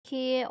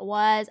key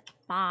was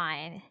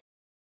fine.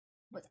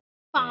 It was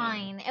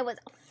fine. It was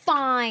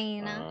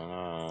fine.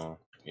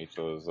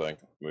 Ito was like,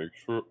 make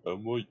sure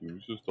Emma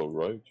uses the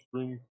right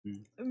string key.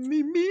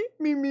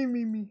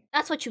 Me.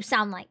 That's what you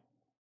sound like.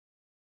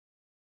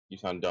 You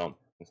sound dumb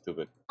and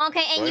stupid.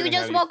 Okay, and you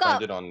just woke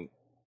up. Do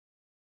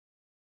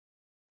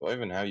I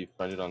even have you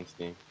friended on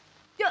Steam?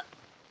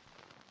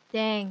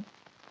 Dang.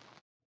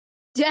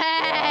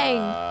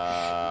 Dang!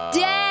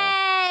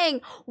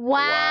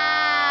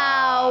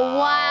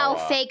 Wow!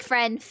 Fake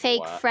friend.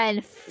 Fake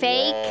friend.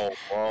 Fake.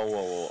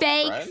 Whoa.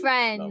 Fake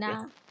friend. Okay.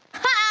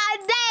 Ha!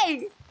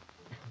 Dang!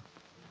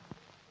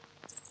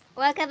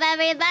 Welcome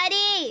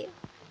everybody!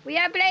 We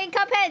are playing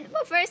Cuphead.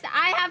 But first,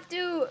 I have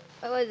to.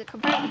 What was it?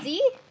 Confirm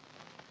Z?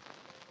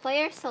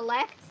 Player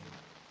select.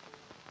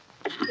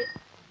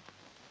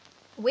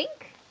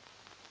 Wink?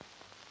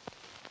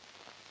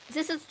 Is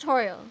this a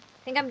tutorial?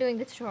 I think I'm doing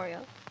the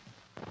tutorial.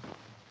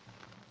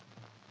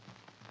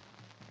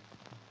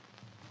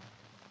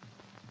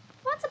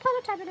 Once upon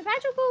a time in a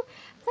magical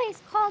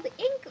place called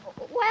Ink.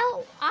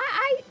 Well,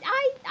 I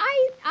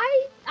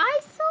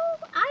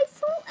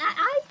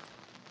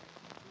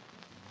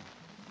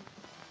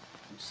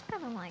I'm just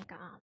kind of like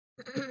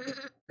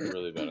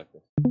Really bad at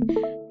this.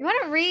 You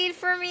wanna read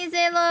for me,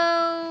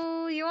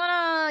 Zalo? You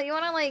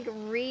wanna like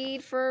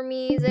read for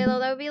me, Zalo?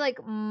 That would be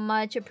like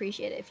much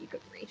appreciated if you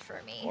could read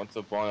for me. Once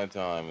upon a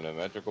time in a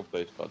magical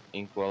place called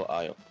Inkwell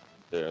Isle,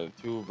 there are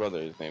two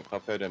brothers named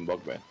Cuphead and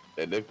Bugman.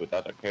 They lived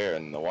without a care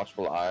in the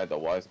watchful eye of the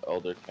wise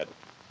elder Kettle.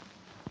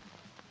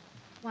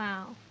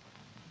 Wow.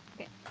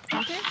 Okay.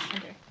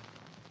 Enter.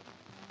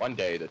 One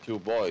day, the two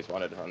boys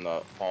wandered from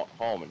the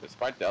home, and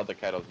despite the elder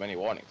Kettle's many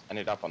warnings,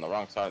 ended up on the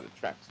wrong side of the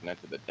tracks and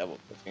entered the Devil's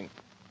Casino.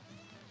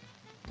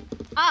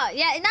 Oh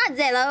yeah, not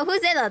Zalo.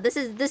 Who's Zalo? This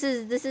is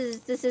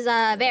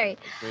Barry.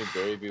 It's me,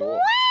 Barry B.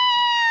 Wolf.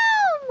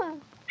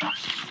 Wham!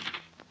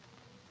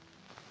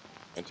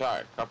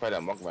 Inside, Cuphead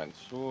and Mugman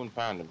soon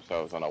found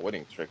themselves on a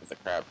winning streak at the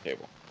crab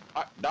table.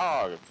 Hot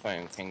dog!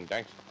 Exclaimed King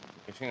Danks,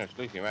 the casino's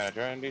sleazy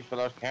manager, and these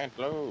fellows can't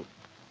lose.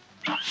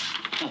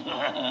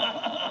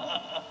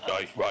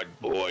 Nice run,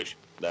 boys,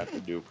 laughed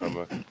the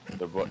newcomer.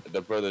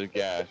 The brother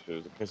gasped, who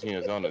was the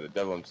casino's owner, the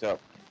devil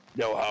himself.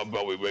 Now how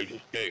about we raise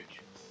the stakes?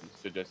 He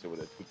suggested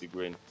with a toothy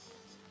grin.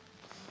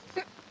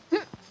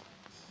 I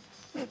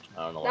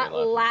don't know why that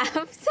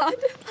laugh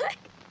sounded like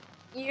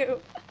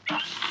you.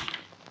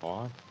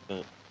 What?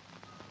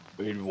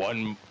 Win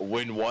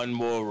one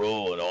more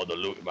roll and all the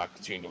loot in my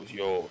casino's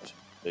yours.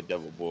 The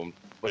devil boomed.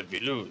 But if you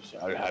lose,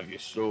 I'll have your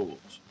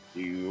souls.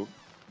 You.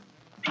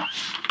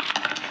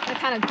 What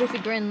kind of goofy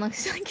grin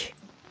looks like?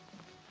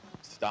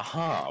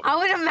 Stop. I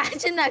would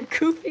imagine that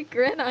goofy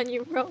grin on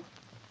you, bro.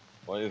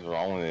 What is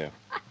wrong with you?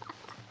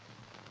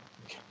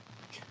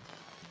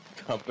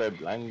 Cuphead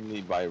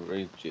blindly by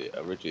Richie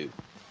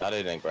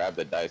nodded and grabbed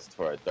the dice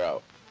for a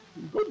throw.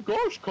 Good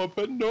gosh,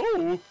 Cuphead,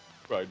 no!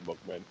 Cried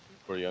Mugman,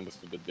 for he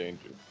understood the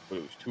danger, but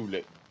it was too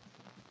late.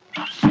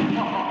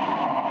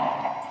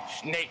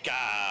 Snake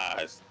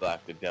eyes!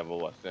 Laughed the devil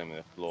while standing on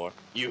the floor.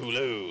 You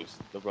lose!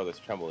 The brothers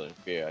trembled in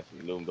fear as he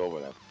loomed over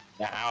them.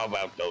 Now how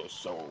about those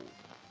souls?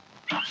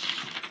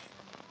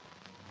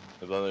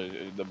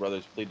 The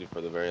brothers pleaded for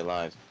their very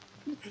lives.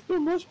 There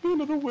must be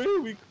another way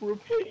we can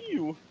repay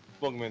you,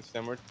 Mugman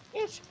stammered.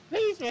 Yes,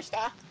 please,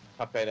 mister,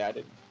 Cuphead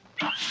added.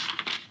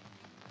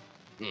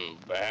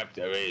 Perhaps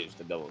there is,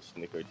 the devil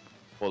snickered,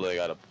 pulling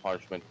out a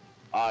parchment.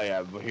 I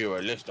have here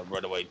a list of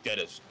runaway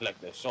debtors.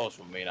 Collect their souls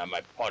from me and I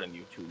might pardon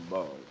you two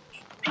birds.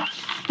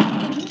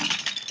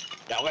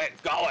 Now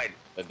get going!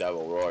 The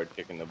devil roared,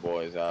 kicking the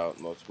boys out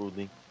most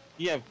rudely.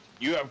 You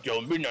have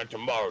till midnight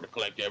tomorrow to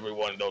collect every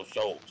one of those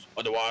souls.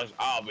 Otherwise,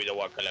 I'll be the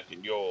one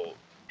collecting yours.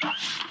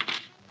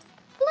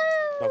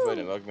 Cuphead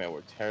and Mugman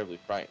were terribly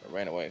frightened and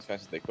ran away as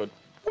fast as they could.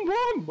 Come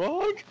on,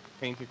 Mug!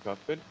 Painted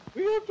Cuphead.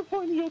 We have to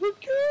find the other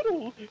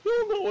kettle.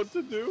 He'll know what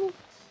to do.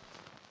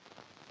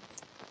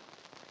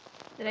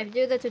 Did I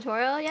do the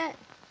tutorial yet?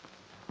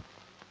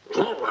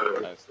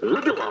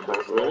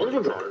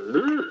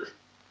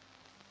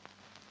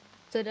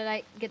 So did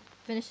I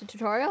finish the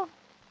tutorial?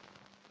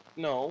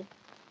 No.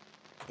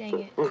 Dang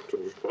it. I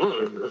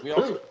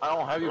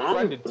don't have you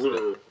friended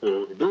still.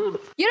 You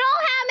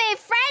don't have me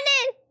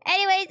friended?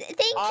 Anyways,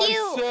 thank you.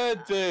 I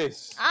said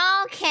this.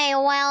 Okay,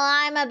 well,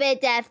 I'm a bit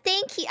deaf.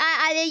 Thank you.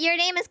 Your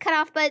name is cut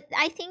off, but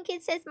I think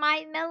it says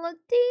My Melody,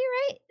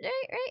 right?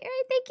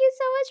 Thank you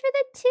so much for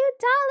the $2.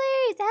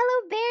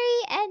 Hello,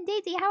 Barry and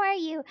Daisy. How are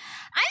you?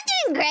 I'm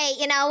doing great.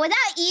 You know,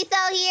 without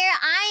Etho here,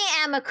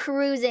 I am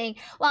cruising.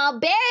 While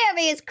Barry over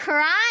here is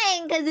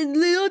crying because his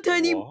little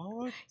tiny...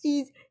 What?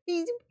 He's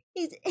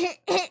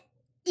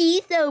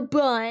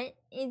Ethobot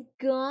is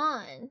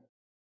gone.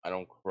 I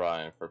don't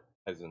cry for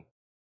peasants.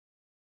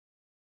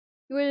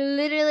 You were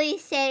literally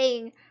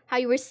saying how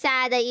you were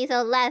sad that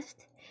Etho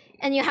left,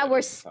 and you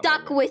were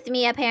stuck with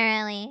me,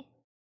 apparently.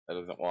 That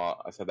doesn't,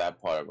 well, I said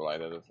that part, but like,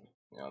 that doesn't,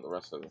 you know, the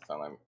rest doesn't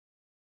sound like...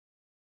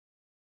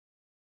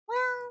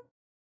 Well,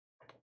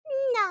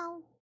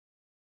 no.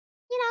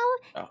 You know,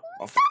 Oh,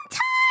 okay.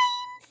 sometimes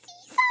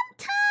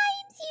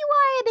you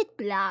are a bit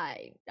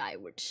blind, I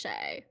would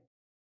say.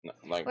 No,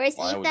 like, Where's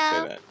why Etho? would you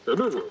say that?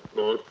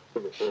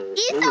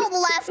 Etho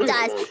left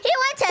us. He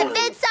went to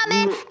Vid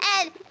Summit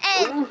and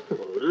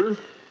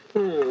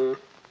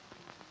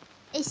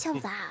it's so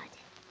loud.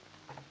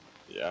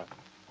 Yeah.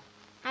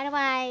 How do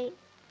I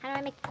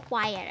make it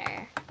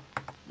quieter?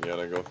 You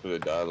gotta go through the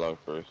dialogue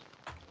first.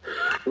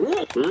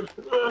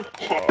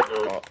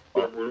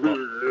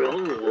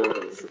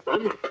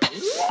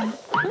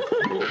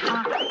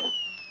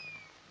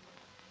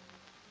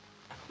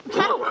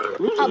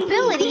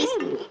 Abilities?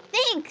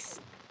 Thanks!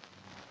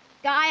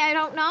 Guy, I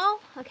don't know.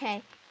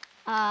 Okay.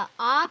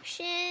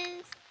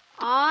 Options.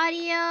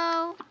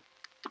 Audio.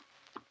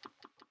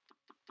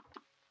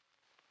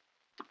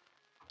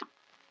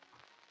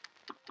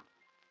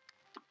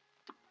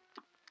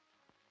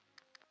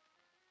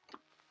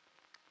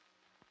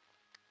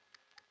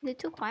 Is it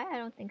too quiet? I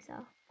don't think so.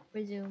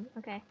 Resume.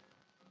 Okay.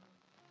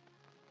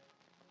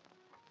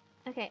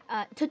 Okay,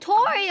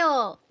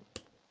 tutorial!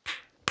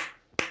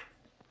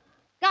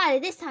 Got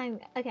it, this time.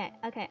 Okay,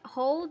 okay.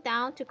 Hold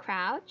down to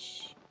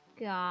crouch.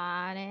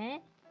 Got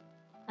it.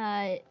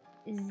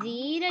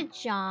 Z to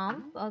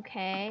jump.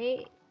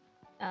 Okay.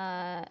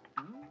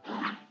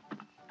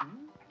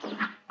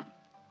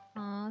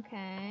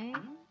 Okay.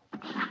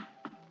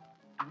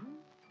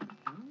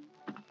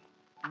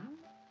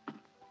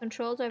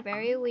 Controls are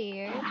very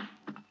weird.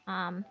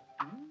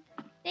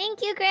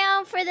 Thank you,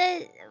 Graham, for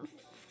the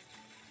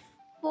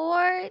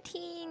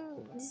 14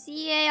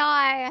 ZAR.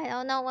 I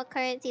don't know what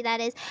currency that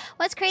is.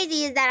 What's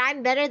crazy is that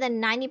I'm better than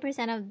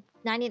 90% of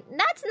 90.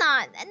 That's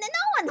not. No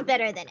one's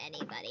better than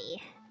anybody.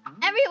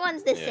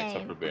 Everyone's the same.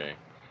 Except for Barry.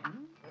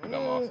 I'm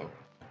awesome.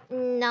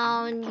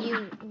 No,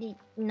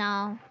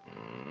 no.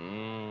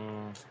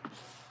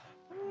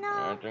 No.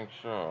 I think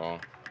so.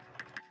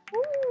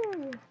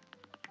 Ooh.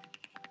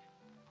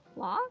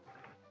 What?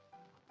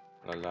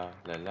 La la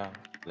la la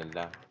la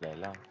la la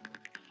la.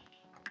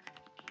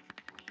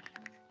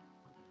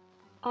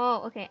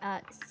 Oh, okay.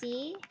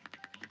 C.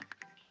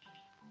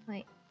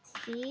 Wait,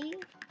 C.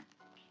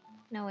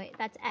 No, wait,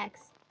 that's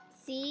X.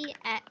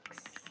 CX.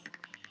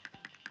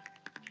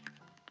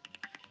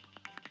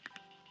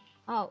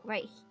 Oh,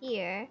 right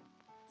here.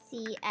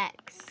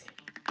 CX.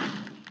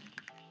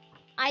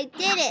 I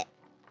did it!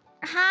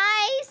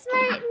 Hi,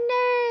 smart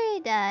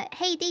nerd!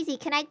 Hey, Daisy,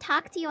 can I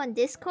talk to you on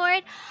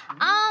Discord?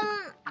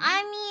 I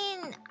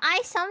mean,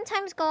 I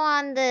sometimes go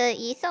on the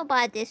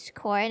Ethobot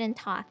Discord and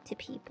talk to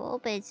people,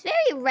 but it's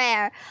very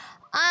rare.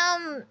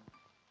 Hi,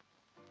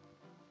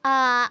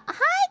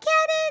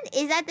 Cannon!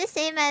 Is that the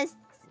same as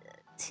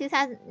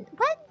 2000?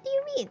 What do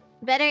you mean?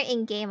 Better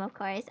in game, of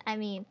course. I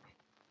mean,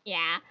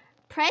 yeah.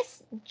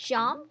 Press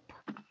jump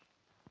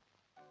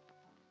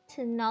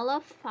to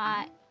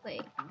nullify.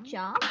 Wait,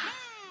 jump?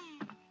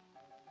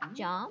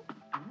 Jump?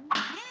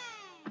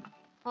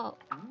 Oh,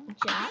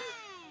 jump?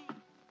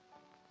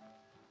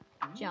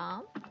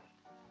 Jump?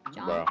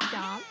 Jump? Bro.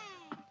 Jump?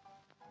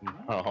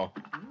 No.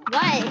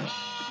 What?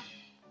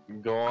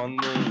 Go on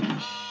the.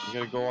 You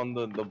gotta go on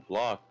the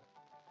block.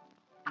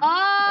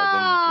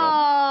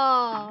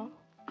 Oh!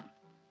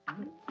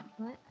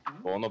 What?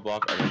 Go on the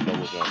block and then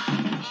double jump.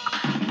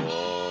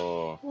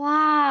 Whoa.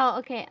 Wow.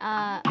 Okay.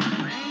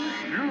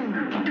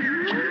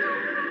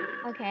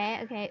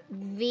 Okay.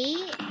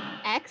 V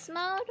X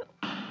mode.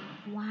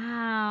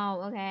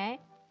 Wow. Okay.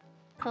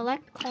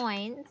 Collect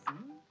coins.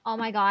 Oh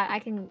my god, I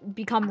can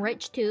become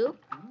rich too.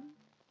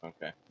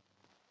 Okay.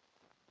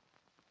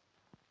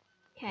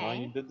 Okay. Oh,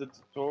 you did the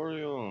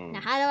tutorial. Now,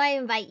 how do I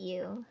invite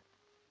you?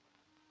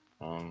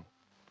 Go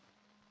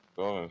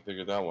and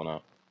figure that one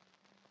out.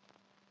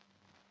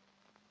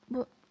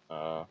 What?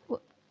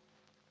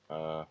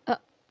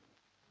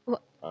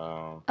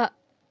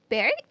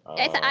 Barry?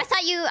 I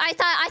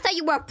thought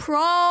you were a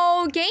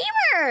pro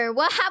gamer.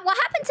 What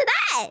happened to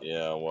that?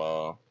 Yeah,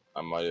 well,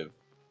 I might have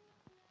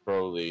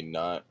probably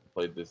not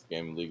played this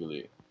game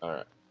legally. All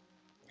right.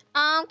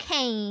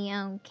 Okay.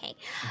 Brandon,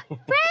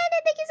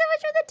 thank you so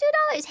much for the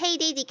 $2. Hey,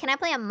 Daisy, can I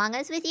play Among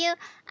Us with you?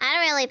 I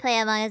don't really play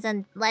Among Us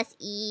unless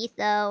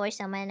Etho or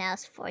someone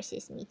else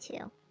forces me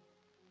to.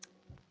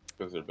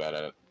 Because they're bad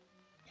at it.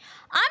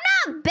 I'm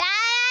not bad at it.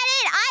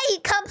 I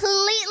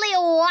completely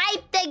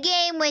wiped the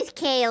game with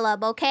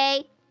Caleb,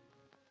 okay?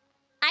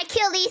 I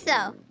killed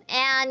Etho,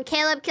 and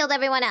Caleb killed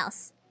everyone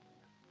else.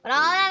 But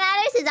all that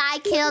matters is I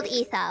killed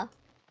Etho.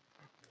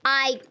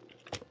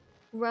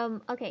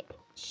 Okay.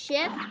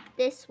 Shift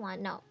this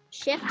one. No.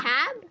 Shift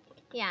tab?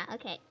 Yeah,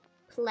 okay.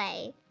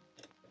 Play.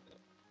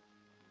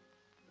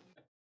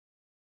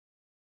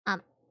 Hi.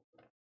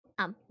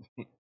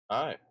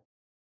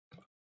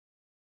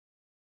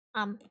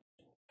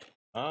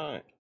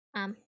 Hi.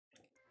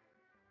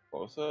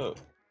 What's up?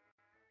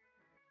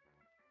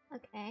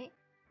 Okay.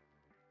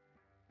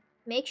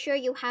 Make sure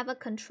you have a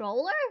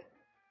controller?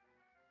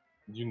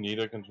 You need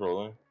a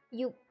controller?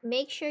 You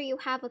make sure you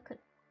have a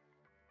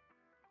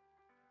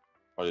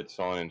Or did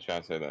someone in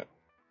chat say that?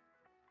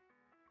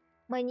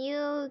 When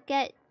you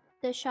get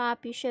the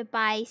shop, you should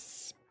buy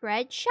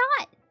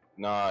Spreadshot?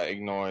 Nah,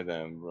 ignore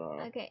them, bro.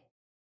 Okay.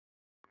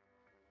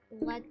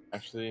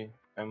 Actually,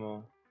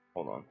 Emma,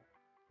 hold on.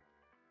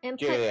 Input.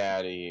 Get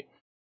out of here.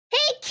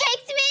 He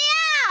kicked me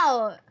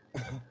out!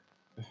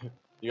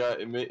 You got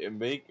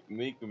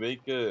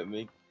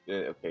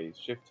okay,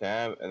 shift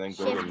tab and then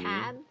go to me.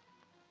 Tab.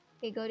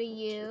 Okay, go to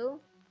you.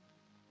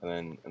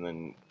 And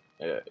then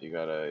yeah, you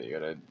gotta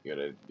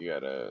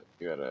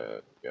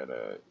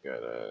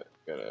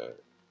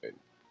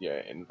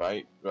yeah,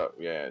 invite. Oh,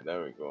 yeah,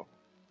 there we go.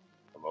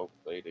 Remote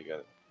play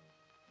together.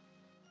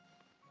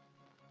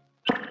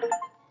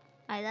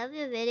 I love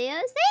your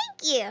videos.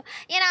 Thank you.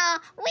 You know,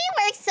 we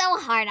work so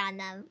hard on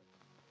them.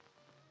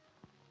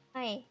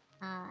 Okay,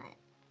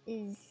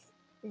 is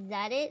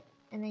that it?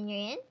 And then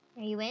you're in?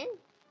 Are you in?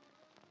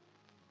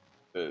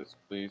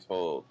 Please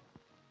hold.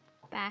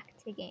 Back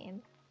to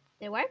game.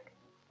 Did it work?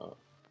 Oh.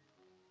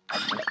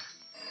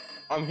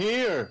 I'm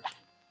here!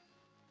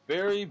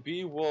 Barry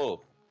B.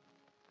 Wolf.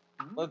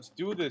 Let's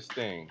do this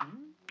thing.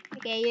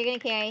 Okay, you're gonna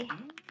carry.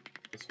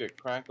 Let's get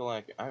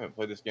crack-a-lack. I haven't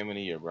played this game in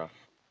a year, bro.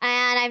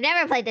 And I've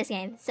never played this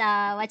game, so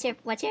what's your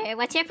point?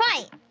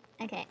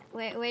 Okay,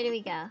 where do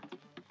we go?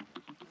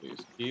 You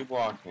just keep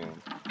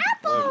walking.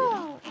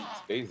 Apple!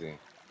 It's Daisy.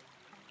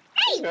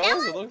 Hey, no,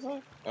 Ella! it looks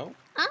like. No.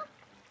 Huh?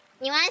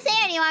 You wanna say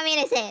it or do you want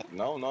me to say it?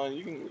 No,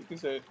 you can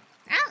say it.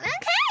 Oh,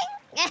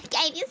 okay.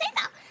 Okay, if you say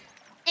so.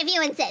 If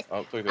you insist.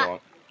 Oh, took too long.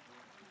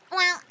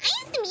 Well, I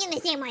used to be in the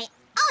same way.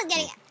 Oh,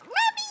 getting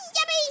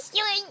rubby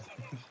stewing.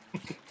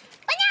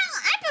 But now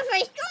I prefer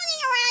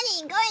strolling around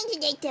and going to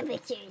take the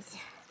pictures.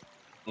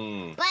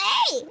 But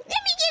hey, let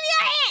me give you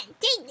a hand.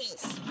 Take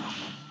this.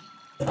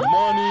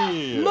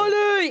 Money!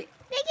 Money!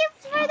 Thank you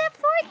for the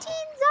 14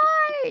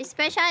 ZARs.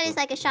 Spread shot is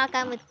like a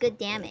shotgun with good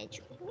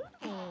damage.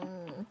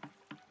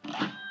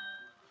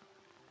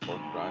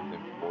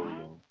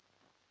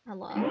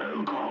 Hello?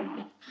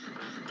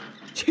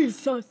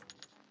 Jesus.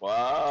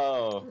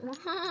 Wow.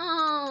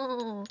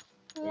 Wow.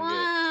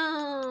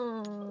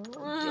 Wow. We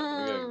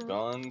got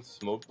guns,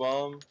 smoke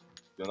bomb.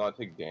 Do not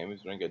take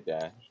damage, don't get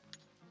dash.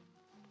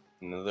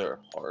 Another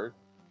heart.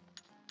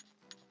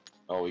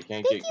 Oh, we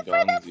can't get guns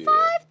Thank you for the $5,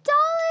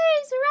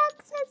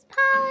 Roxas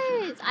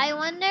Powers. I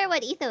wonder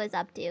what Etho is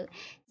up to.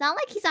 It's not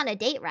like he's on a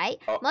date, right?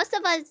 Oh. Most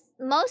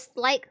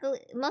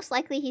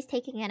likely he's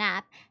taking a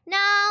nap.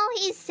 No,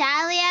 he's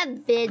sadly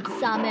at Vid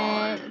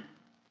Summit.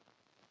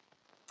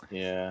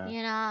 Yeah.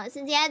 You know,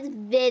 since he had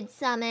Vid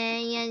Summit,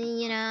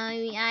 and you know,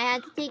 I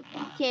had to take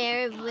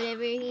care of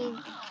whatever he.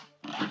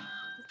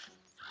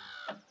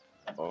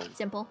 Oh.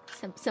 Simple.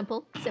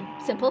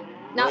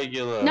 No.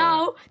 Regular.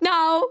 No.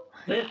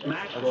 This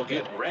match will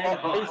get red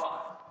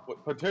hot.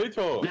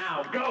 Potato.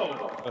 Now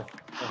go.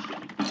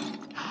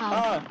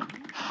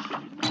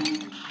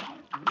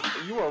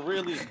 You are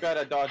really bad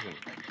at dodging.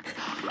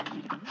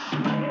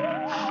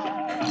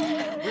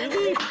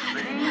 Really?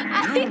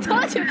 I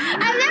told you,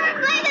 I've never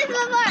played this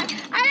before.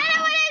 I don't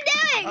know what I'm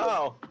doing.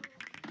 Oh.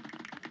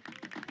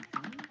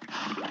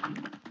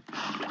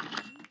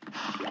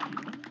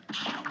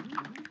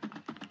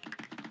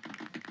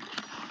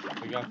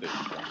 We got this.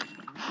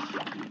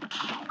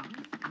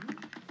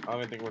 I don't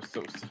even think we're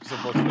supposed to do this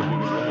level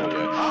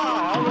yet.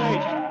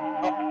 Alright!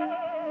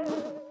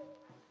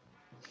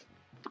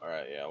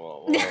 Alright, yeah,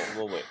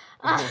 we'll wait.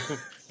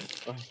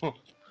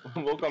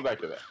 We'll come back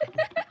to that.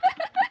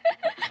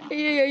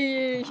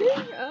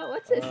 Oh,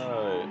 what's this?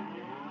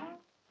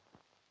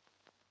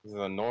 This is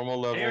a normal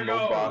level,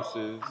 no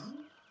bosses.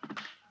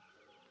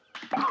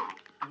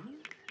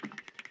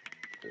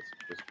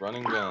 Just run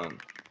and gun.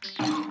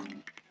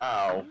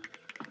 Ow.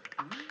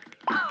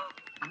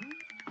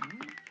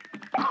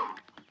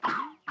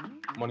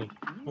 Money.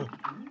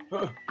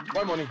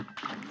 My money.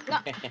 No.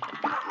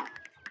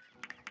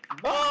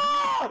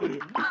 Ah!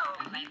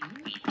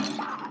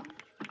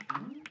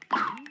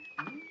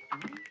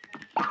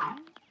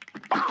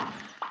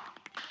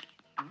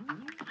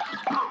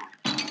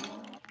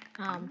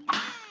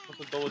 What's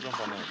the double jump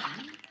on that?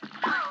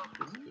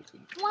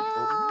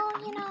 Well,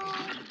 you know.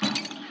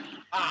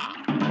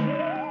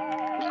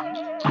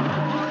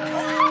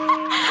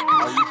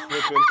 Are you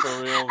flipping for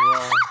real, bro?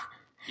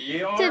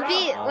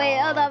 Wait,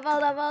 hold up. How's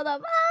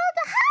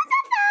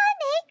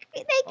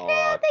it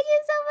fun? Thank you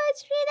so much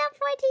for that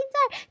 14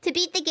 star. To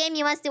beat the game,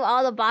 you must do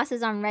all the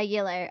bosses on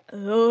regular.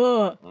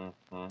 Aldris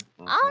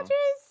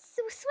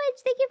Switch,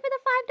 thank you for the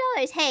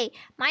 $5. Hey,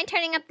 mind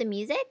turning up the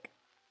music?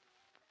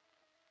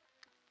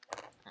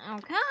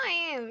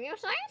 Okay, if you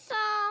say so.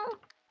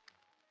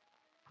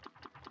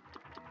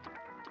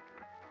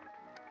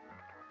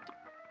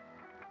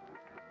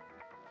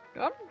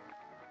 Good.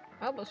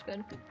 That was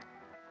good.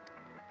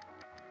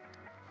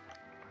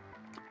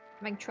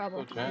 I'm in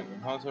trouble. So, chat,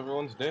 how's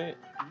everyone's day?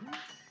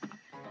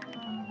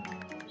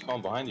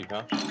 Someone behind you,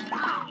 pal.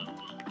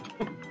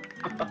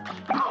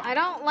 I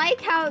don't like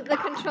how the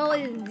control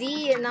is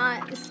Z and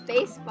not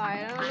spacebar.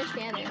 I don't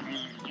understand it.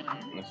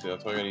 Let's see,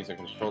 that's why you need a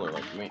controller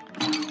like me.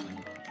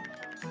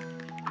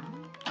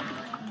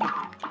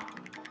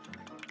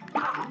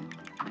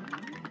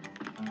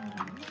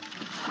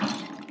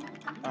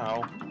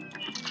 Ow.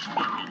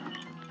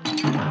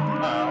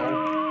 Ow.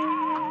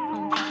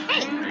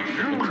 Hey!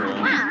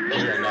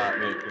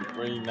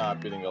 We're not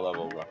not beating a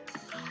level, bro.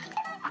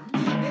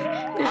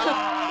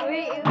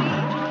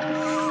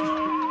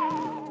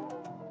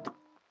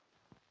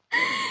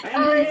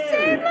 I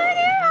said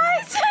money!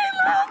 I said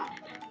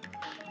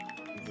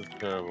money! This is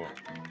terrible.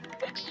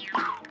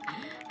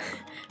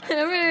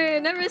 I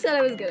never said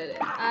I was good at it.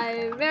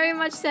 I very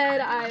much said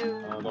I...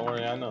 Don't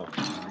worry, I know.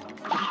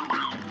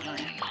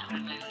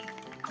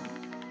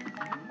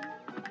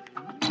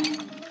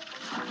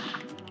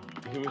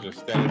 He was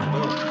just standing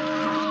still.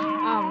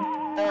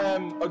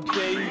 A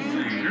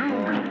daisy.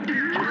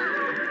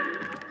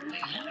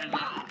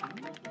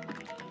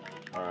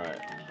 Alright.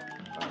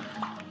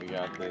 We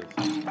got this.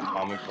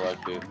 Comic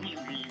collected.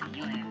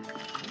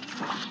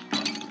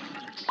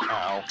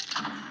 Ow.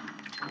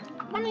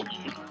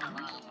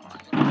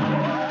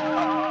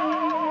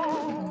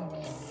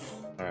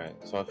 Alright,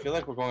 so I feel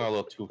like we're going a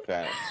little too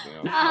fast, you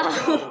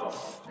know?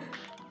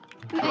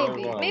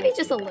 Maybe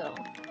just a little.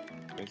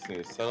 We just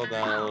need to settle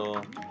down a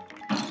little.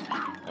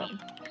 Yep.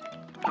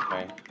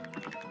 Okay.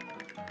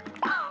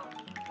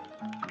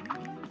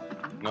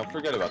 No,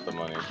 forget about the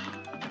money.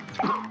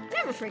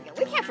 Never forget.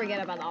 We can't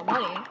forget about our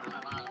money.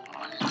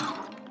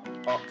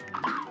 Oh.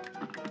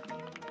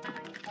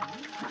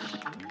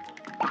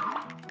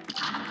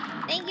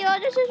 Thank you,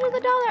 just for the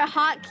 $1.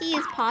 Hotkey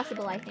is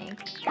possible, I think.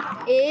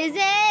 Is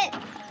it?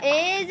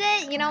 Is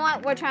it? You know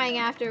what? We're trying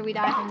after we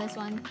die from this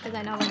one, because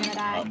I know we're gonna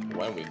die.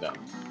 When we die.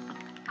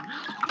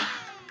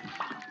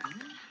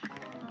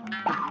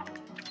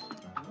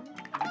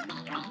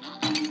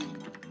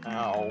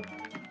 Ow.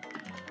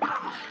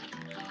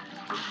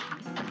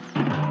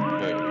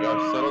 Okay, we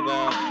gotta settle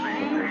down.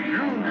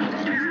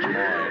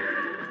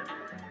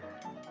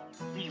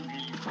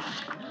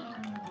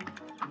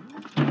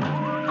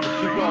 Let's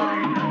keep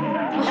going.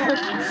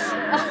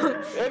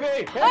 Hey,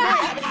 hey,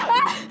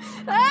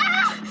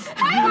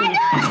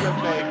 You're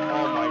fake.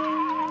 Oh my.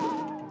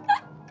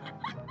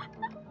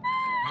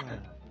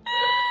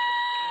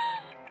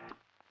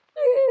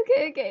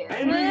 Okay.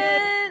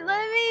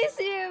 Let me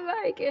see if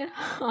I can.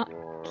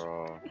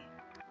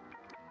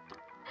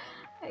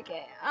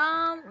 Okay.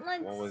 Let's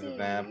see. What was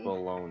that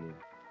baloney?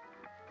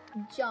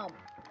 Jump.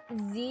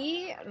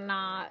 Z,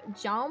 nah.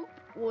 Jump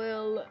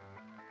will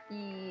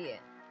be.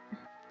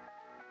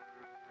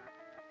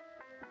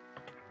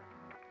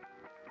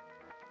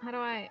 How do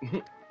I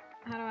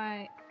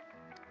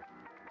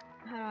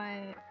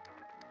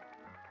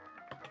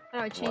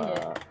change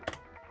it?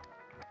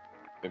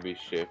 Maybe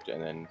shift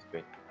and then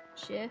space.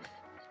 Shift.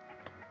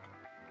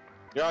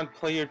 You're on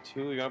player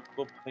 2, you gotta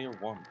go player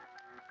 1.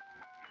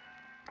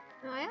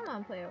 No, I am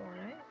on player 1,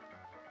 right?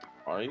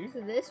 Are you?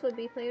 So this would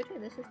be player 2,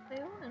 this is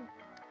player 1.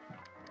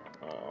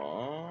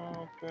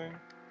 Oh, okay.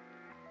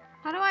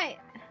 How do I...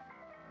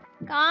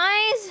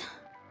 Guys?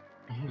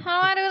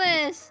 How do I do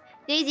this?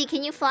 Daisy,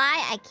 can you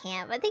fly? I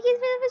can't, but thank you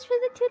very much for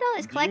the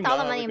 $2. Collect all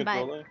the money and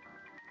buy.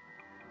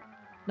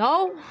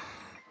 No.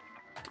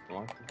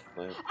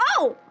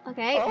 Oh!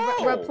 Okay,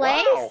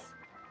 replace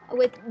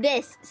with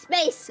this.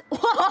 Space.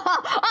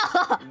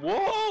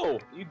 Whoa!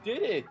 You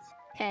did it!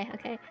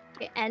 Okay.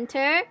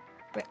 Enter.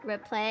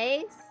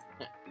 Replace.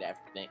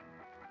 Left thing.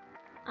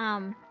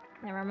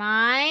 Never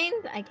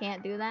mind. I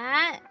can't do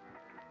that.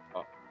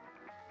 Oh.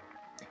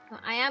 Well,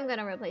 I am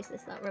gonna replace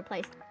this though.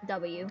 Replace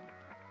W.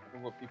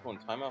 We'll put people in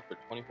timeout for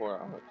 24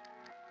 hours.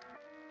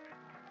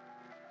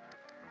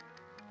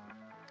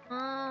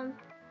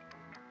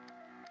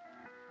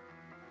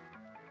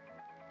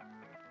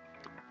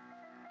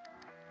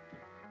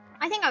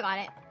 I think I got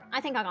it.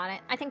 I think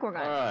we're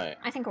good. Alright.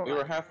 I think we're good. We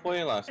were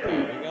halfway last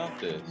time. We got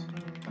this.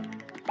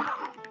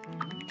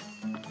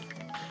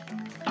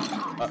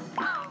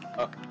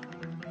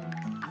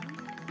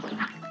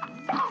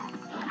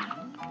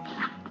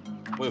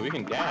 Wait, we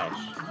can dash.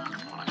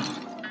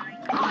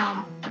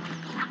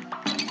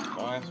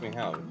 Don't ask me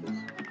how. Because...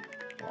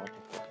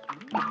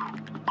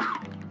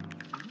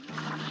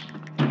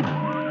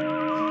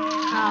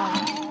 I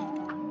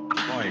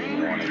don't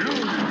even want to do it.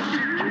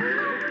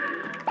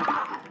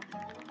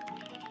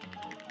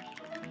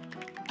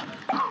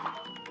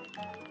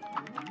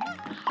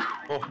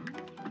 Oh.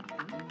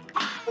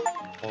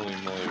 Holy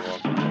moly,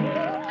 walk.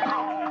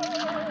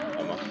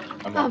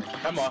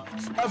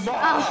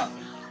 Emma!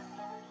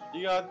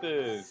 You got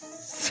this!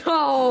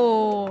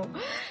 So...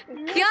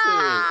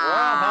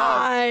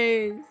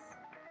 Guys!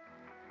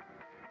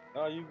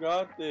 No, you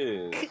got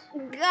this!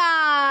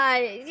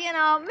 Guys, you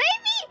know, maybe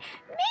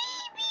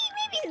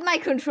my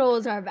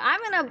controls are bad.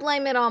 I'm gonna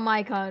blame it on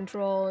my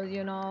controls,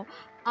 you know.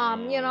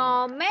 You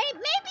know, maybe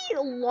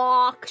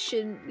lock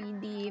shouldn't be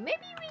D.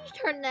 Maybe we should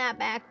turn that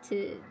back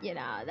to, you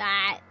know,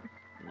 that.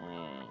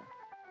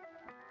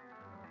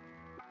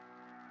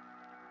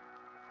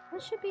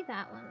 What should be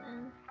that one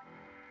then?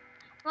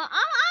 Well,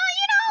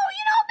 you know,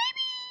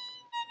 maybe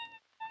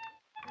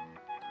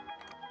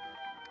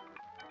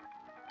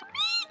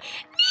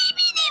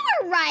they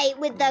were right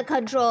with the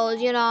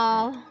controls, you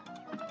know.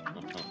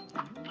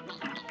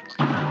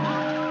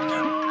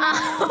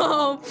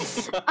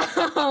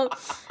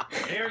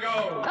 Here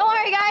goes. Don't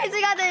worry, guys,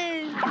 we got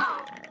this.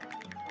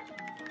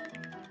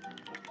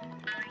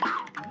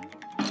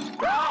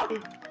 Oh,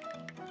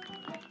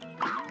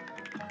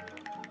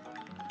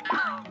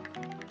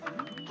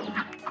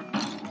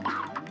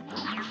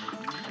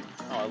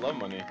 I love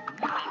money.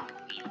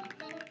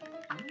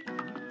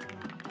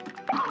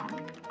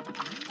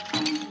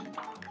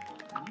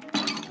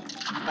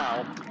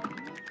 Ow.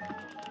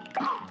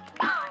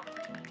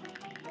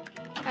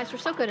 Guys, we're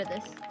so good at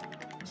this.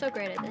 So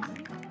great at this.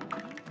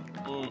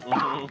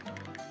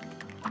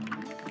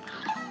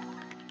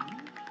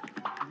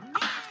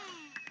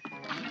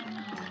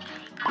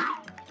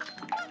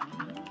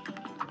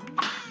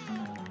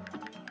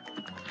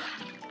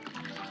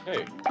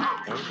 Hey,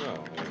 there we go.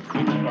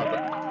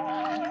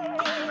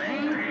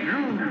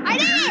 I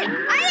did it!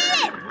 I did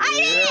it! I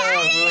did it!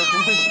 Yeah, for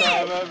the first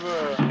time ever.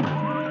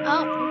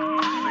 Oh.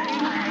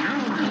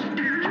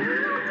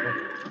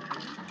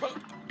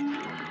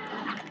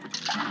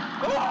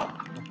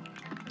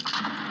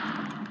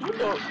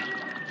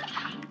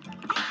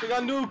 They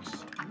got nukes.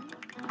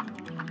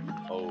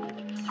 Oh,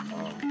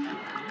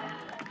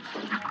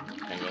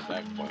 can't get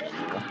that point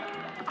anymore.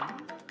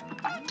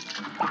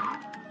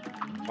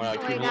 Well, I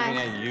keep looking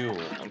at you.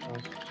 I'm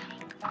trying to...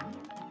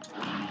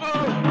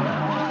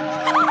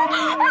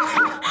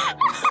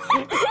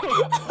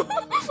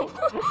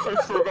 I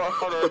forgot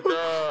how to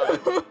die.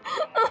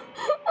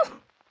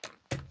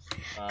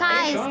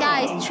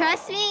 Guys,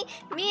 trust me.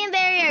 Me and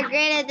Barry are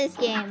great at this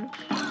game.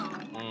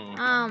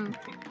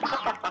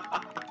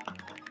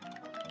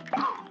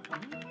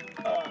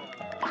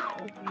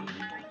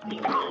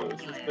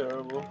 This is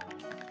terrible.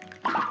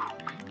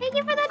 Thank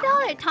you for the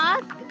 $1.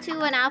 Talk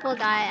to an Apple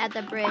guy at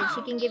the bridge.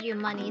 He can give you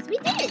monies. We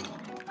did it.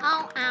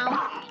 Ow,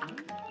 ow.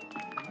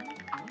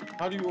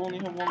 How do you only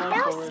have one life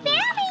No already?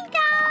 spamming,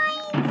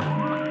 guys.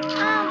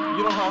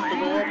 You don't have to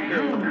go up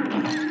there.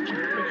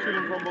 Let's shoot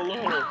him from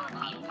below.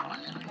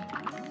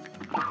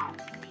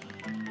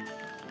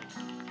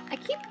 I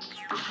keep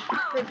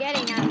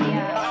forgetting on the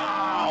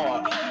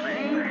Ow!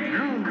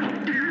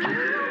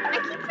 I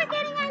keep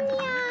forgetting on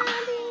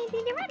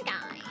the red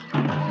guy.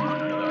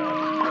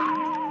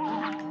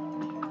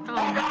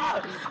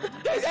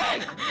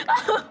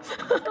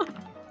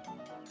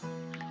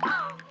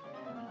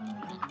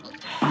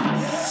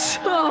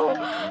 So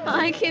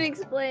I can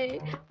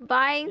explain.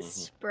 Buying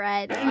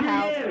spread will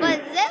help,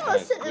 but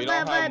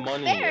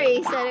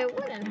Barry said it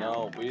wouldn't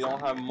help. No, we don't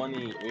have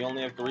money. We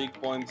only have 3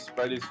 coins.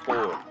 Spread is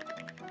 4.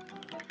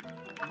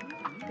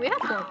 We have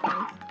 4 coins.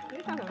 What are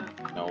you talking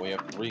about? No, we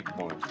have 3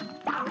 coins.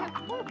 We have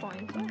 4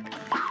 coins.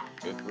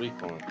 We have 3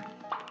 coins.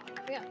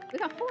 We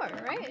got 4,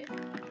 right?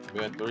 We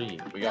got 3.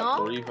 We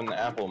got 3 from the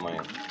Apple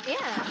Man.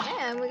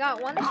 Yeah, and we got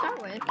 1 to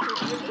start with.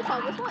 The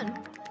default was 1.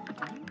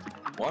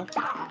 What?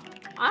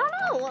 I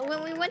don't know. When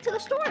we went to the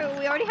store,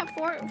 we already have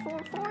four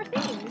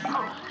things.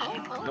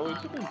 No, we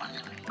didn't.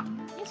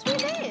 Yes, we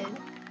did.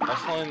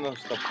 That's not in the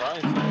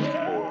price. It was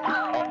 4.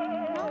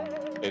 Oh.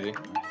 Daisy.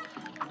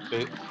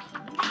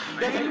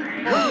 Daisy.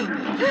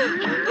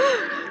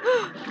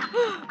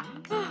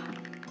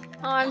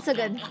 Oh, I'm so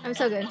good. I'm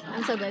so good.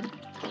 I'm so good.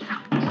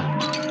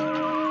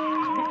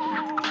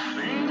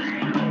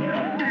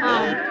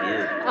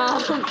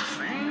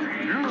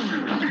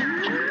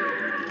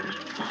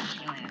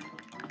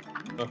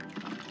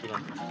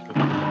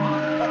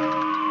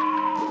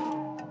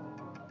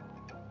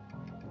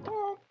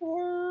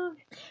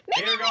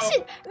 Maybe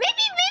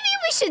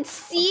we should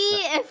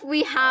see if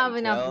we have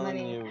enough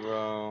money. You,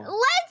 bro.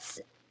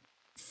 Let's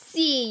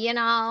see, you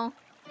know.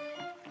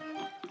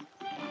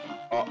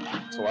 Oh,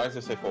 so why does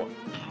it say 4?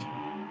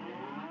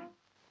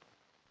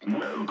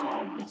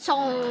 So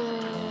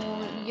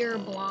you're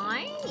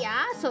blind?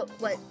 Yeah. So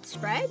what?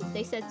 Spread?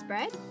 They said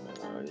spread.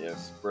 Yeah,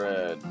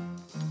 spread.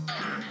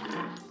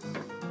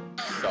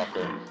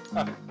 Supper.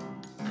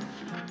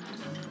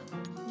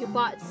 You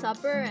bought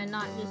supper and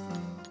not just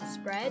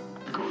spread.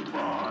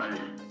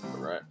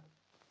 Correct.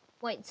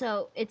 Wait,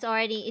 so it's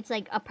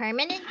like a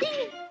permanent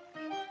thing?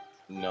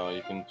 No,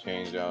 you can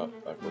change out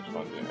like which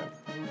one do you have.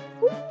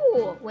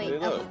 Ooh,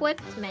 wait, Hey,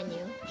 equipped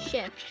menu,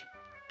 shift.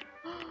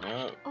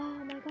 Yeah. Oh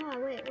my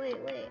god,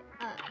 wait.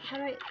 How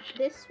do I,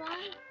 this one?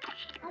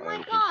 Oh my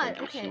You can god, change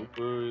your okay.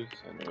 supers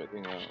and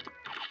everything else.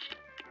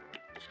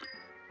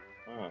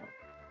 Oh.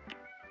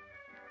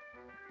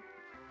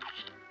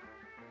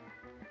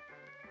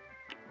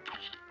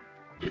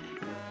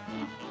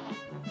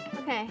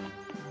 Okay.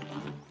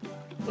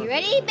 You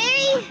ready,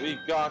 Barry? We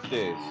got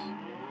this.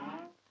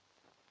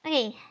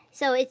 Okay,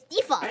 so it's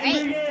default,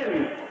 right?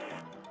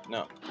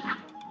 No.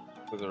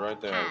 Because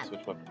right there, I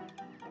switch weapon.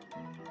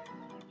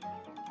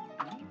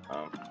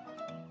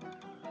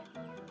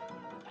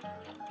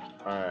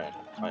 Alright,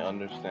 I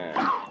understand.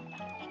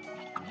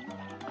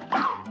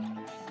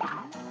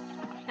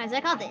 Guys,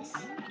 I got this.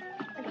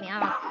 Look at me,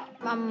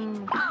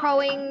 I'm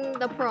proing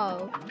the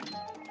pro.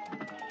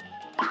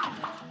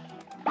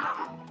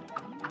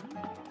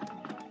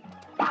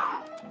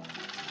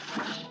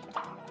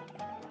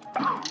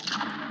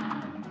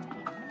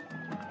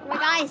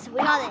 Guys, we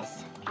got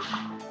this.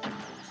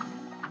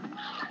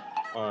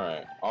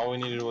 Alright, all we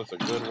needed was a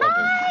good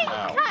weapon.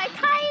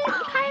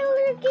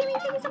 Kyler Gaming,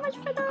 thank you so much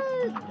for the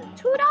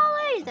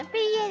 $2.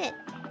 Appreciate it.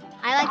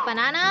 I like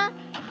banana.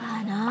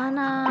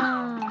 Banana.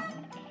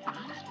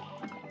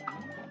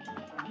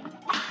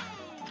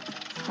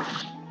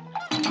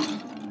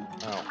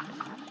 Ow.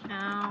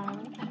 Ow.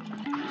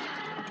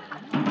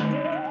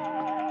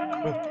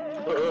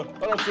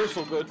 I don't feel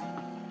so good.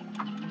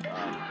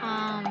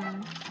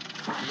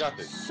 You got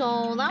this.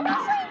 So that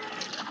was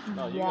like,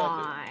 No, you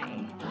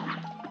why?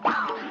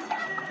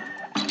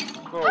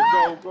 Go, go,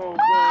 go,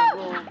 go,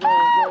 go,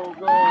 go,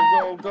 go,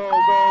 go, go,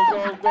 go,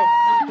 go, go.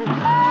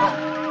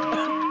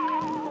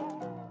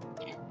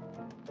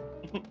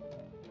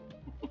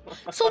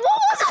 So what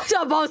was I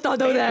supposed to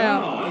do there?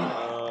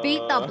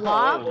 Beat the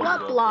blob?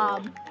 What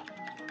blob?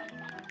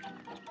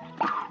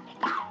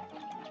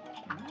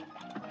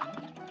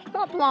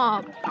 What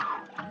blob?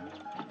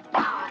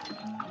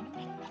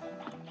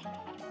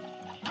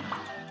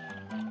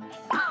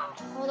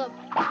 Hold up.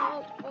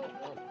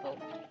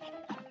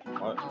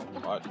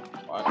 What?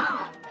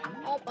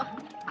 Oh,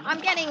 I'm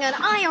getting an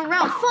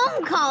IRL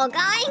phone call,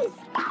 guys!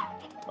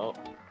 Oh.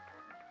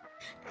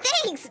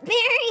 Thanks,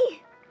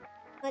 Barry!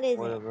 What is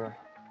Whatever.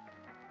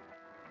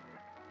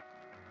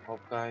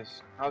 Hope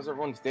guys, how's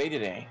everyone's day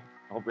today?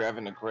 Hope you're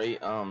having a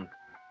great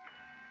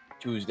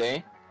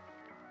Tuesday.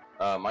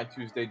 My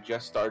Tuesday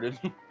just started.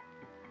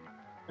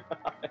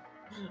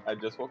 I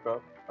just woke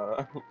up.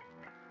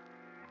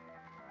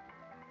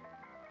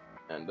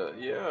 And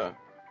yeah.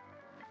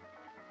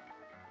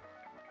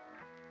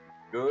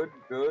 Good.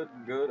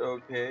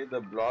 Okay,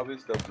 the blob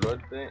is the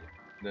blood thing.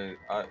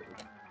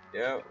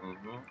 Yeah.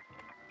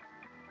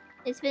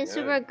 It's been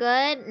super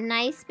good.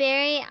 Nice,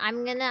 Barry.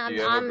 I'm gonna. Do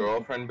you have a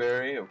girlfriend,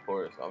 Barry? Of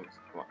course.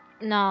 Obviously. Come on.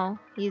 No,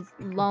 he's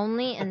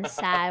lonely and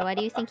sad. Why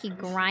do you think he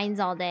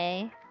grinds all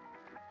day?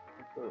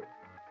 Oh,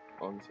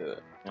 let me say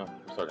that. No,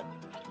 we're starting.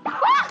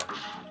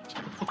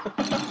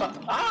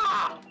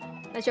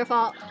 That's your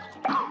fault.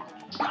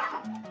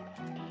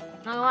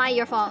 Not gonna lie,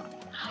 your fault.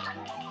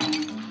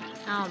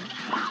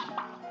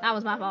 That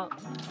was my fault.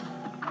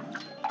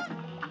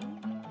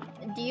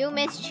 Do you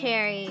miss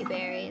Cherry,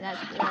 Barry?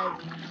 That's good.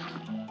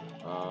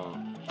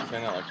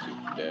 Saying that like she's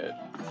dead.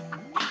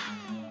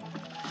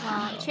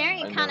 Well,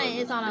 Cherry kind of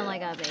is on a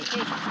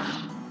vacation.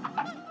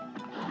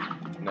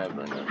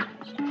 Never.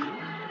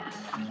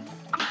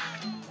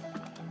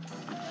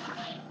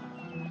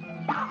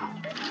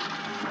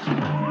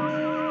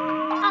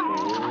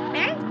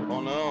 Barry?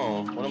 Oh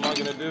no! What am I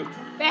gonna do?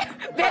 Barry.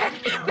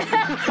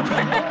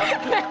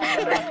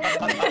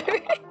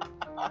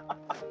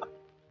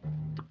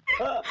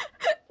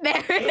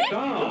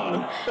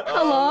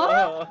 Hello?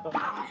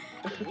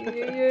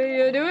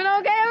 You doing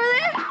okay over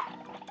there?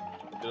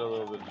 Did a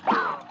little bit.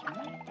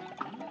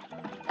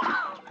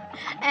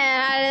 And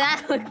how did that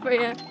look for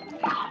you? It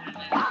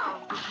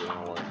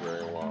didn't work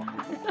very well.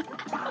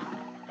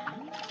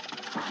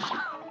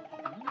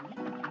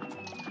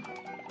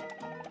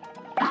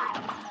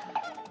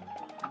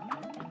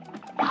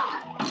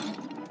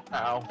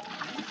 Ow.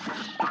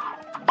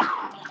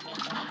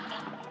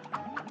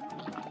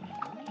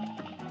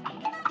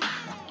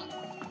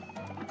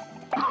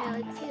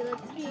 Okay,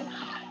 let's see.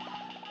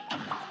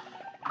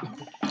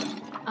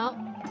 Oh.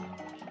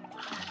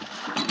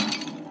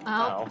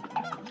 Ow.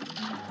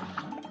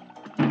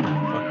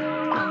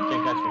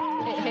 Can't catch me.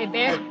 Hey,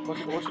 Bear.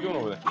 What's you doing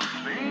over there?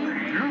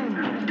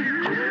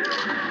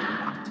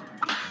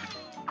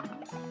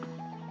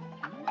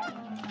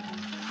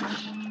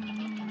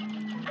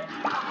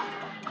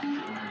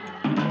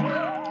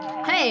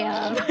 Hey,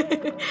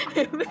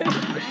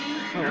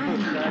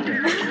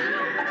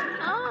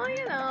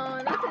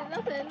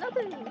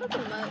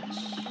 nothing much.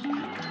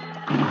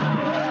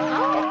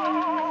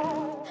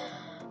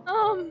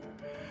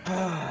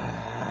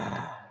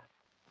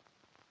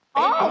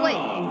 Oh,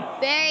 wait.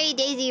 Barry,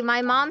 Daisy,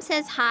 my mom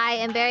says hi,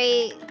 and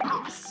Barry,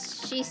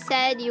 she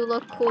said you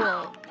look cool.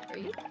 Are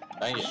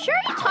you sure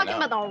you're talking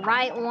about the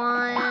right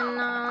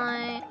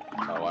one?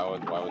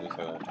 Why would you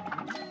say that?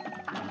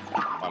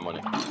 My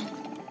money.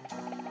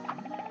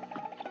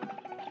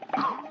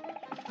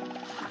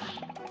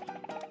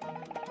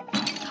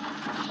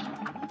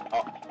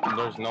 Oh,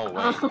 there's no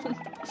way.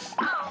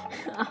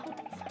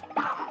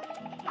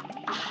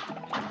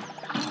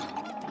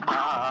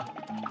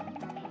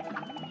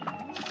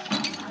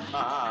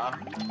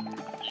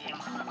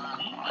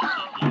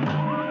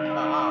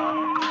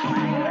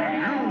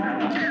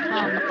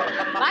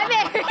 Bye,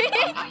 Barry.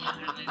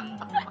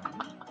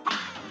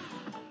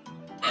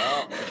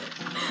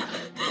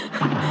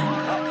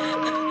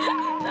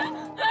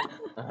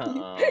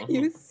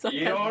 You suck.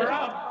 You're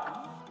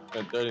up.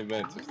 In 30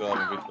 minutes, we still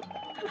haven't beat this.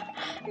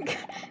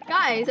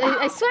 Guys,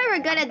 I swear we're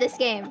good at this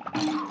game.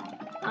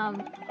 Oh,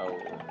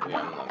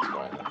 yeah, I'm not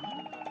scoring that.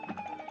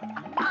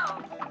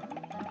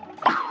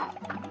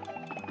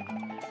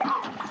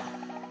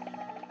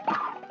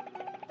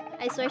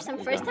 I swear some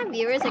first-time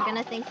viewers are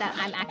gonna think that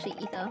I'm actually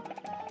Etho.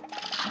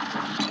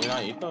 You're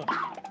not Etho?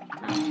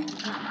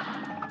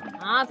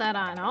 Not that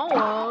I know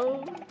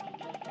of.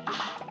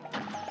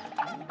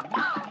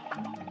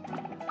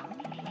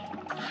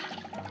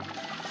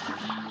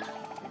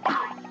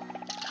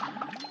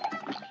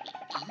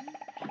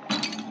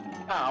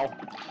 Ow.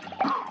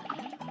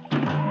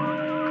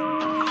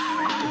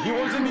 He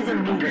wasn't even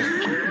moving.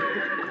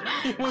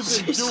 He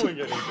wasn't doing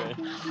anything.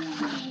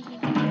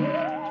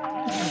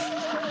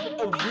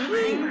 Oh,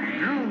 really?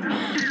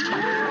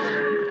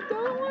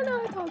 Don't wanna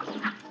talk.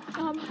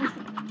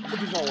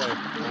 There's no way.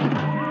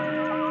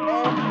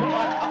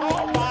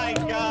 Oh my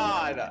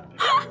god!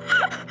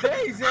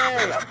 Daisy!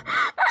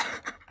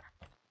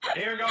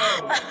 Here goes.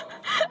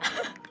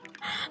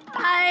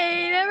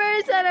 I never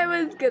said I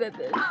was good at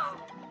this.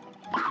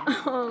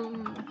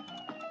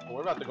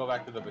 We're about to go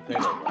back to the potato,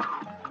 bro.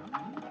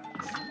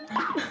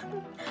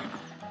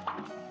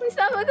 We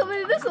stopped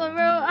completing this one,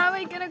 bro. How are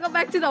we gonna go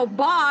back to the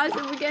boss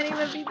if we can't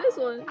even beat this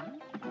one?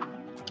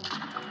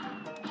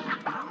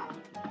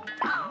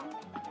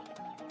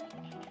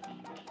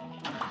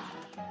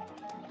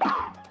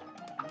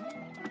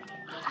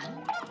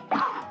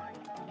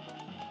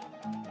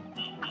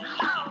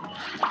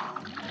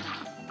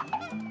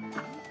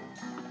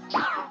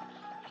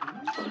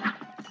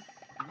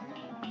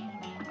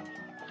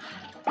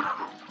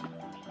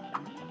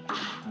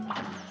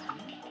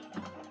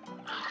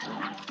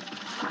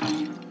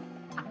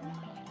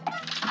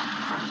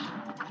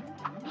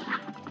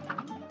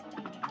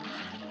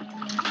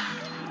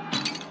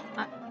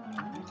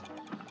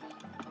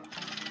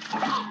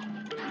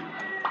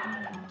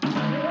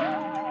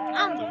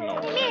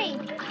 Mary.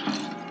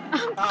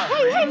 Hey.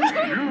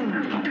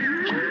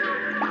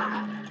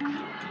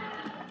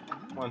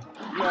 Come on.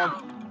 Come on.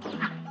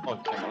 Oh,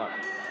 come on.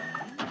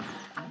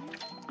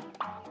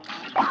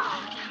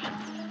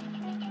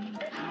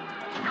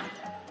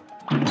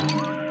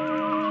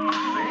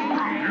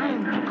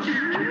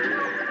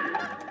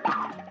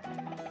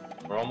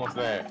 We're almost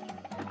there.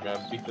 We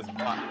gotta beat this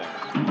pot thing.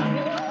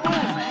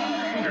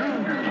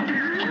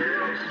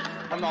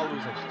 I'm not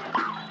losing.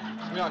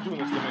 You're not doing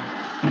this to me.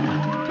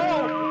 No!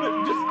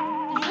 Just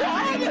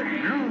run!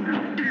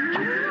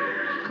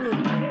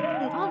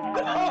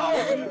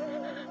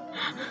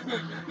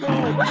 No!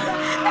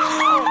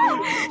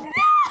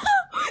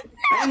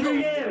 And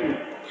again.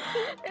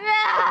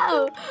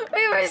 No!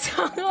 We were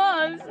so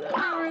close. We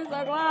were so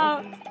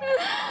close.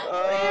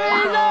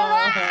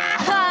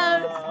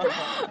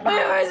 We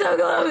were so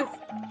close.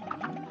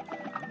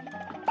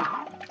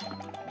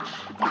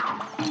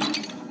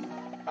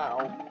 Ow.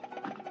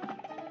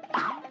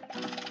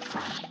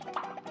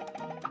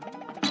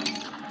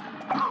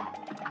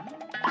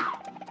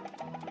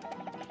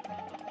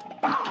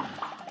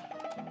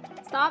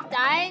 Stop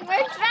dying.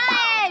 We're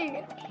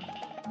trying.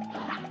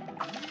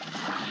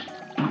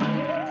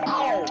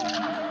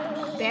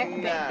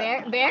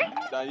 Bear?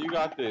 Now you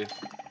got this.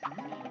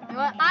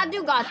 Well, I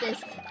do got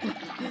this.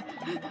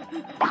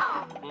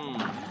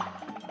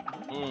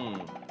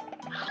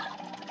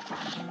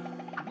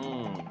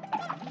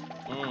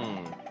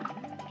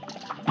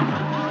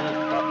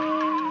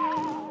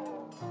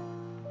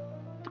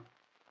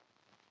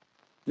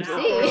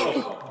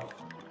 See?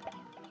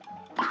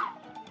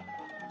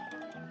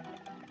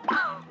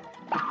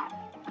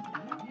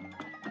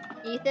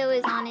 Etho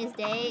is on his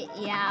date,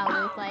 yeah,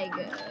 with like,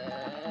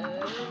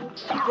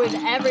 with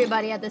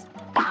everybody at this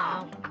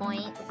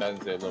point.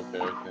 Doesn't say little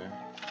character.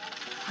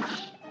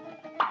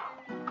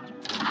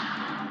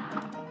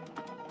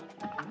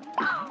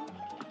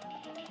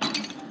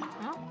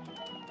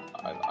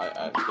 I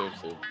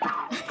seriously. I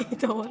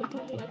don't want to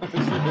play that.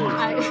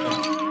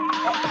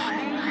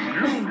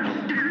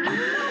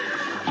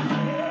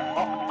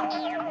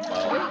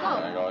 Where'd you go?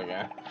 I go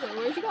again.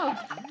 Where'd you go?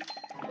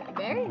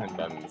 Barry? I'm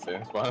done in the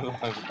same spot as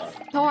last time.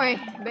 Don't worry,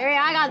 Barry,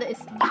 I got this.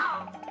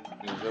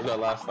 You did that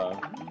last time.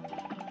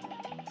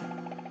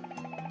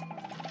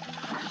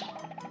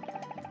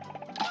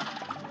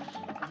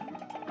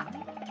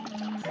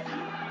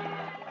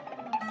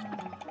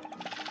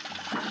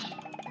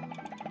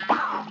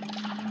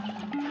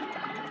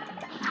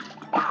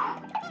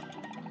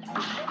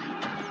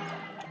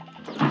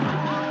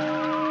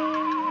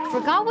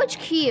 Forgot which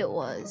key it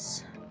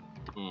was.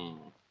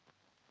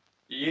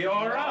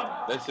 You're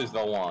up. This is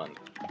the one.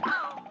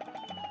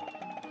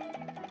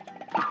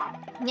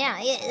 Yeah,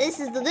 this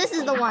is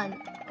the one.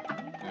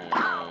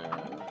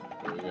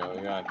 Here we go,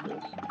 we got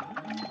this.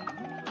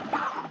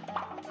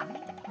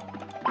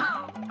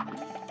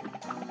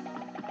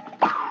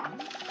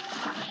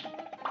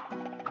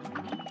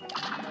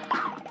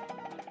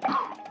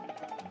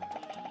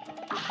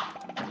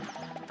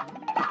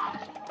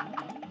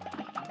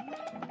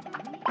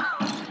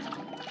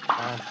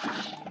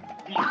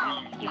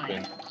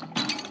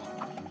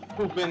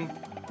 Pooping.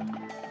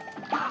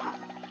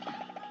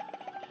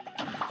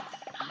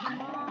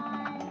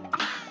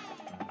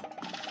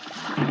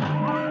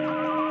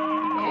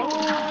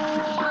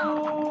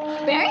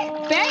 Barry?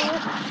 Barry?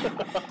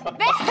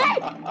 Barry?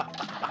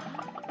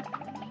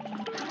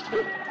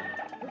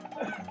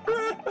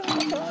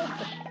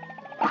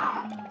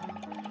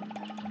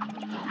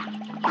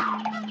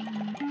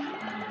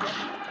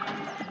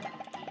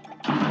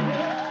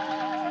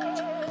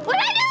 What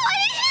did I do? I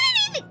didn't hit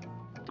anything!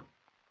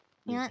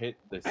 You hit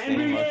the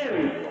same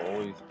mushroom you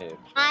always hit.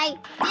 I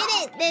did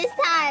it this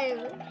time!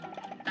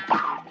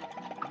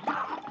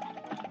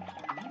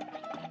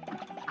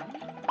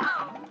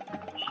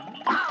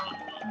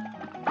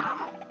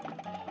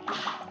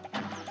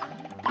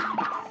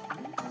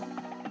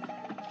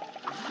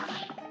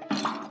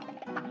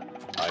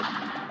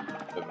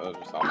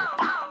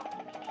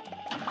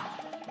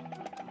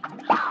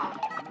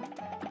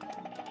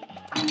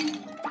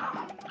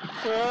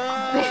 America,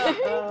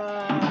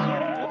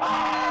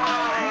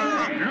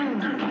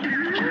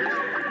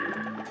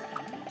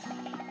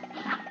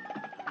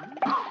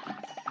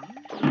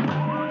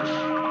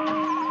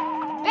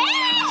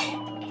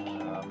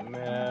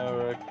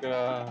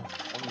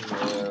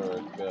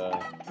 America.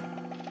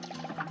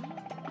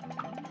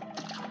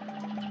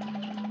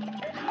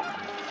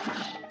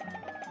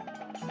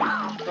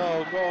 Go,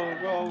 go,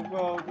 go,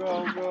 go, go,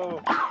 go.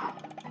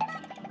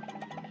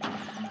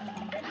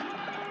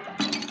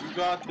 You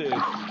got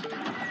this.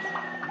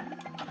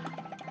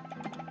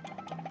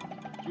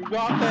 You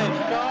got this.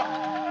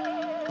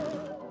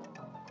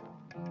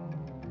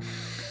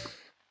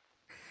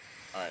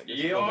 Alright,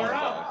 You're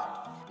up.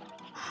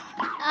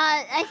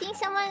 I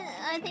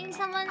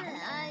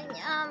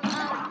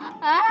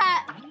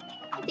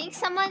think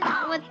someone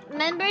with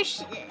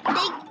membership,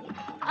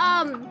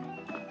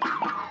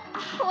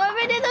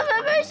 whoever did the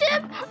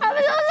membership, I'm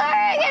so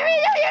sorry, I can't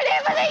read out your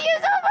name, but thank you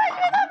so much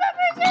for the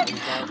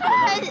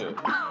membership.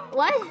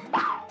 What?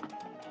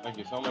 Thank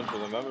you so much for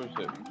the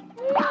membership.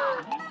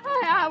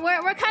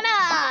 We're kind of,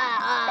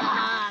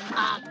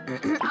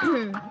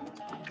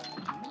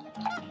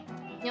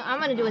 you know, I'm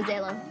gonna do a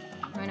Zalo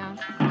right now.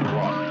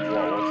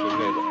 What's the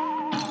name?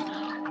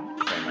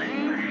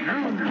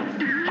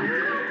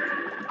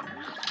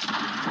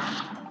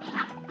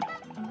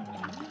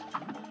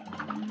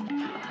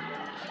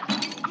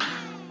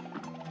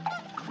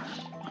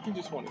 I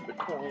just wanted the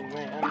coin,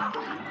 man.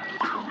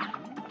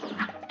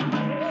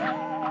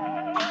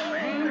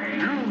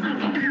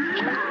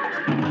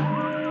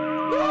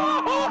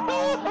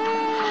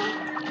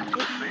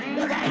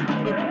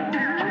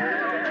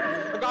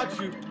 I got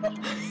you.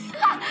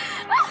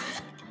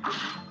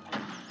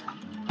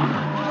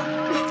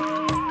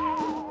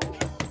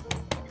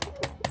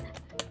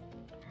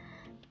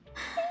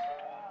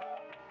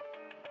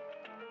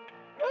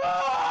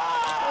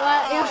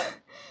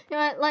 You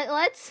know what,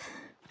 let's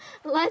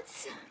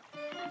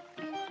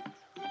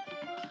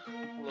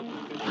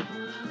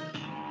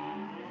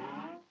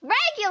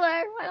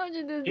regular. Why don't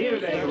you do this?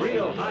 Here's a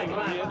real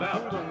high-class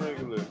bout.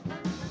 Regular.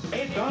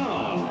 It's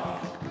on.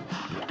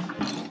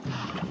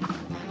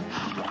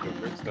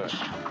 Great start.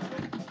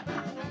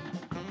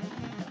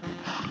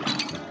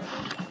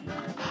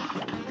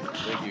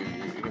 Thank you.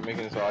 You're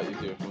making this a lot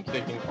easier from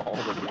taking all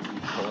the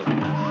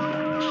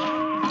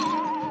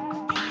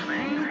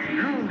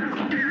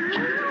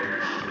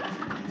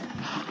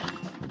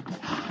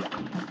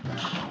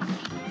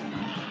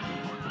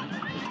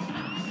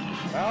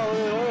Oh,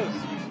 look at this.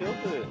 We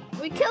killed it.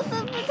 We killed the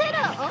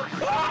potato. Oh.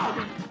 Ah!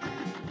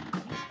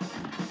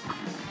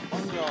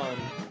 Onion.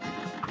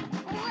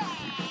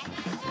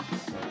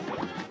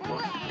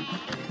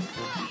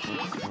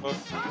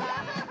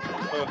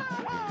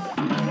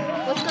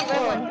 What's the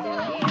red one do?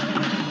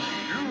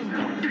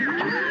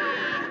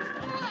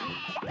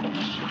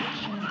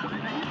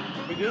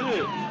 We did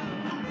it.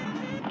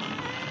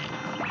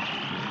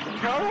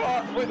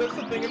 Carrot. Wait, that's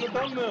the thing in the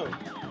thumbnail.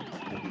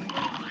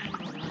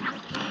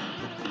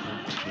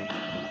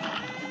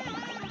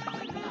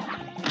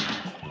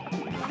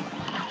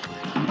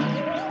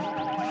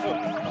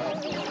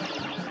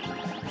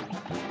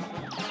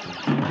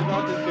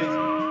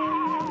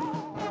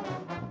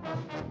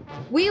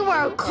 We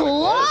were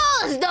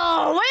close,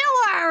 though. We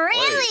were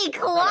really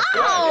close.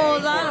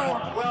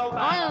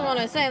 I don't want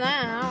to say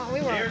that.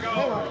 We were. Here goes.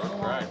 All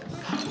right.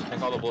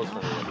 Take all the bullets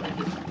from me. Thank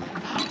you.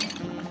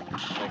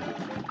 Thank you.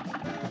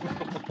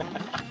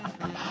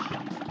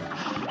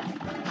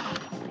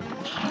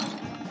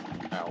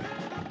 Ow.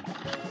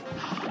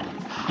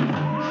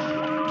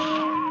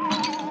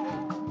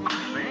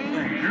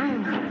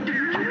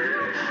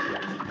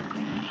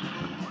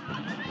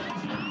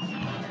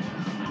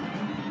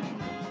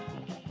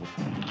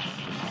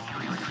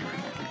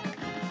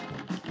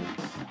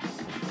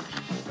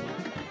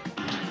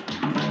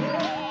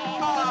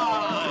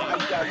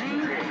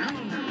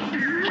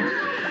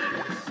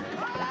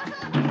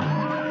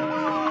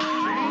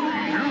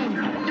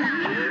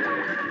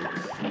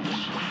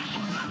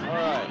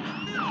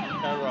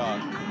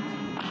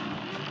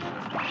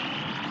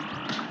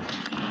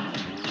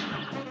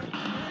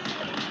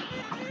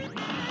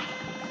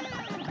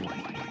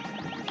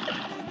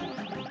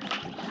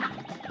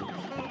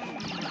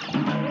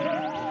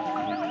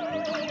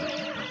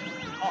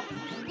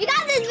 You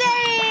got this,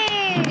 Barry!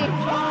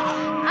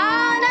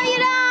 Oh, no, you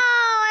don't!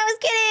 I was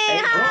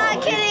kidding! Ha!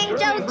 Kidding!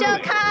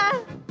 Joke, ha!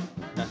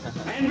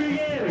 And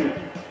begin.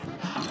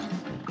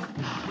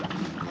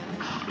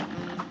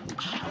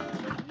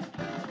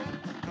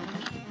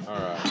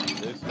 Alright.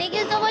 Thank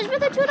you so much for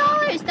the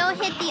 $2. Don't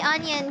hit the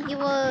onion. He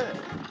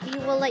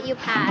will let you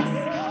pass.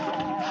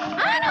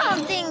 I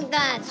don't think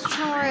that's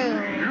true.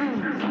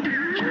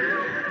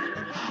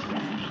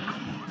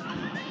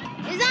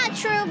 Is that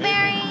true,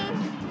 Barry?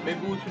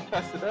 Maybe we should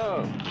test it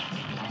out.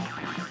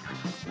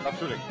 Stop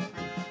shooting.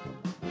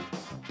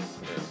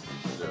 Yes,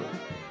 do.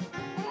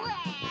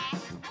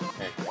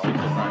 Hey, why are you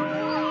so crying?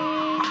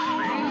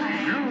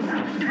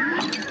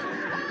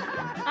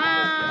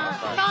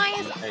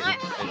 Guys, Hey,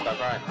 stop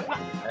crying.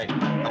 Hey,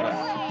 stop crying.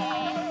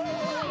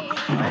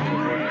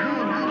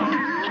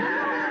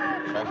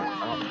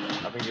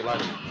 I think you lied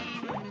to me.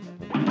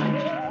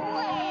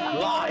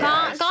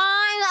 Guys,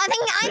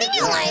 I think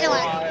you lied to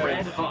us.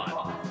 Red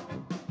hot.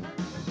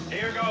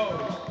 Here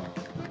goes.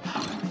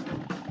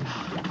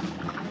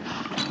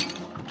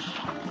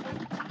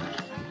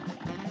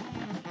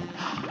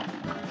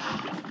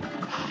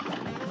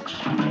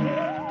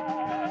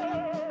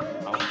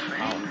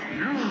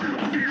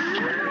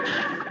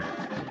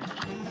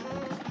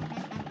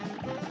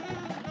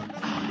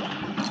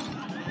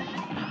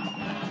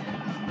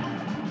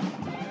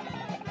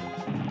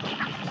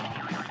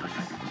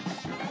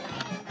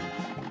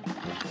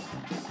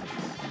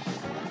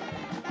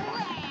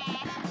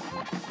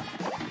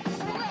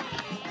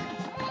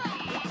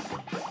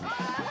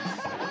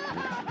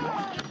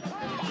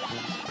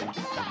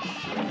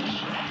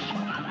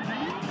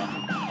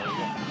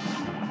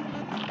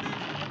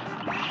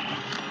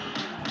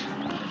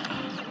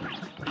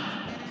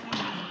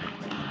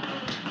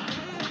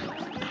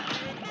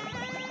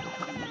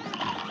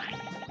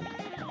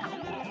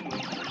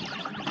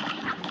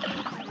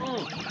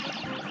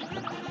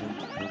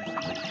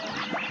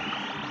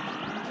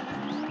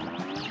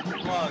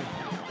 Come on.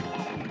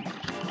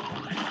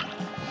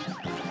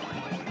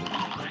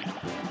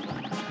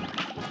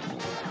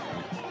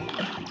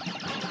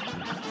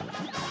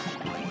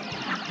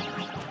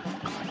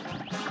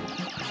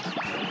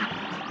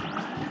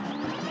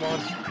 Come on.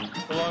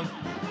 Come on.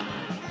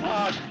 Come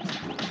on.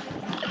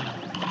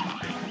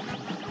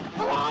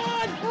 Come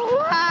on.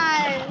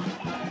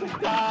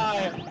 What?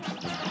 Die.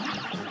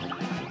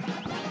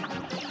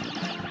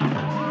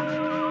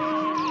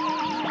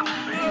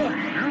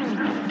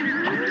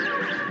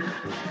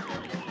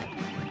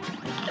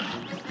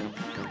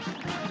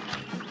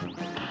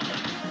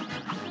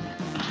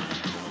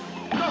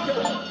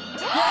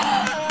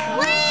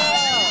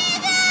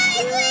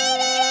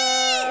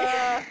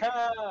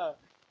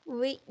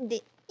 We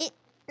did it.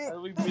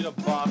 We beat a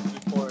boss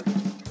before.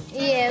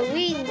 Yeah,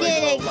 we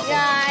did it,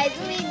 guys.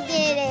 We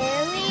did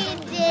it. We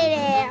did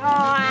it.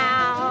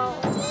 Wow.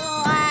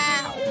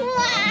 Wow.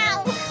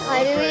 Wow.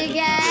 What do we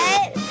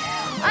get?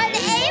 An A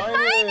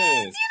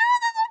minus. You know,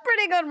 that's a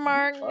pretty good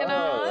mark. You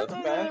know, That's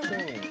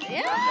passing.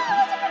 yeah,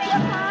 that's a pretty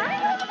good mark.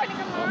 That's a pretty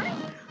good mark.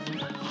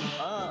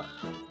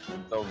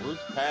 The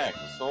Roots Pack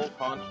Soul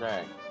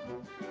Contract.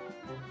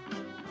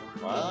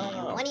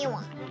 Wow. What do you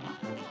want?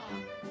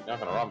 You're not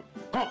gonna rob me.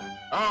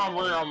 I'm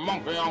a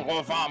monkey. I'm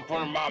gonna find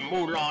putting my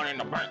Mulan in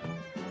the bank.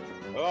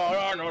 Oh,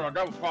 I know the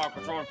devil park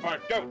is on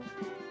part two.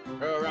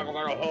 You're never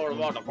gonna hold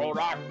about the cold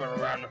hospital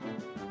around.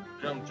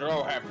 Jim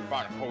Joe had to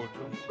find a cold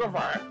too. Good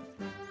for him.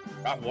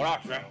 That's what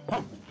I say.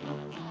 Huh.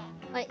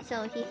 Wait,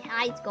 so he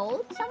hides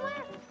gold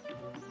somewhere?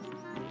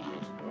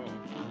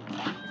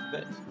 What's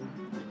this?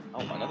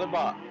 Oh, another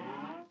bot.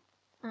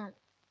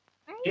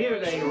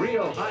 Here's a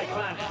real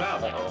high-class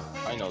bout. Uh-oh,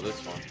 I know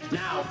this one.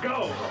 Now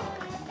go.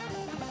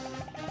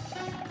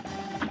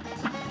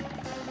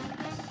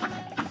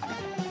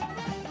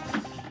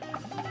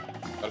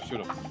 Gotta shoot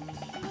him.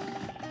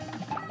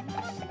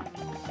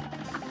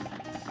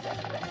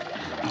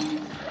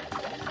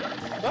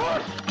 Ah!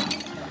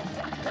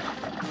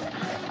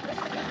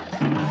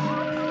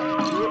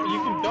 You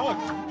can duck.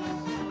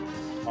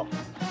 Oh.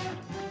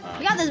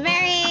 You got this,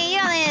 Barry. You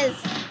got this.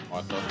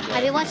 What the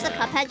Have you watched the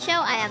Cuphead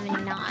show? I have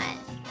not.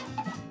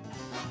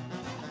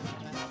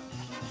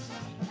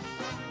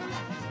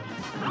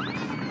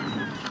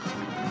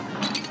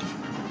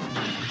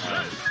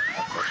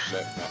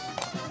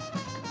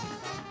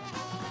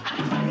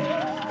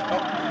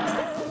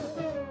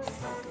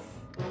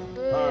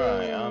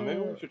 Alright, maybe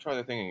we should try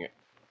the thing again.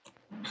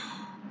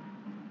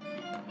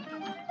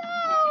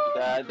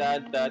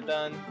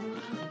 Dun.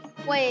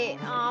 Wait,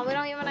 we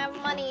don't even have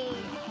money.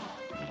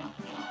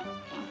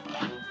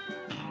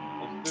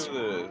 Let's do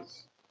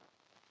this.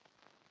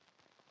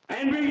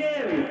 And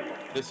begin.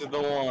 This is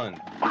the one.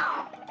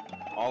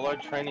 All our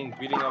training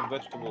beating up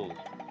vegetables.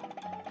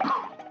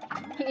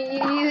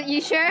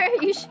 You sure?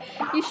 You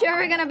sure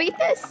we're gonna beat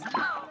this?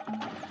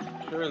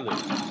 Surely.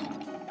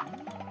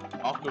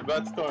 Off to a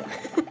bad start.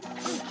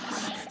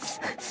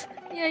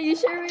 Yeah, you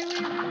sure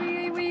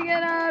we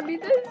gonna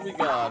beat this? We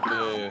got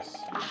this.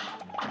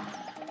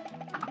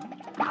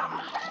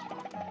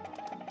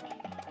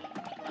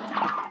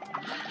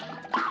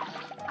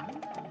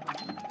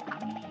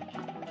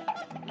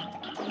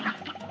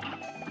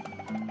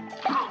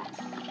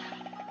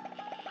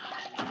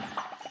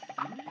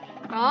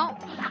 Oh,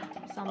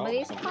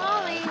 somebody's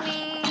calling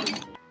me.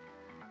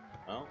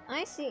 Oh.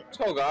 I see.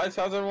 So guys,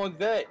 how's everyone's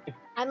day?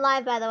 I'm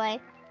live, by the way.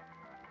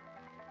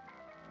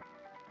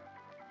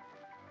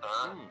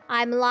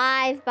 I'm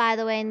live, by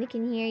the way, and they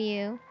can hear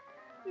you.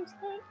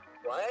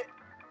 What?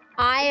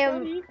 I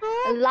am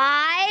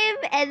live,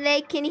 and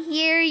they can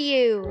hear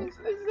you.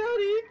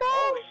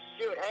 Oh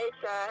shoot! Hey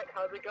chat,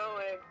 how's it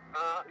going?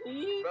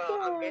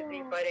 Bro, I'm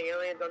busy fighting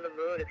aliens on the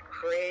moon. It's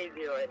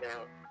crazy right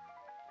now.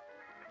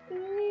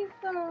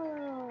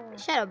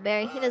 Shut up,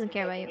 Barry. He doesn't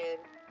care about you.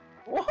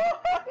 What?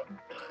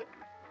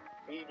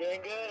 Are you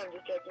doing good? I'm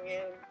just checking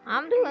in.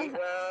 I'm doing.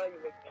 Well,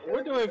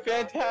 We're doing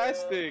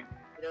fantastic.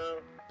 You know,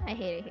 I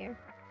hate it here.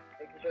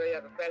 making sure you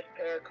have a fresh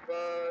pair of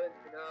clothes,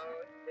 you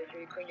know, make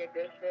sure you clean your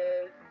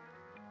dishes.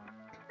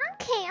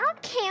 Okay.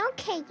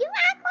 You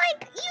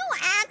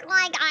act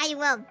like I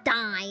will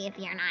die if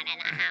you're not in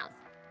the house.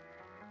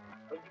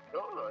 Where's you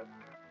going?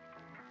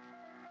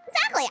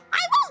 Exactly.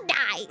 I won't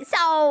die.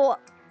 So.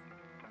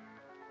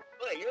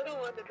 Wait, you're the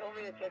one that told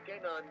me to check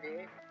in on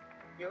me.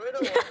 You were the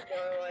one that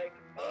were like,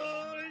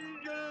 oh,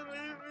 he's gonna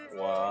leave me.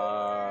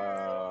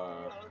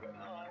 Wow. I was like,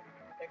 oh,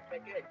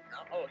 check in.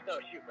 Oh, so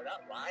shoot, for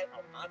that live?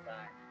 Oh, my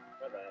bad.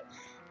 My bad.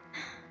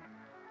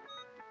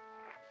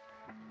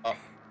 Oh.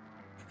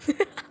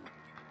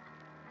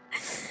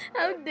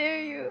 How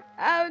dare you?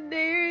 How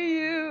dare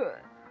you?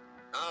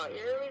 Oh,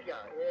 here we go.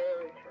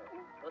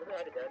 What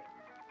about it, Dan?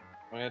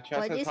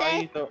 What'd you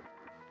say?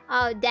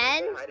 Oh,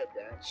 Den? Hi to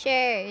Dan.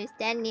 Sure. Is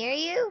Den near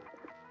you?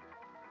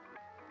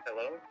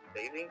 Hello,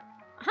 Daisy?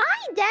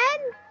 Hi,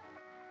 Den.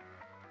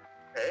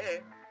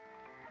 Hey.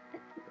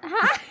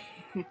 Hi.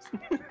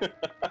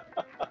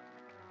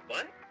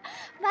 What?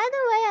 By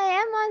the way, I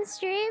am on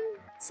stream,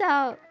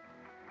 so.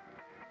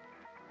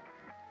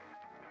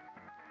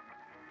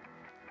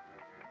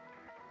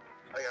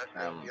 Oh,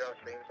 you're on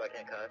stream, so I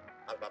can't cuss.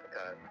 I was about to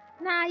cuss.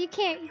 Nah, you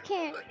can't. Yo.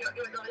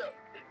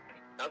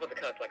 I was about to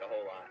cuss like a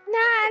whole lot.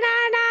 Nah.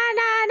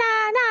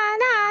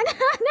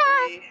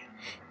 3,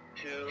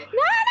 2.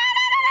 No.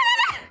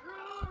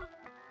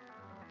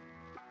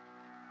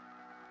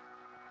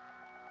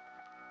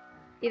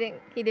 He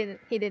didn't.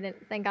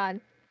 Thank God,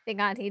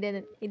 he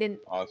didn't.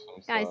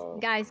 Awesome.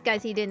 Guys,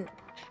 he didn't.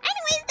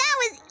 Anyways, that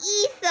was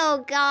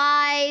Etho,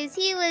 guys.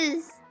 He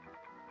was.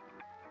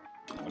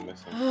 I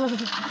miss him.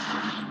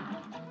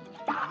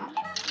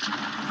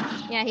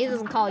 Yeah, he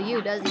doesn't call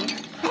you, does he? No, he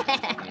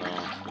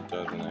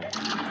doesn't. I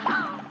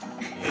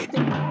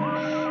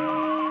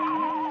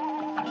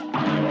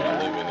don't want to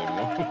live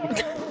anymore.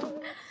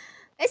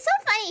 It's so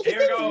funny. He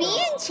sends me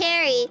and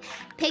Cherry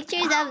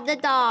pictures of the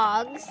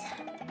dogs.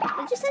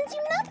 It just sends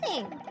you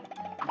nothing.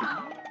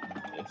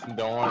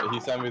 Don't worry, he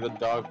sent me the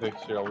dog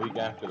picture a week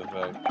after the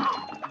fact.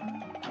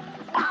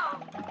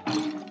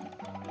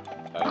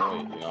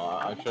 Wait, you know,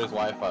 I'm sure his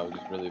Wi-Fi was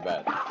just really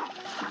bad.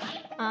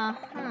 I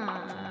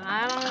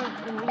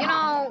don't. You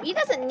know, he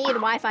doesn't need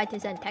Wi-Fi to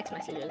send text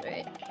messages,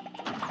 right?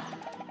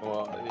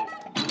 Well,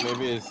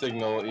 maybe his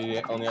signal, he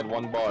only had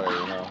one bar,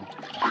 you know.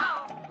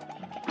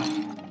 I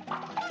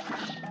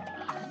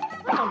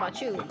don't know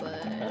about you,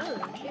 but it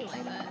doesn't seem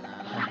like that.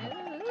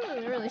 It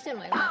doesn't really seem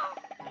like that.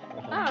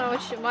 I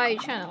don't know why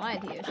you're trying to lie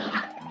to yourself.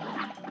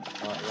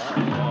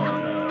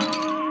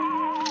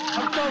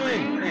 I'm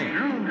coming!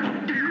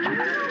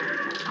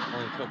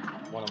 Only took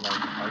one of my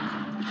parts.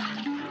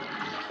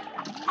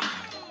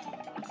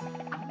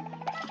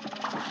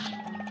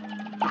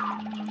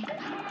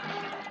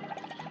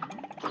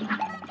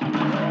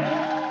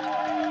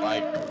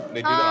 Like,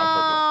 they do that on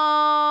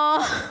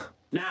purpose.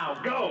 Now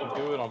go!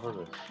 They do it on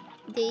purpose.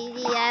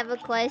 Daisy, I have a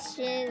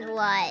question.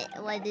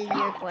 What is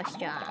your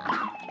question?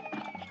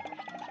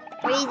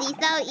 Where's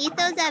Etho?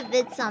 Etho's at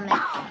Vid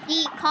Summit.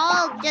 He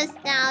called just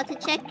now to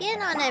check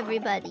in on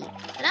everybody.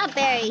 Not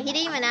Barry. He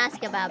didn't even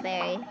ask about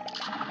Barry.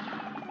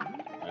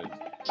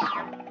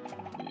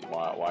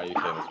 Why are you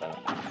saying this right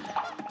now?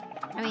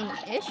 I mean,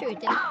 Ishu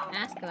didn't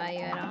ask about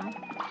you at all.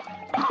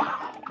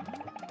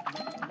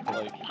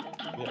 Like,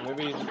 yeah,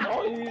 maybe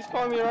he's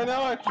calling me right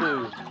now,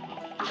 actually.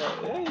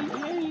 Hey,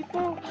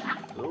 Etho.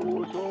 Yo,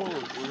 what's up?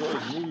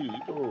 It's me,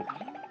 Etho.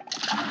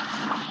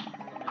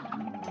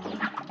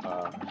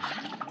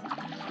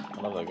 I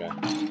love that guy.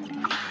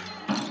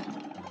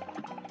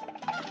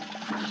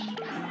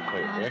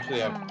 Wait, we actually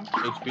have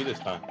HP this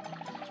time.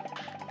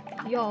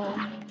 Yo.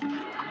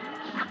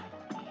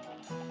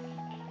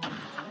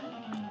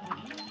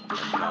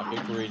 Now,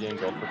 get greedy and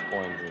go for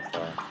coins and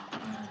stuff.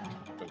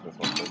 Take this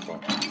one first one.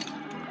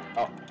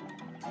 Oh.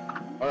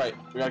 Alright,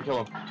 we gotta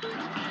kill him.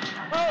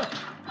 Ah!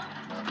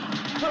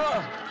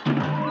 Ah!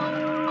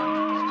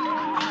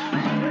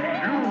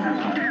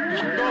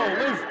 Go,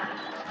 live!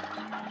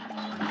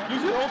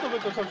 Use your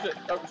ultimate or some shit.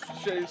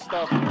 Shitty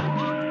stuff.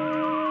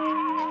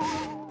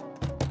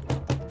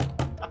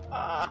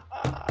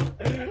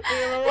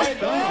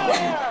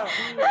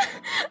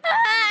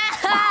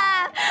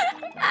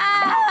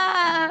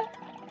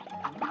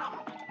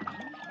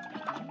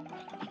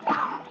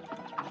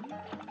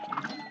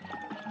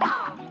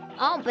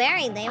 Oh,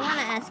 Barry, they want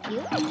to ask you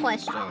a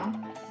question.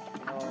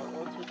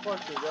 What's your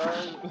question,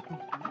 guys?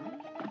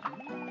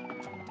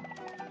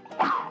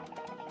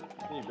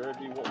 You better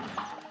be what?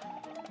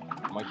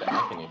 I'm like the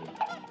Akinator.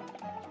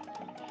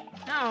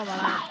 I don't know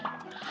about that.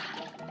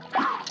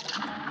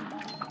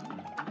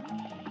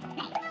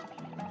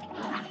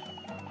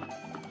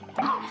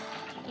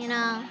 You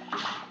know,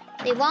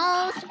 they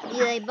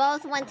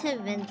both went to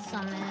Vince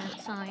Summit,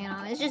 so you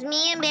know, it's just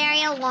me and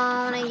Barry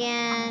alone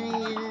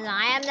again.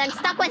 I'm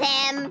stuck with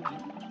him.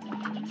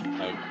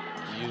 Like,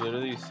 you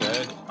literally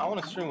said, I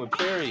want to stream with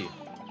Barry.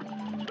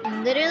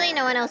 Literally,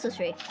 no one else is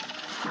free.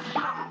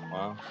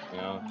 Well, you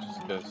know,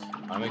 just because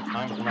I make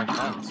time for my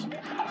friends.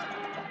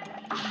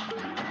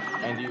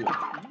 And you.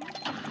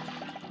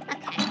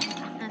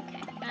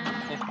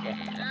 Okay.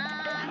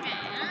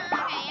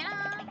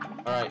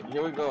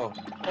 Here we go.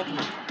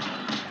 Ultimate.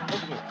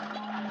 Ultimate.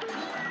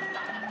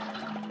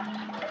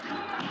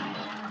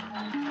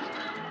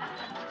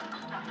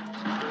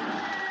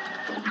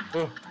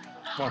 Come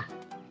on.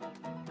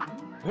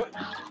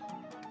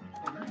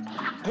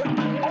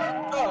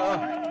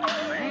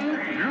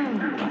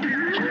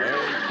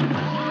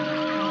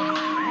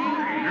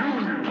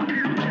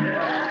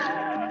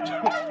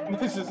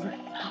 This is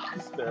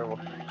terrible.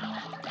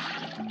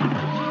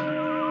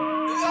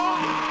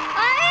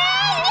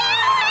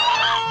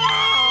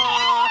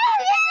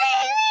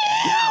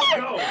 Now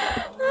go.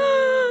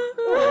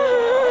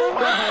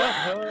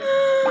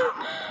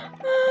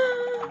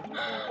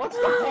 What's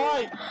the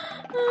point?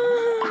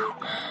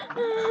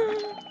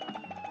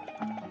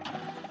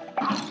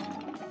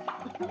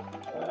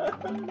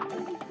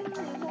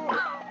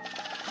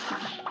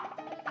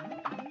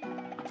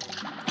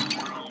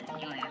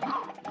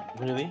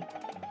 Really?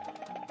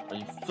 Are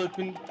you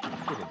flipping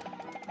kidding?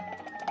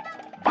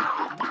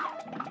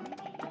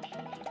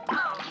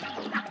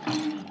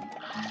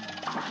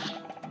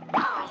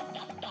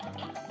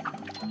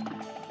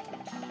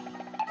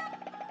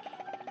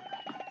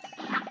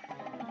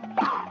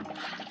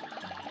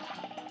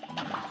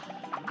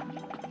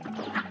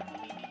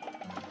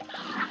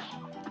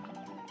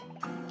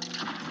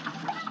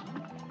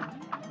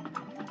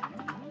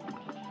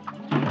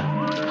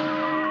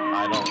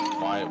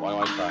 Why do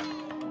I try?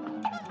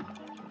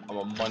 I'm a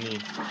money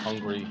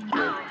hungry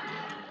wolf.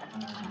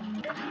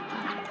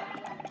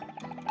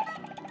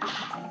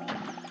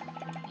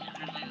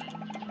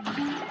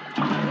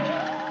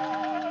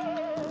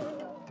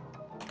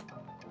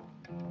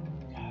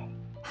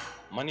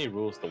 Money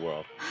rules the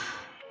world.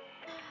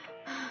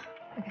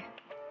 Okay.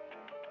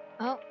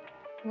 Oh,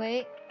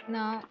 wait.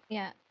 No.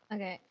 Yeah.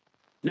 Okay.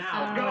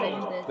 Now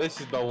go.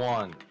 This is the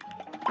one.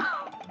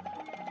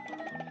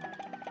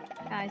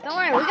 Guys, don't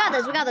worry. We got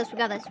this. We got this. We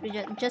got this. We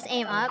just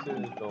aim up. This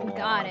is the We one.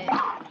 got it.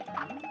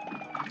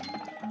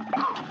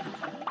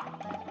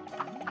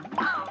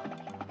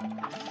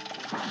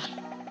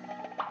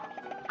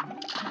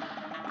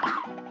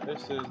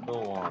 This is the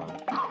one.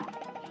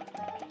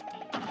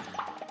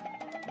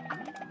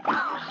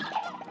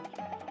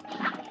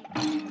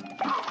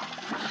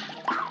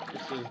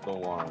 This is the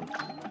one.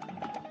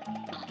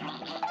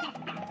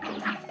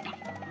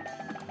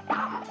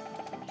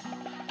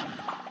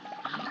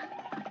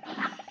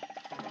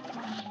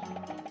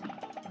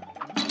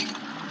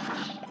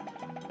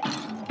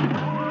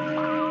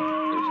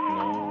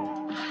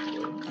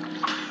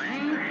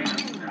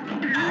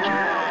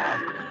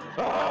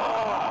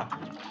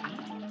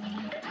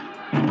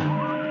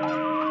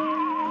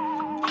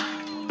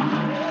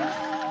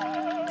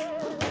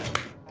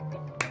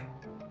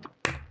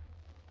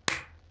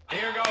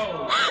 Here goes.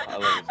 I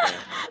love this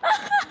game.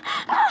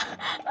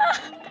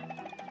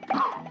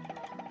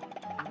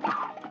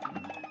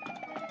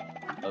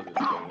 Love this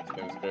game. This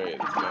game is great.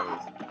 This game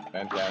is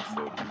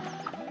fantastic.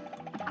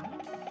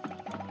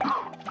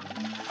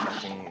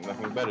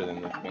 Nothing better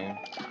than this game.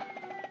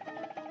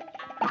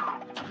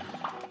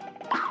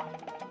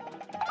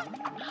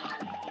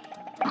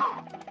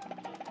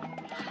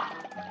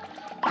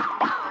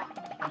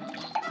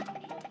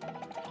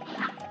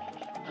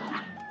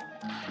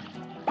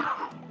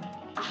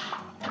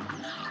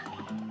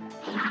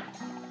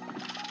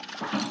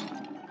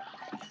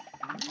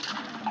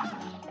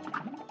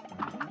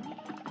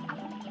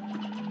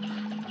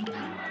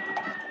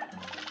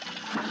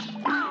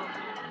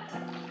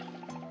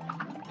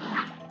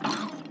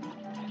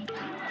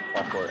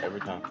 Fall for it every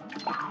time.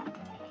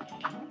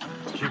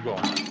 Just keep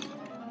going.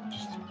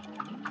 Just...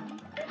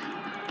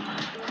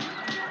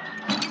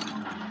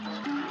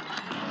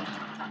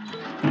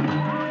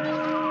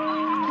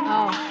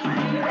 Oh.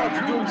 That's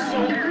doing so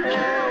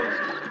close.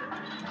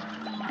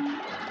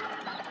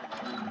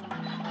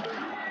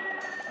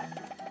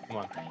 Come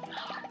on.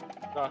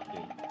 Knock it.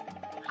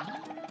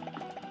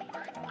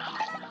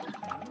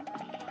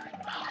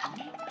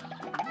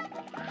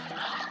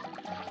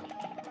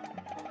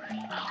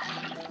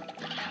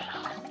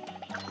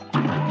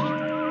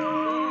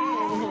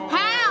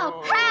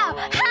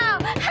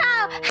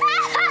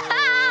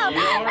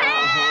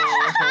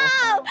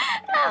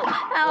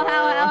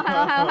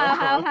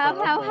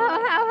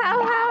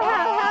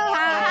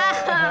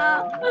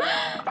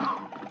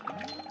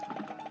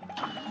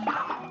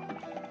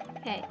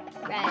 Okay,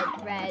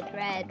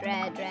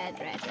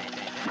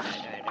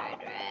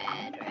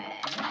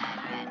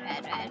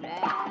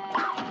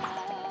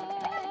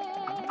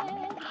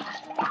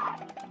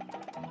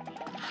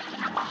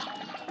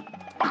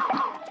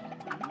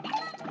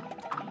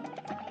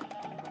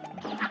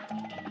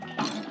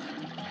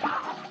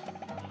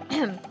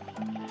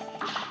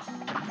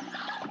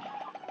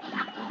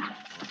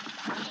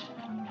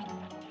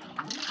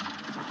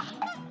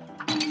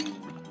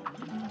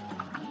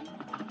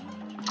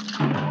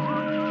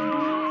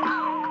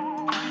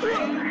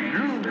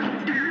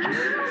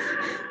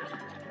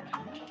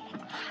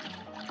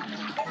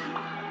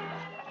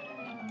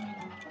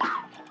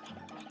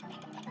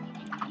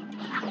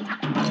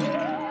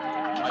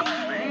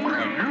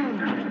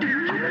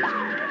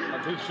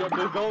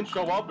 They don't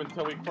show up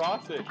until we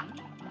cross it.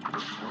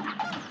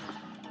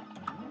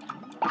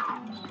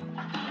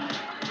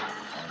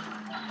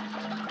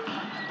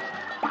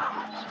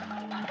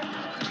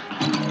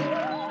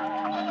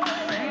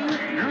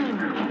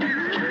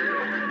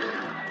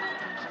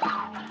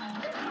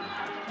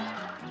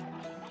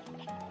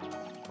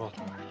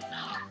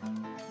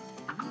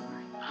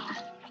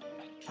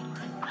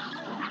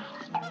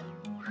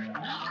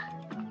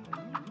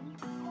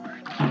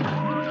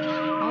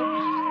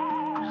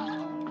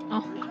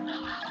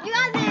 You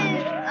got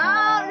this!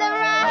 Oh, never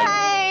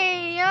mind!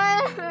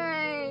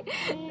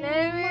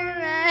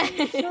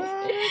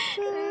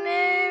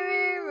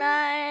 Never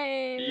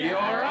mind.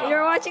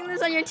 You're watching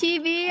this on your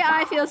TV.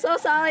 I feel so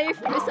sorry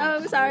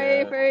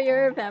for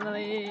your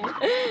family.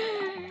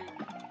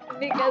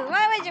 Because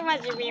why would you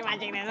be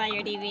watching this on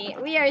your TV?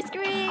 We are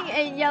screaming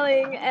and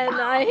yelling, and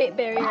I hate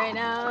Barry right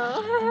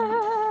now.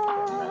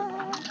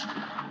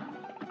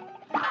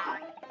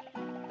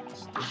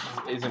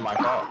 This isn't my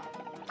fault.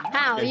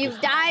 How? You've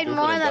died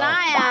more than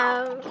I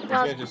have. This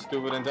Well, guy's just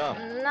stupid and dumb.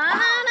 no.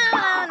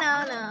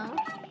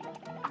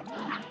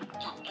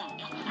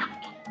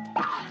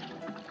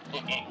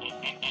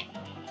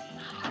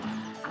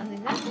 Sounds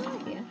exactly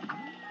like you.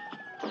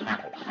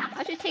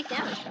 I should take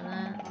damage from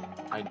that.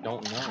 I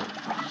don't know.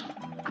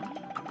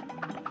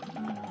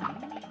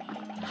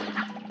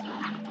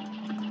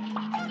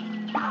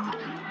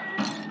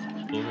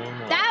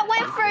 That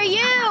went for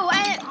you!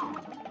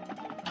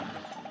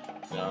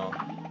 No,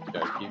 you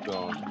gotta keep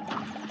going.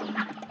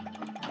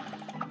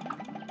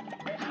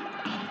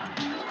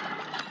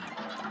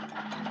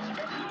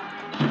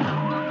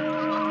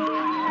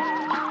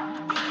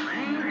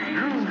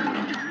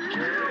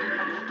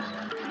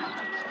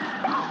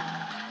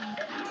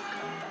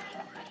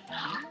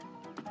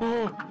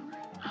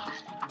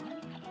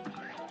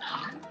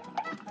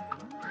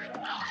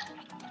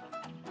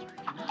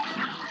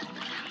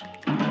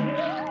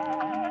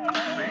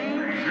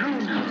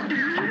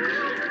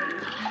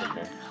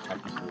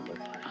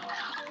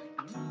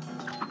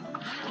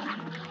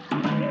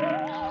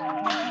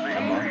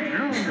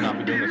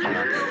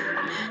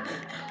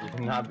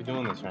 Not be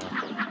doing this right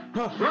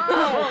now.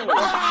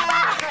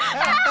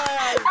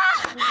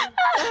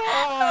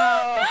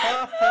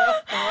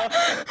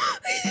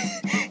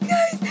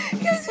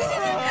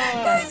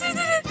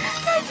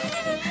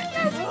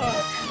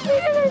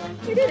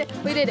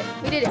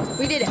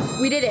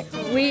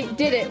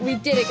 We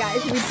did it,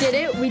 guys.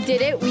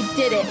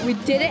 We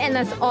did it, and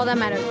that's all that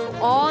matters.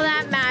 All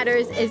that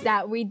matters is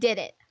that we did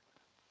it.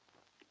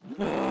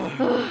 I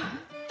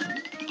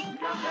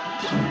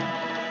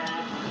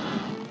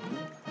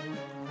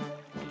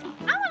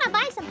want to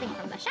buy something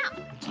from the shop.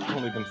 It's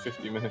only been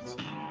 50 minutes.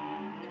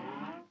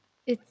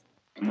 It's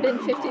been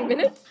 15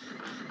 minutes?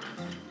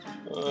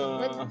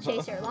 Let's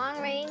chase your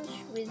long range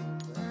with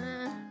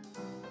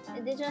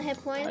additional hit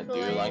points. I do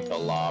like the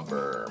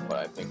lobber, but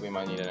I think we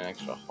might need an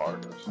extra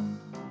heart or something.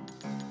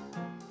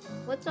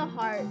 What's a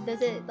heart?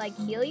 Does it like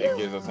heal you? It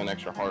gives us an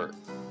extra heart.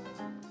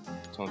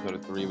 So instead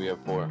of 3, we have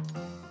 4.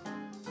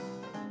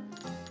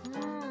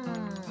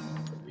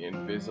 The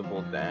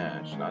invisible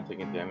dash, not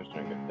taking damage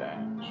during a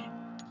dash.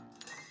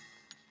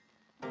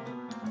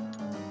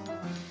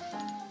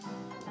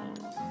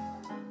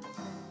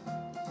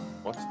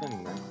 What's the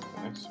next?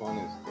 The next one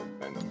is the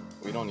venom.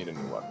 We don't need a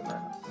new weapon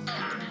right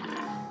now.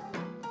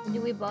 Do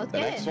we both The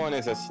get next it? one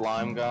is a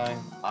slime guy.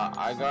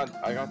 I got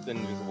the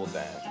invisible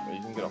dash, but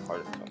you can get a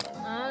heart from there.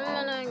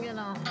 I'm gonna get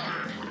off.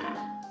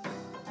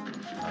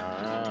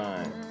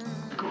 Alright.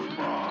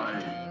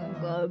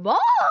 Goodbye.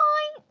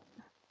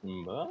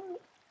 Bye.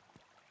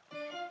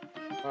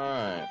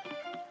 Alright.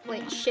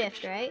 Wait,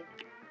 shift, right?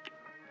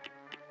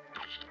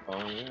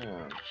 Oh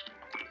yeah.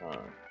 Alright.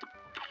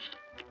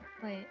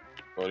 Wait.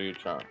 Go to your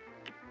charm.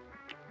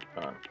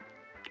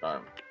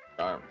 Charm.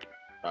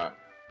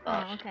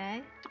 Oh,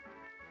 okay.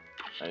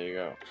 There you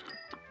go.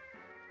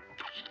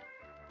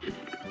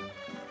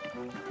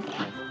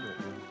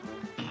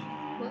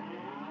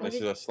 What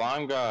This is a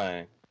slime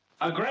guy.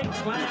 A great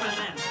plan and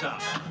then some.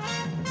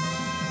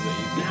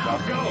 Now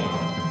go.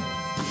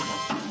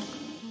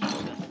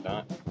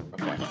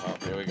 Okay, well,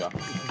 here we go.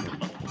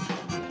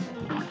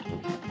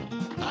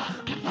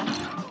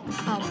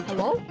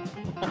 Hello?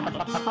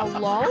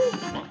 Hello?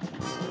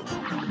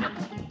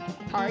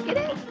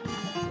 Targeting?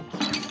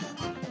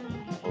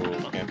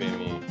 Oh, can't be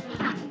me.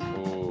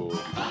 Ooh.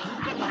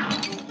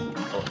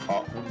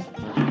 Oh.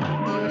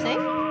 You were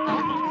saying?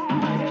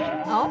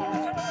 Oh?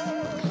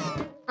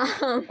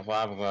 That's what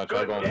happens when I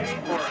try going.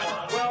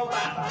 Well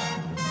done.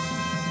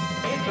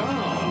 It's on.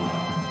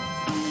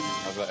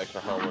 How's that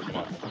extra hard working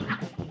out?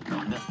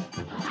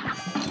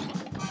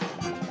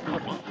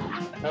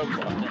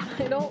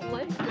 I don't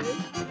like this.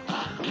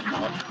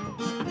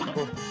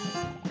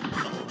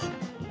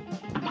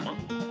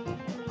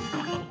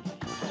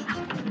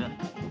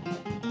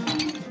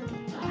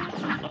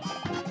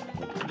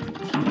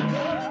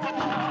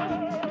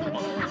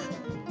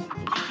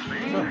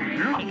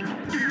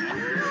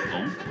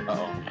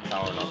 Uh-oh,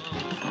 powering up.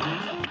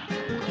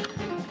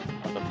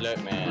 The flip,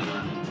 man.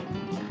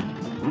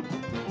 You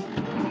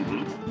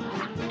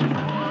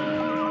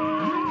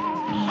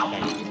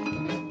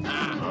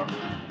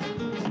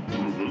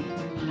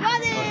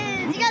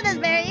got this,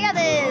 Barry. You got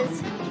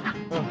this.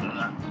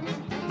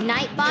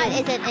 Nightbot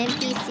is an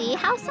NPC?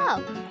 How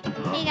so?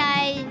 Hey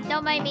guys,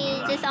 don't mind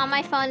me. Just on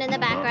my phone in the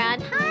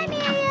background. Hi,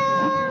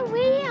 Muriel.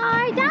 We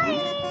are dying.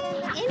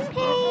 In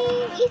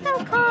pain.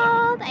 Etho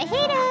called. I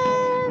hate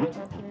him.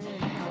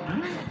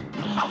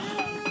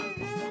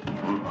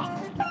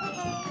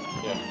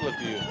 Yeah, flip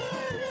you.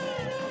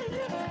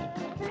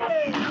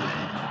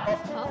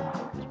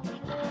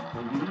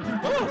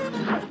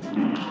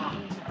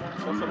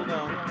 Go settle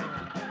down.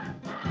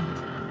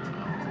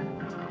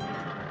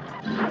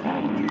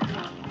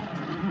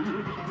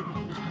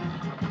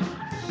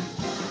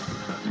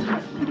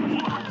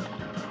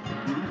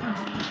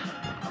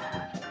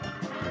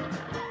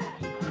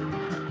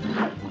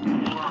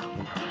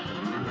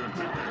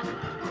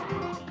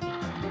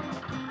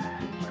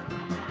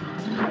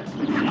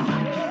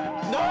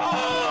 No!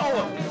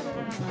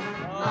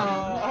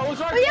 I was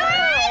right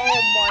there!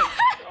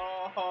 Oh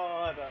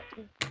my god!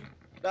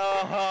 No!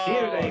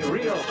 Here's a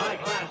real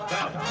high-class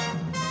bout.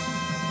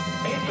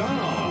 It's on.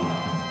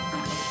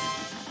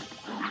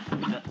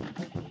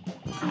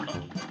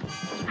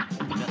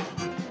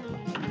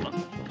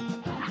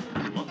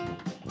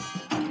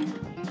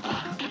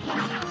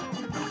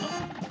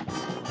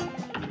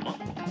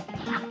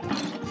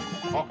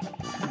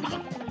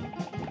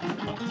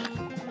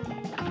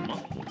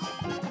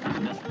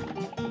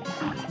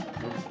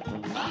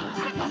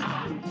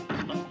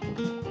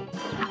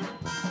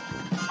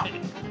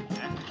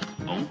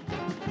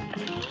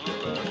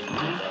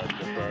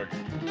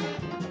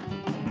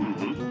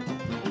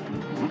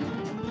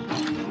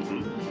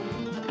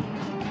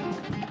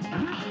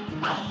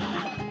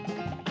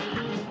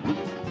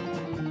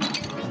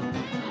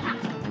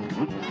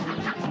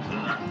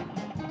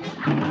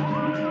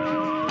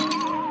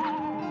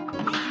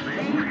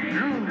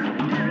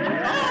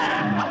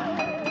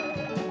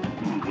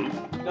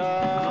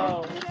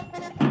 No!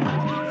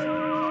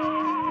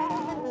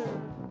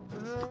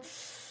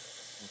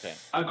 Okay.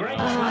 A great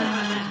This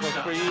slam. was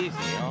pretty easy,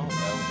 you know?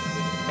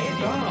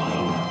 It's on.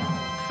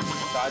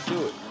 Gotta do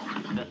it.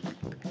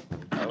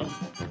 Oh,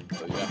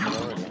 so you got it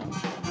already, huh?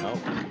 Nope.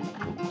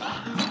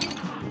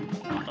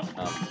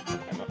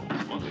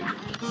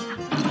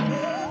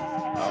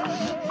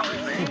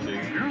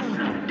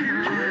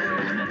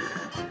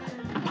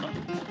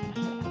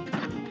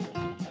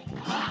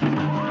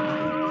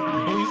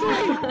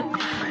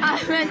 I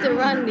meant to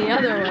run the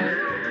other way.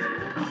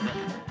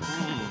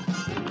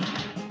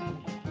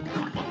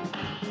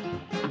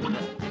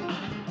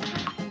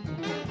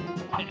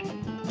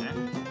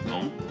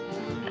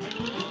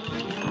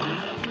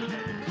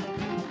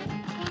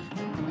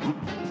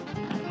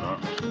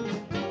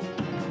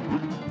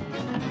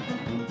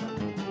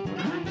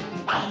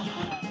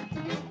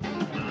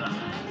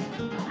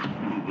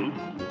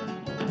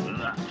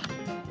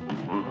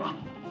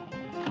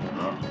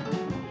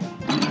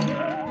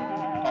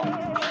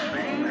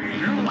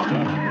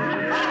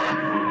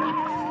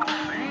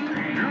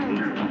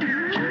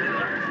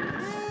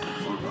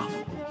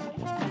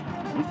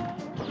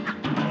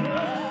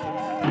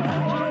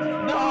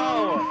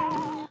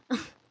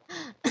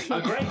 A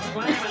great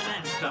slam and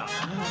then some.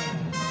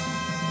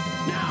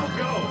 Now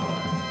go.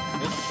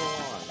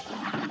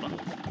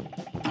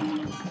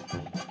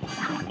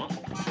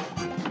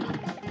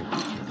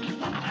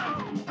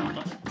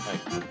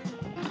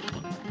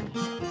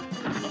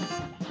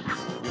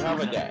 You have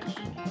a dash.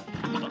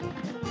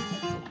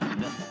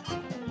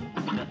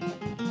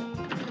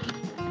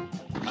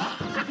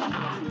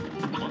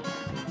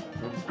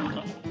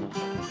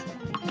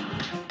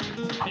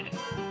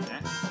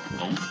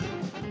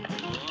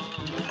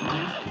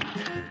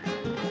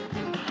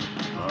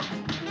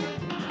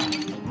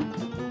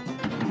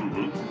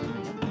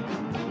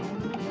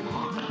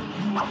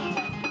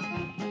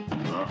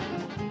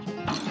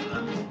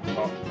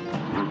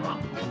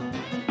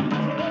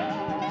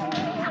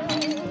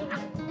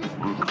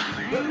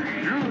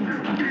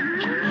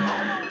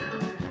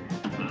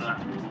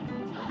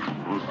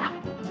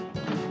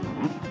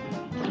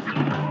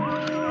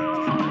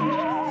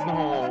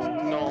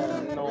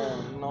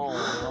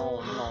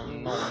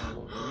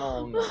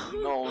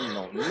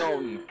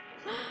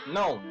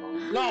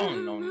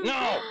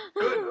 No!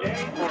 Good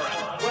game for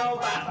us. Well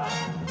done.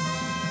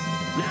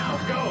 Now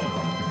go.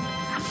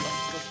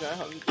 Okay,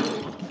 how you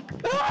doing?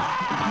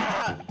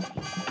 Ah!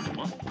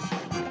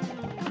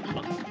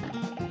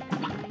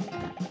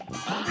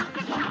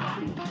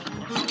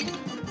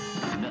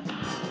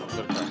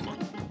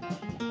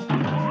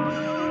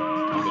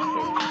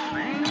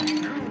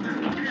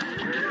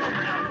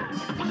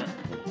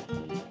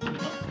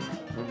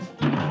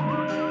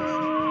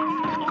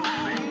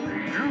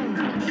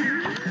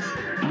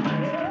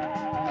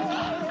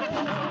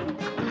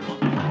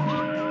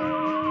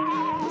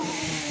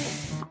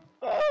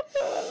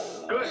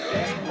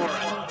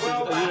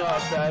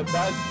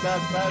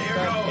 Bad Here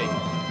cake.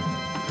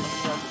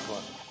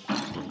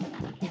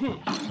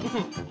 goes. You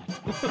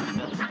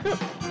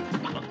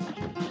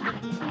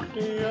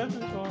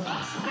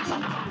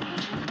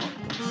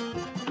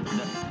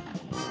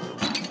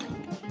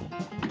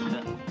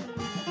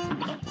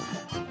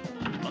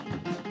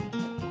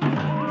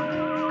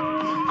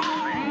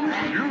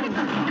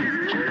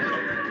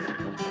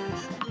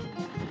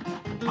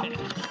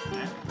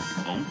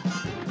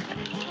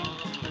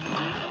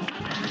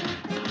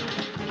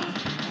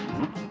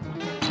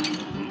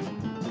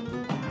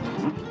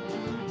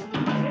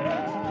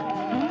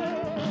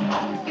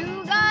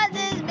got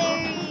this,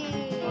 Barry.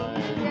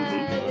 You got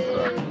it.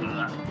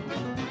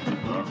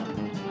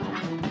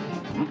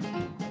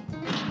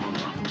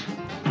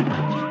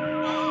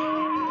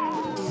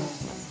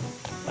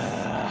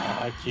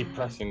 I keep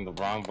pressing the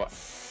wrong button.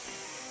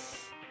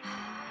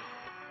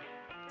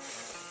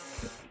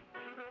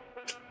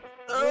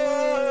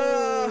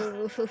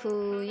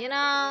 Ooh, you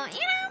know.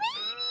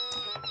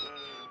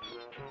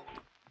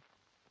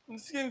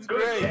 This game's Good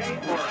great.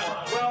 game for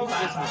a 12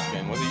 Who's missing this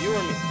game? Was it you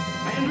or me?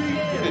 And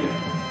begin.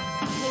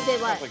 Who did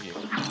what? Sounds like you.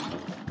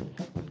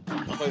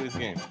 Play this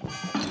game.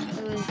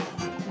 It was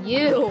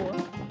you.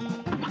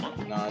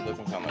 Nah, it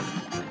doesn't sound like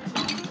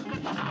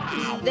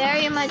it.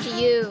 Very much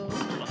you.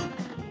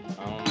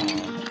 I don't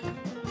know.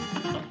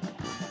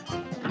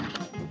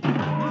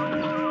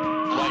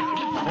 Like,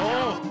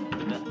 oh!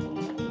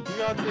 You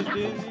got this,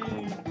 Disney.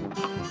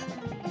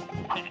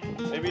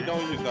 Maybe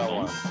don't use that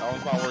one. That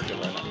one's not working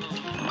right now.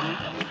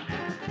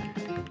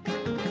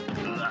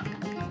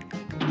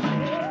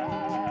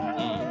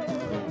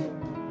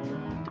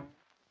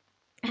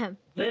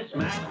 This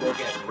match will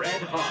get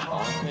red hot.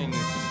 All I'm saying is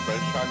the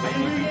spread shot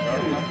doesn't even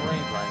have enough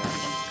range right now.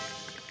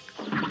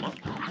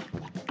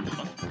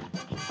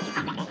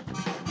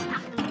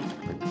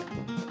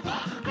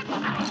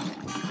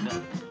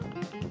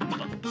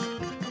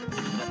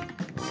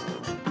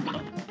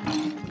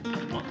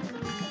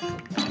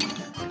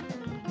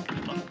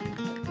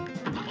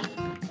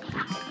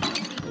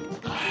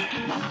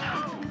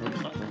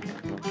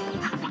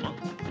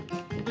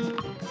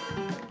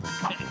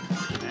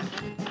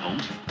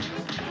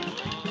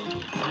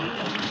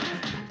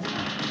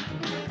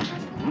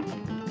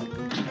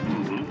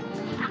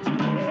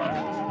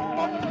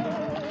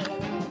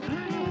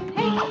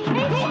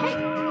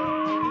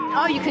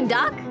 Oh, you can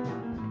duck?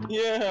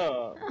 Yeah.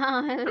 Oh,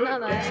 I didn't know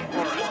Good that. game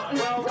for a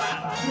 12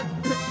 out.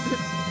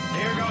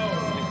 Here goes.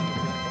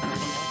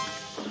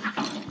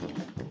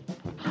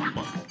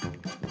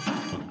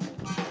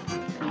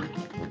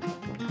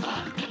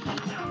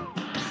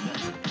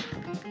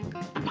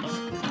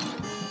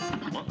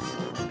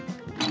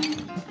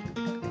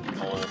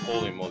 Oh,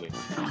 holy moly.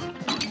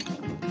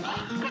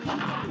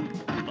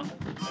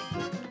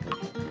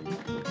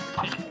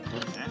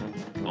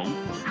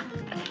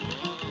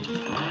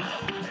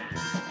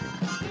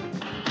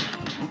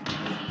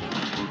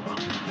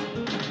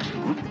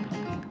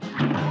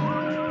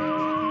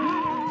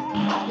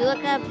 You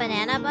look up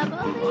banana bubble?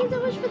 Thank you so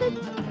much for the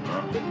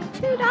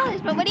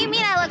 $2. But what do you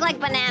mean I look like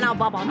banana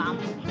bubble gum?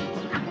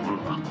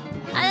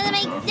 That doesn't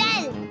make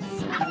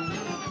sense.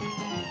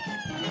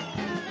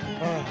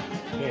 Okay.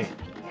 Okay.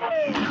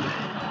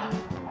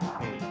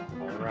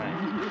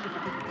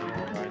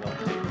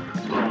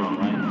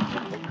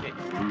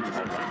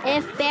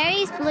 If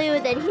Barry's blue,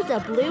 then he's a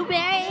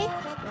blueberry?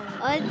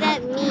 What does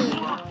that mean?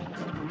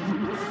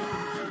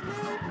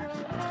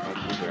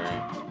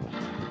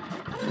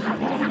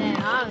 Man,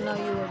 I don't know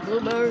you were a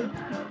blueberry.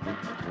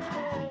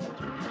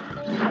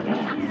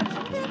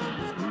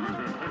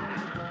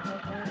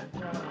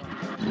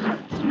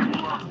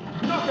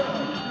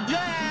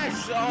 Yes!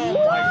 Oh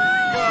my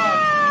god!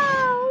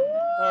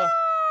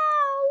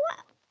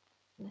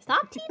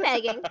 Stop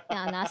teabagging.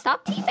 No, stop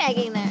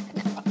teabagging there.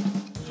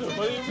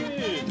 What do you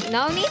mean?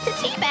 No need to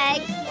teabag.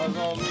 That's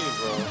all me,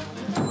 bro.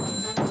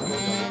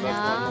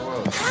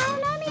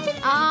 No need to.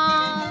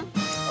 Oh,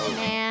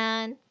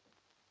 man.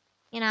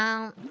 You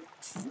know,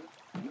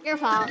 your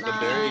fault, The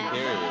berry not.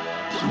 carrier.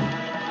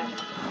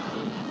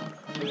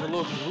 There's a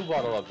little blue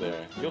bottle up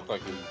there. You look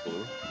like it's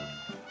blue.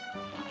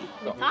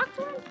 You talk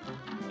to him?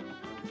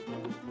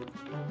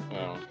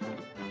 No.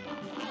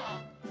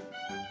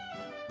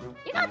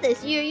 You got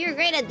this. You're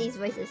great at these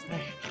voices.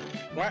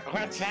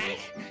 What's that?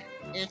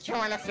 You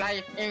trying to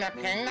fly in a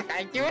plane like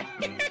I do?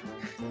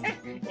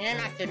 You're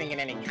not sitting in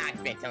any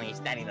cockpit until you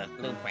study those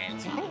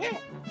blueprints.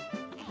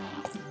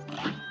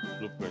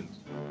 Blueprints.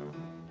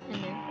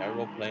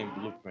 Aeroplane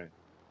blueprint.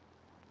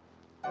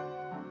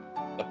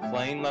 The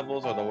plane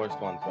levels are the worst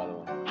ones, by the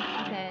way.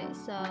 Okay,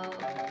 so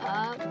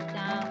up,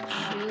 down,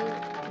 shoot,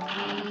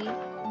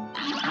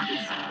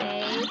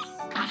 space,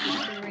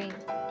 3.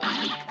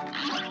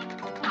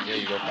 Yeah,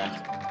 you go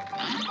faster.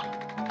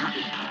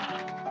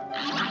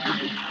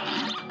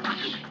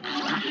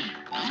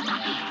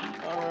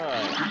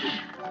 Alright.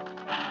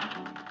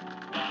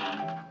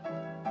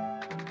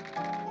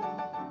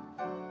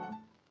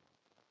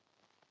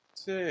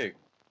 Sick.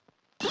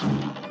 You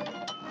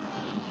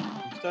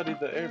studied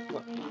the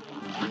airplane.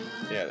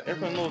 Yeah, the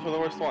airplane levels are the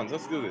worst ones.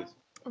 Let's do this.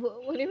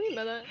 What do you mean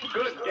by that?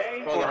 Good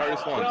game. Oh, the for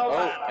hardest one.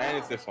 Ethobot. Oh, and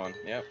it's this one.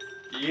 Yep.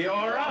 You're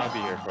I'll up. be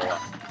here for a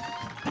while.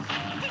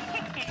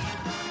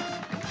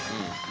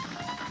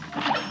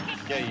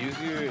 Yeah, use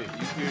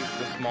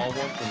the small one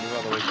to move out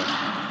of the way.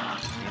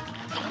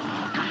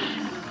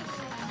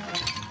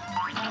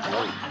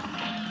 Oh.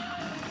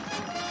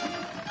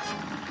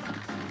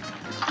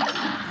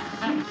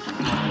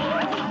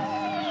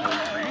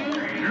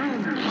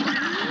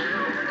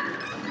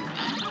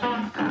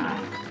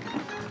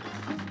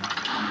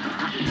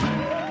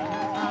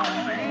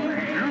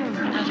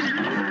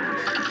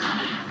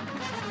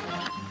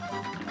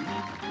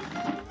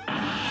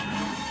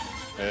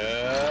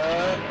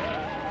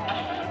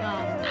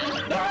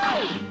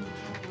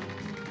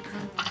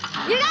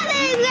 You got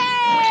this!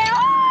 Yay!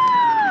 Woo!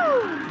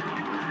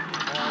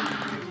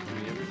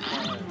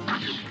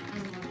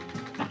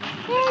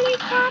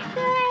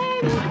 Helicopter,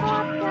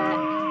 helicopter.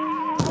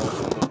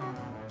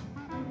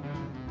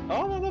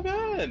 Oh, not that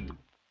bad.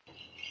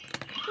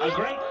 A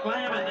great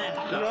slam and then You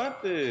some. got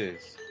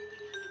this.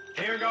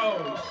 Here goes.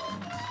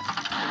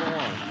 Go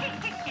on.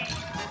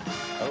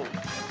 Oh.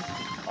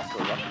 Off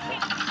the rock.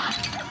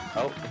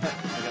 Oh.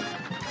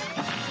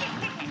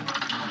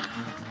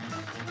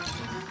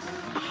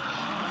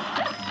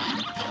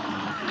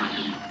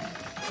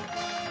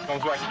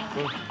 Comes back.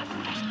 Boom.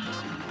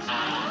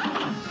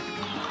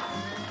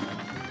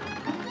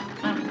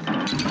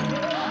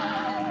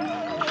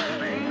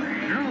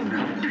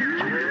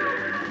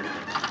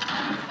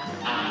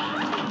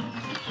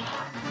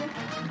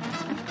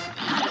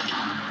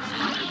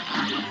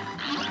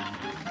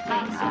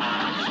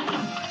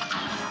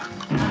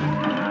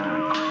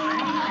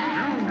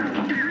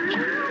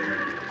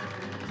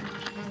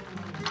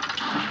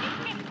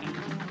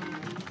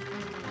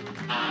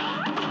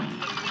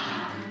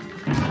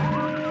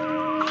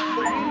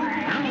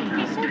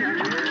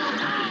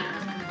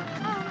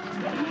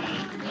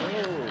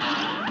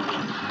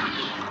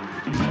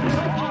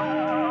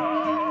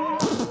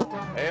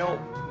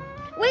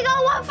 We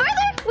got one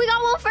further! We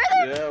got one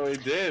further! Yeah, we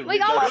did. We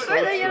got one so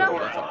further, you know?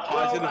 That's a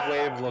positive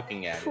way of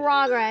looking at it.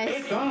 Progress.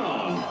 It's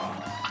on. Ow.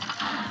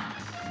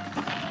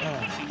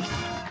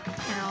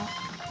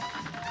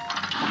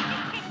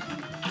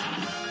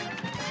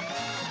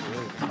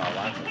 Really, it's not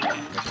laughing.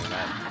 Making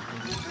that.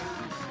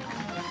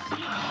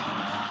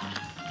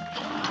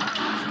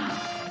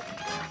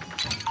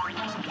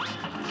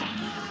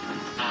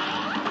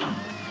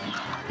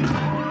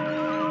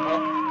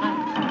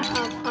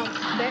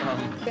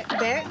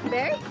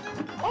 Bear?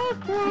 Oh,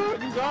 cool.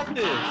 You got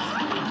this.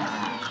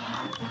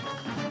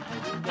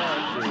 You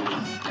got this.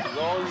 It's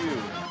all you.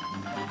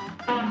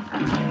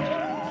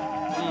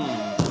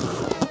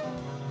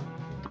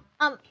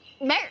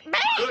 Bear?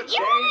 Good You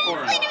game for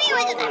explain to me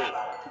what is that?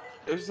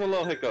 It was just a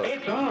little hiccup.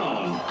 It's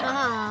on.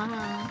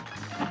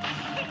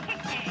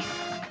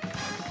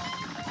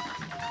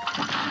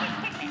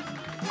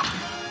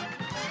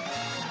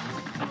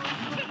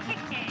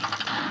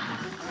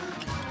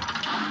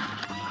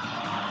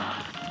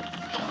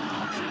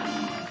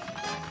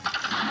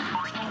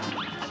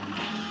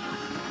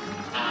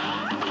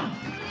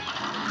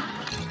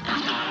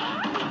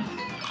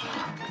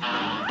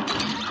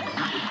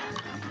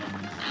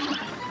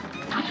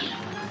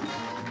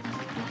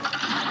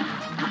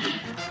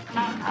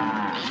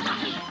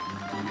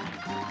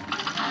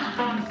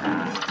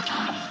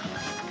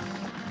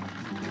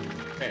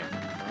 Okay.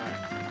 Alright.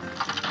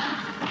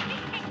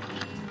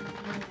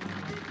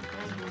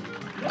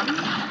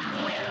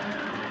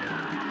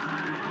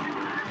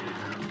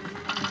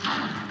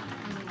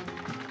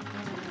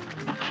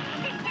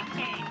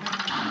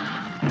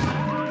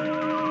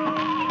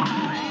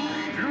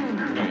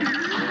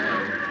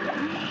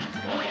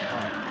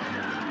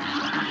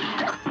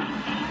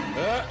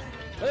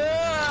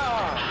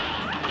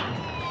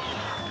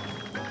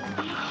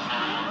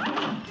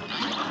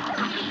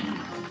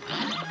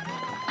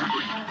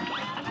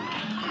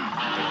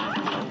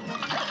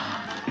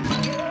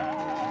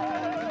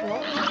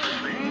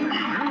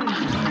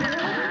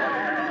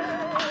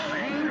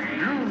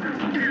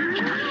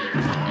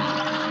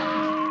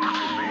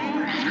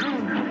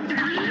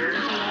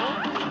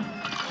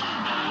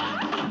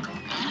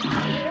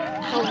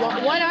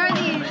 What are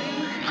these?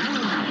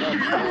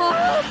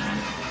 Whoa.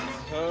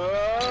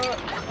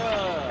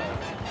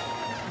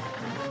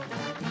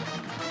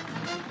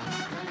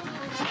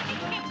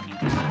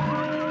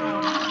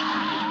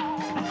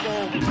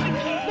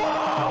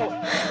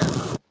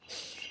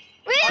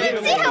 We didn't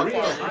even see how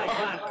far.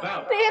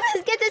 We didn't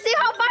even get to see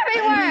how far we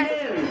were.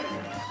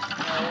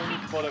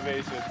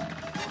 Motivation.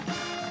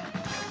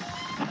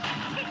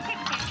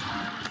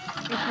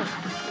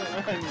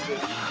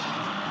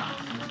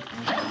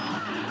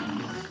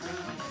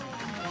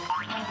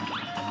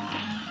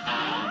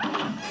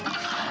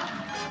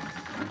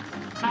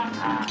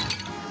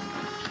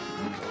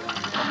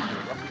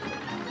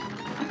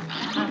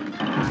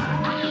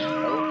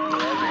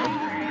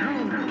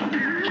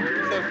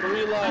 It's a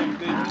 3 life,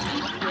 dude.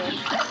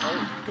 Oh,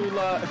 2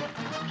 life.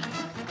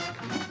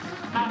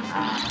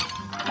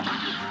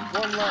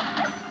 1 life.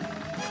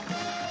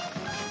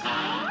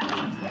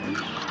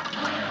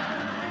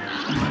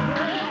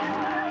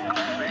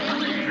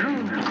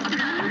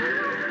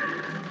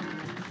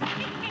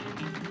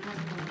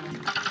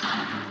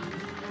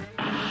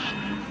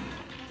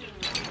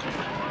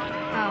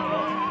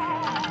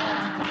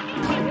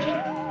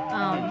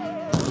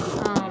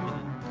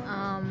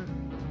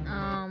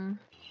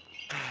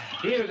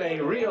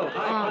 a real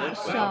high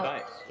So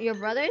Nice. your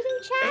brother's in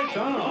chat? It's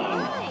on.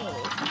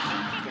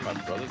 Nice. See my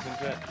brother's in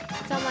chat?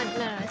 Someone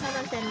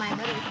said my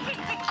brother's in chat.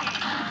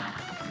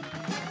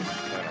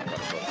 I don't got a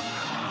brother.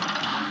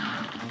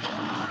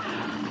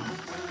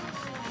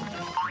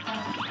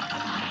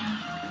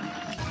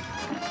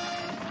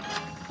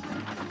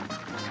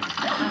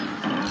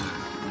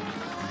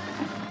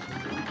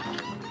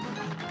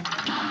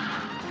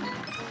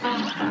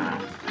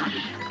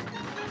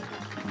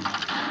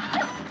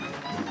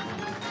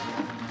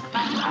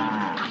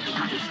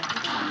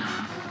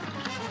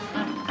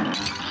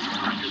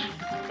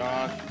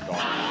 Gosh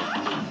darn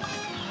it.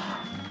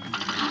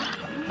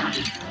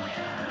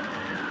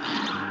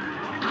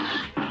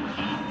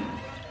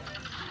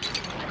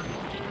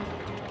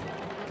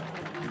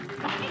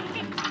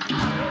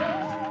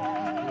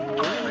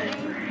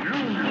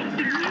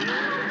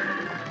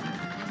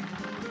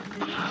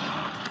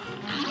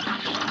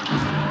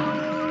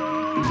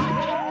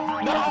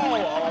 No!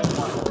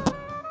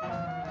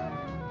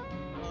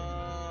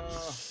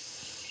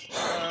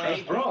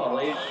 A brawl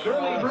is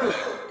surely brewing.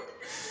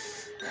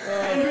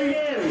 And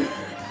begins.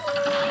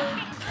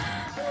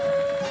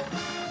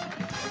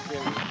 This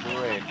game's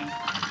great.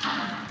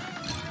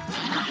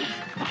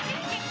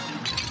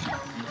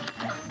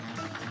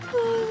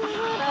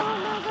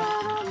 Oh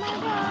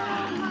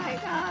my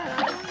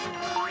god.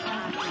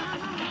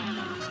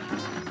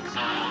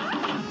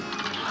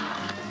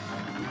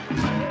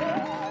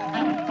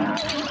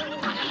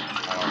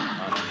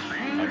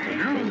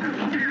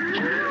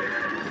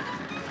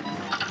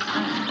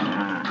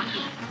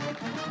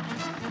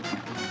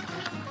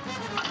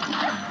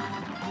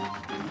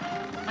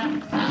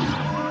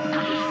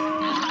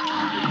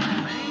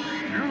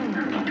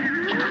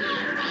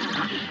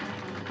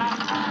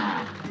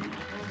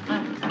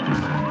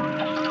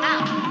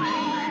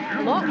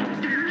 Hello?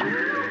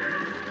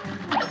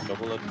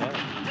 Double attack.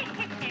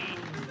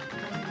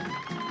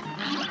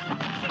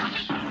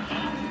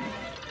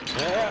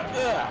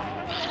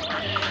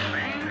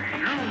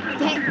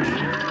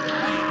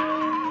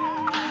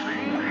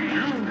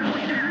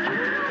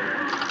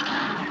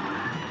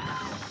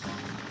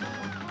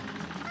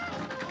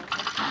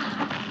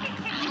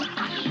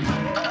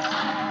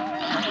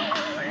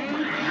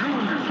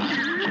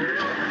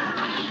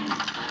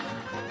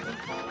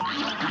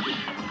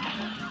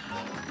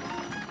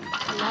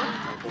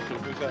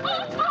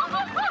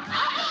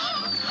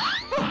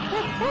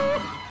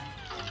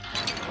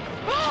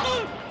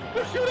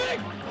 They're shooting!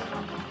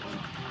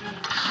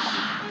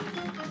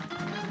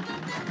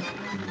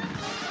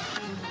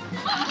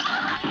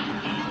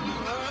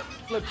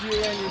 Flip you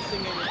and you're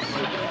singing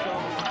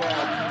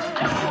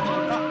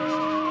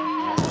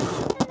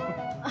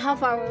How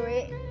far were we?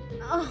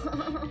 Oh,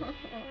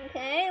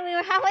 okay, we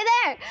were halfway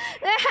there.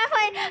 We were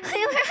halfway there.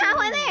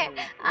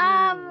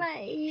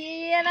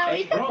 You know,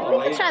 we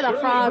could try the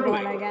frog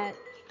one again.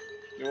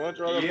 You want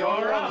to try the You're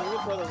frog up. one? You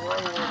can try the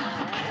frog one.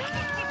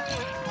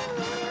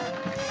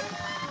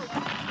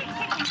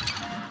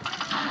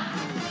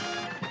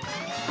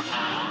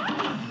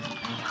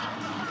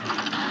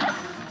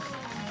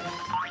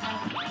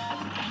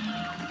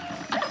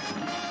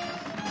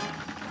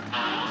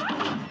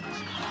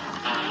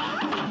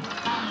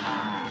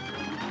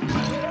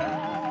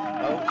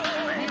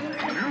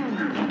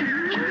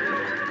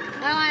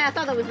 Oh, I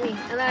thought that was me,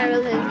 and then I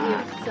realized it was you.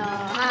 So,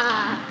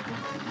 ha.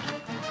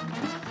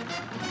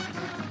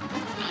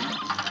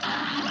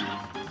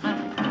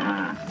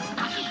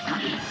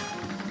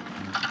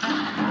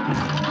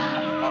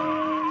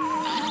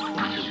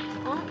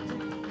 Oh,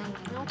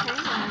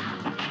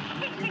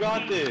 okay. You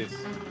got this.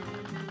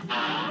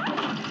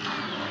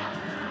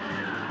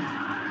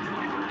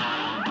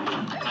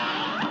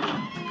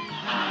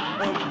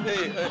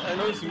 Hey, I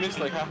noticed you missed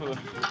like half of them.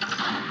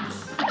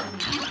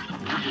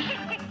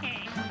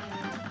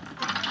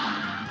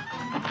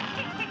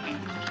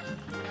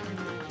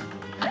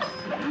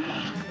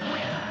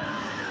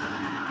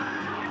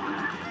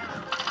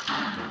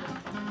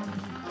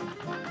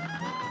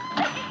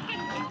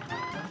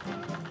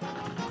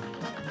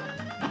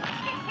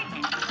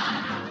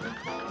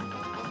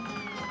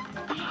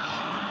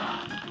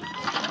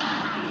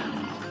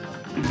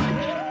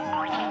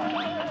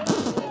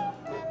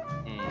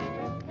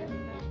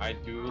 I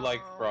do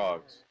like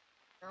frogs.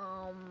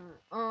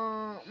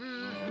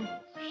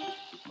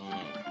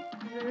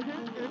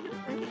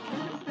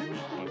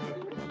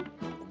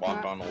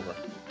 Walk on over.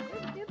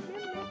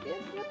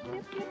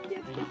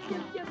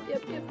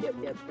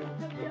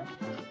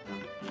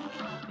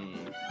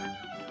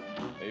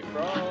 Hey,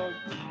 frog.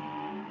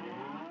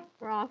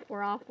 We're off,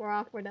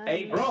 we're done.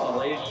 A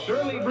brawl is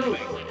surely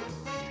brewing.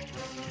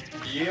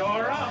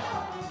 You're up.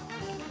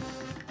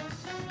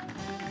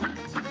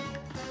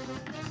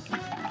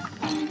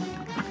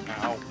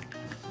 Ow.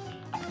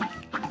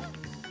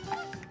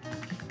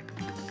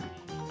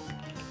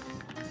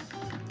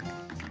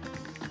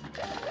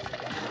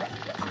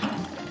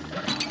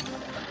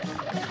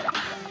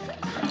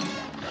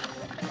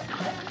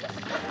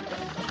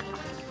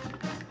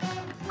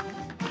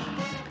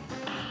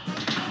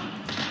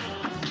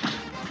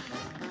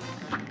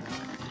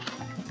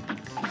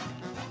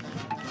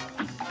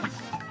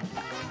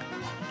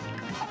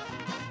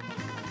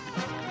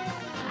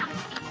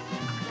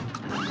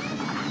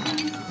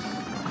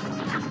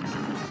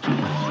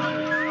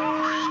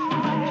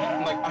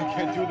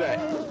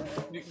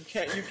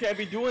 You can't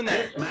be doing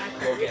that. This match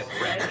will get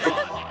red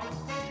hot.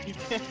 You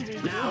can't be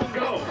doing Now that.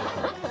 go.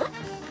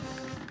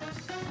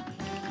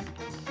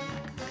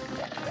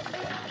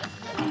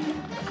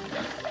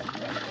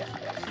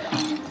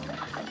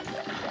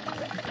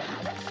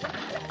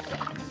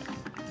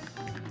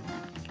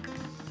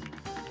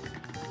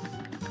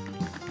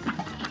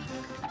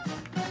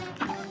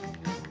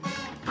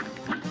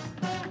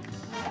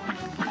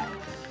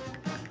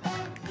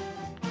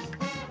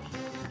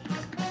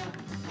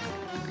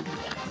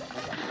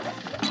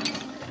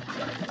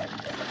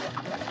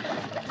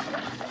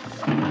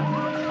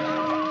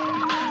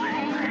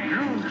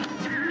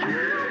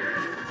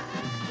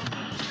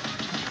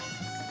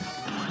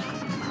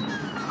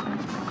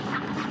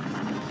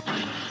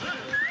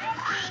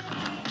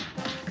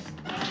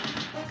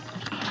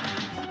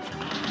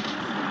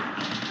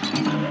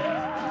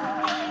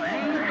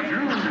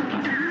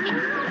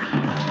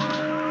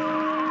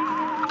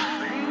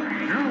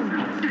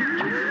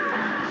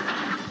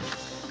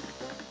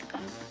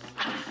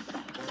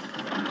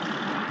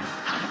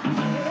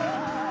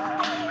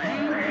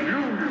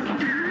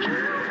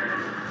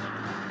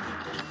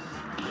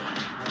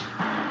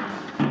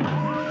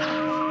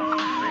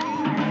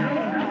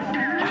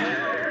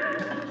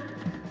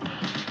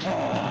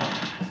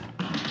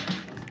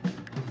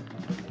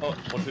 Oh,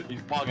 what's it?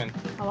 He's pogging.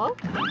 Hello?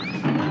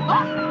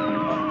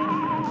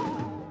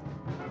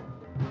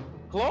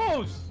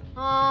 Close!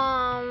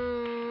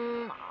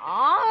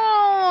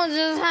 Oh,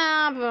 just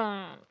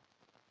happened.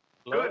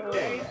 Good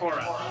day for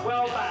us.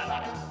 Well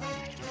done.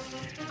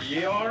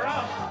 You're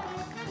up.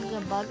 There's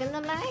a bug in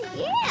the bag?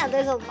 Yeah,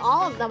 there's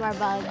all of them are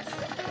bugs.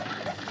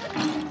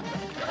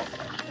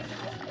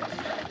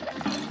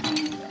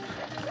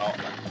 Oh.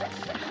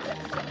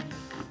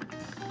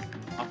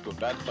 Off to a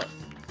bad start.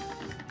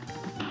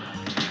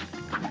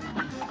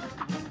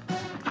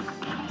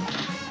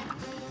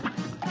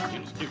 You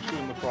just keep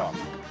shooting the frog.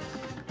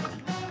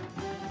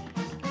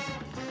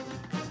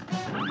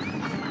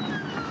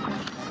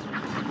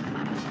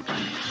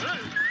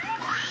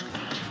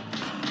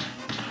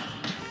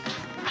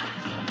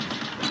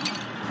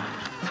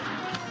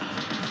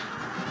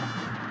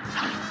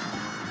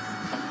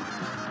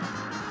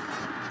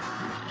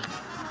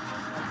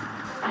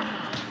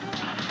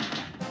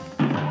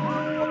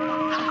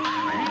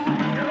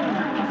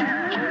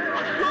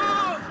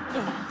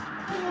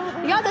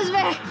 You got this,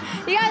 Bear!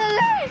 You got this,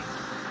 Bear!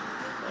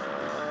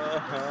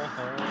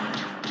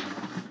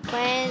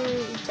 When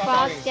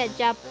frogs bugging. get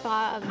jumped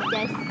off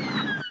this.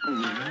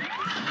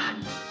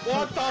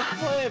 What the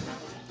flip?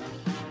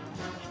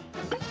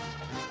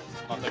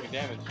 Not taking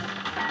damage.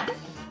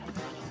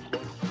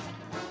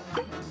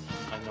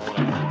 I know what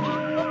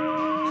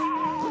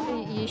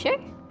I'm You sure?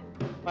 doing.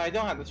 I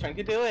don't have the strength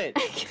to do it.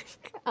 Here's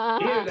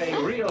a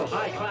real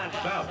high-class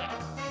bout.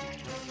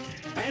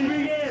 And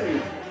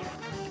begin.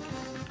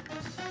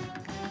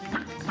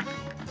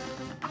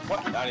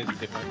 What? That is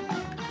different.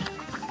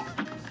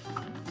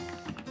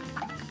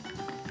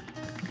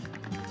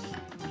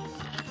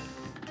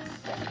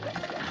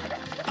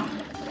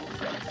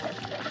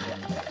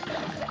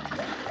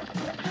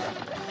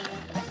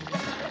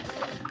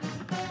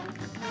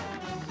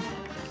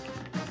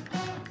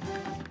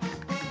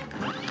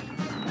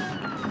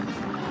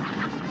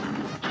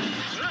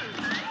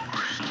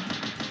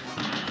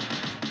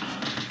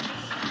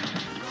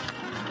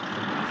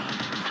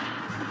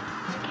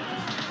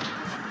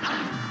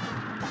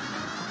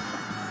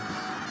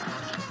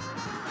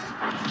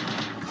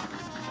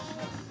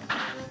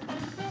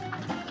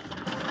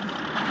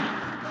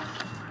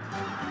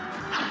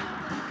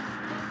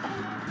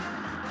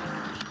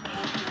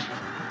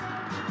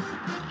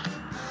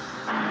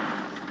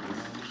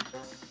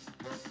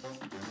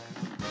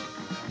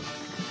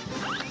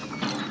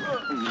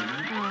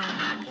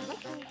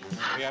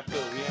 We have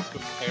to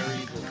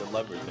parry the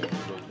lever there.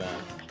 It goes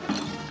down.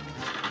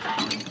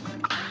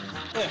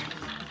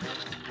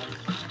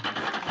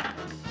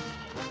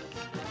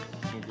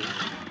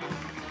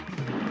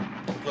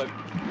 It's like,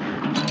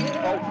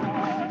 oh.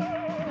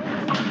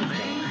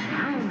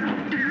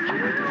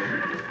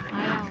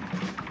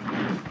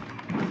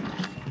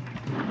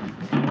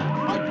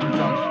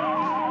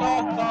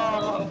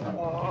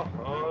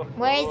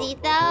 Where is he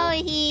though?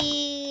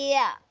 He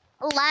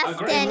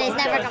left and is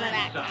never coming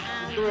back.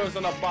 Threw us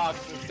in a box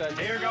and said,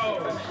 Here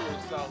goes. "Send to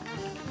yourself."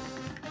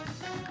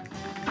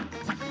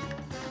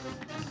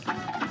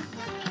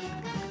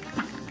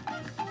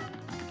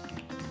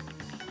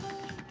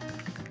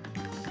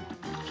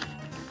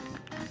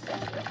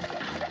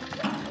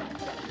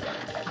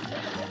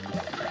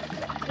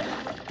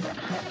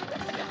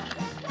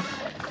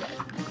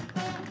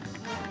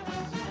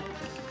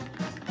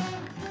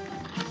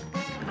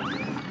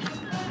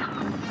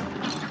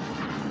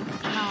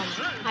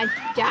 I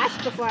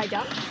dashed before I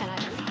jumped. Can I?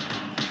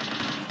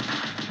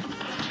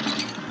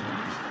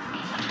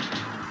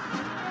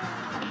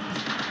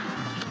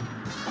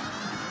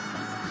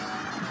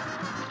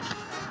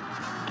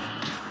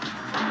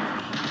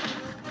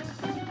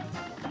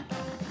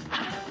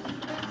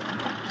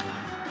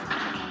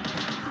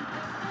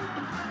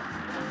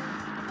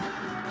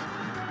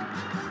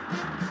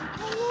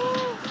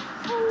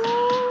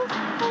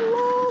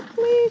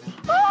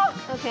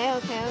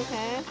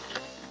 Okay.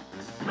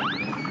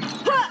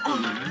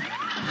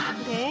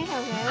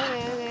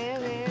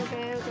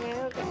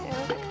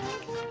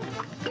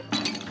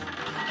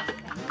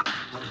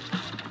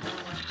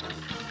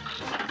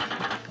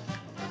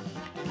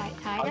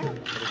 Tiger?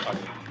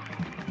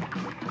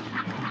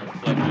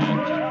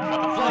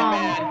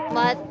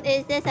 What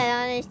is this? I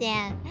don't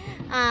understand.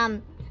 Hi!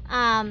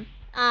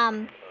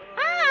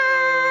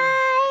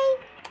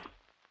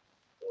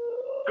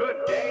 Good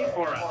day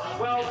for us.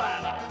 Well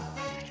battled.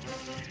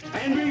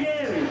 And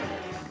begin.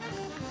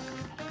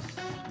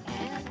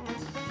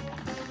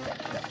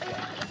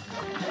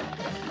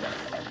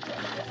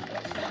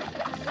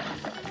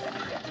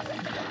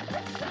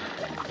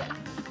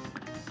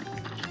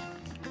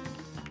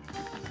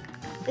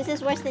 This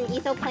is worse than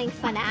Etho playing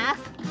FNAF?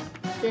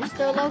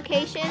 Sister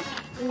location?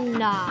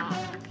 Nah.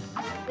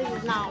 This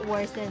is not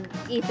worse than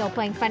Etho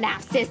playing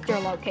FNAF sister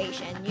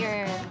location.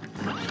 You're...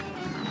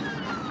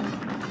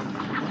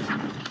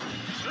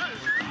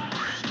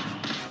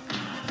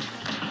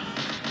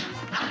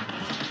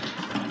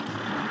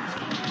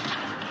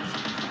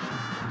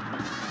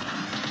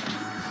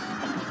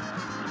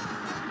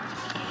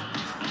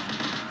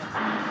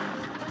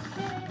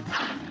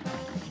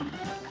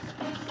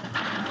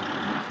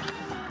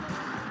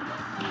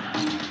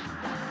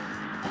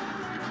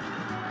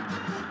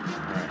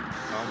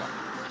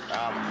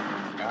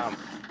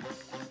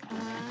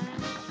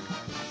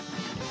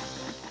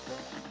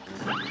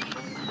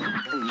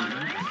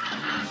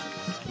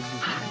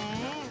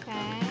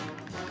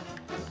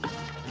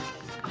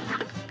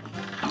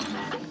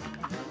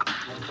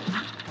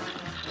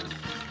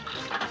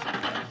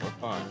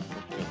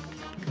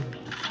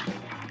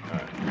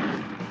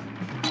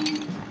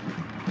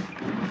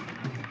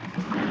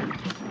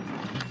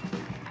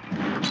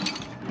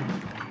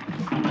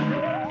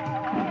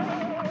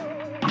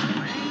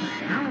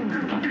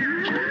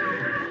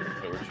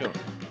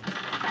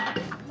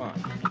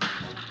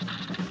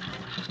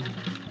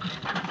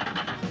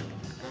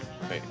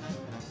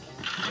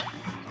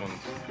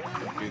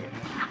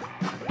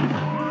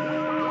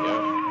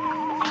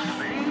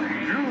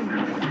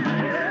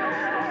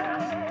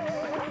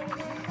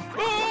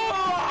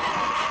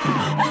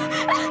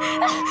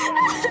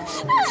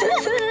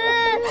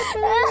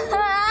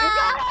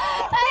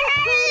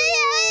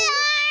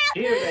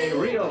 Here's a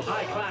real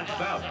high-class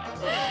bout.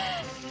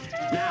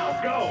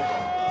 Now go.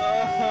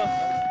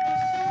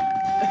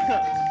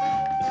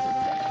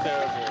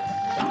 Terrible.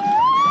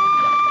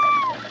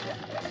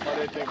 I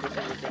didn't think this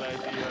was a good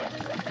idea.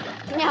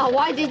 Now,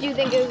 why did you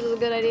think this was a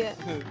good idea?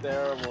 This is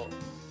terrible.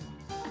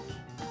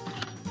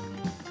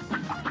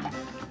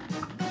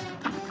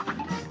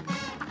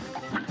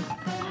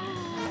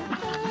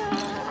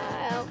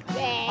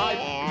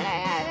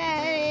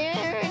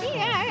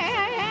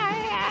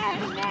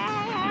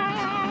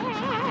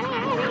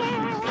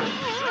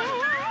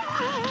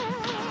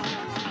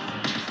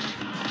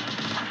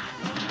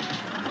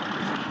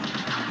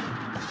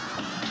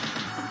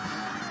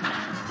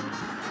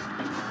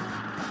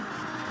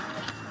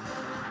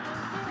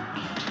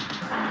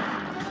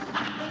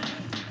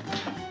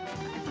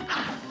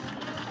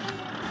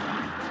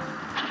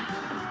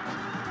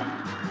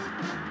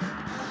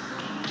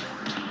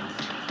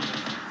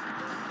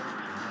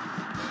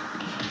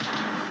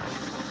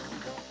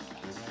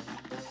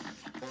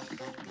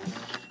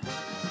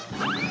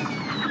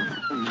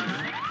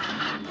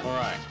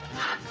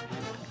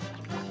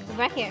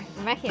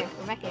 I'm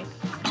back here.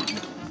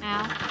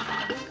 Ow.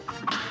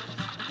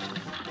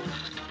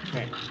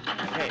 Hey.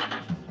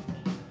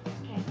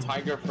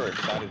 Tiger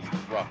first, that is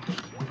rough. Do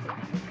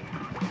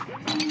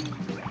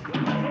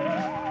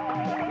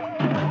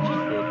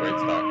a great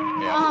start.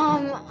 Yeah.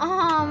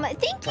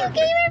 Thank you,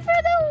 Gamer, for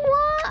the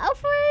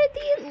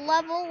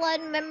level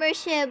 1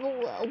 membership.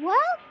 Welcome.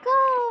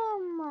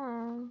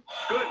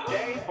 Good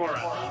day for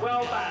us.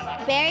 Well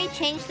battled. Barry,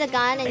 change the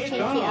gun and change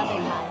the other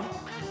gun.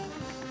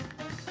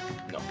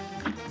 No.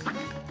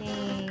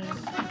 Dang.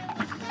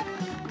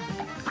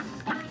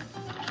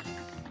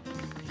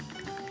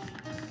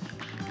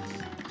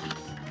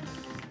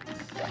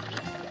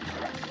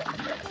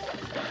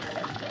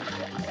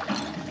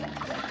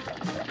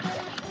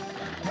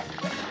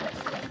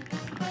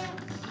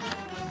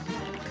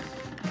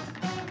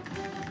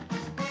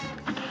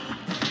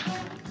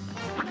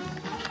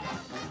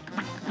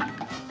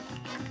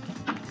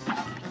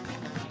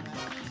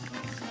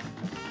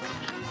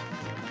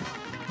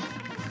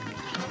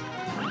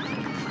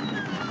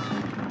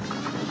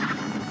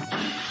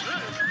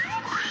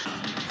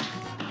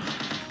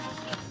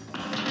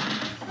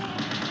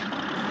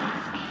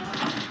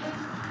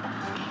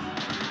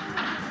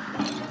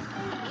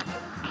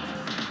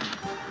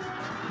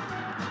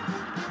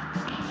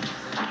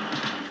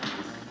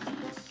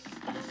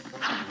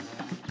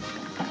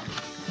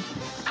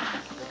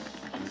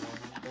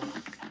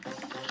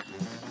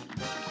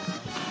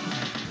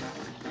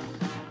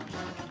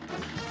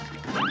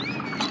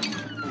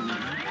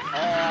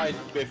 I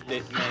biffed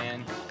it,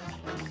 man.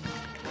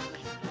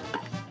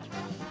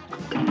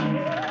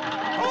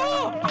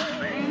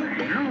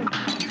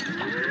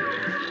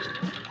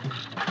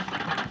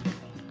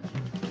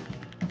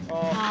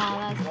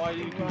 Why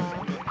do you do this?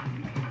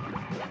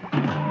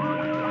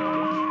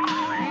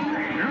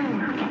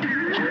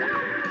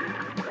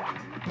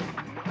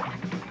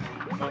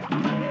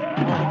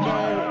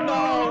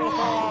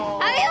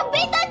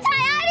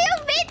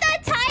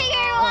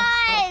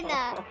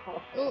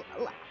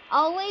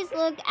 Always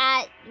look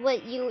at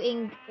what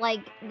you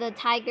like. The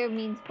tiger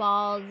means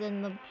balls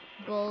and the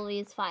bull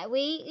is fight.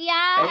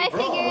 I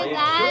figured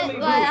that,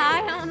 but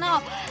I don't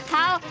know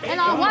how in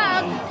the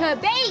world to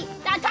beat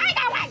the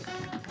tiger one.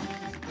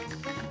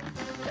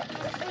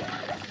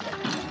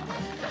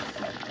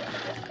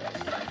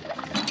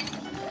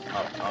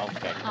 Oh,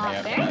 okay.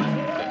 There?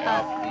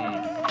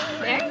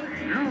 There?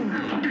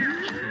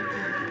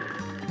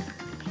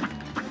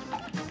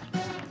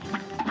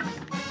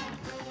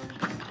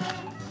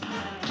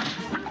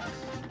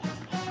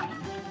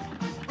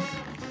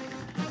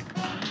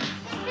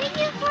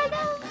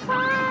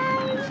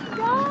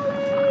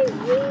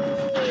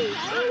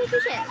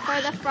 For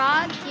the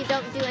frogs, you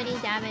don't do any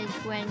damage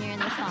when you're in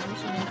the slot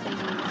machine until you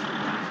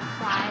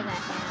fry the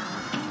ham.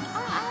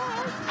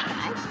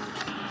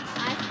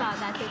 I thought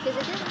that too, because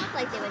it didn't look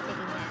like they were taking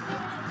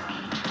damage.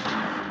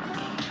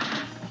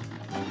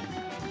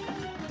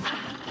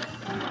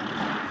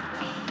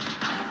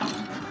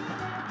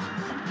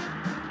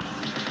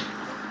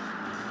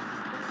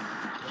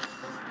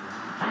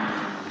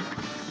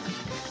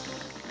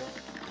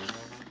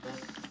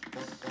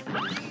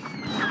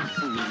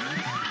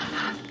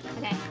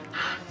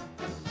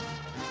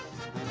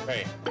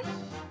 Hey.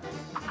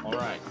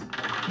 Alright.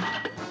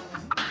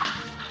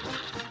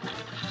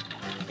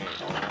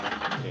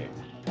 Okay,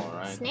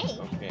 alright. Snake?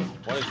 Okay.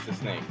 What is the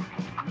snake?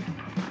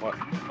 What?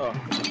 Oh,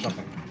 it's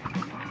something.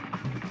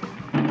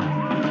 No!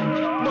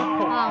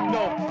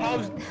 No! I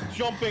was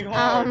jumping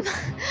hard!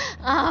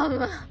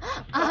 That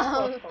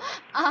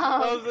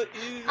was the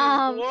easiest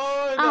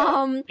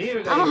one!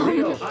 Here's a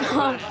real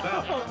high-class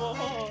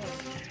battle.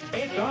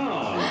 It's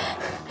on!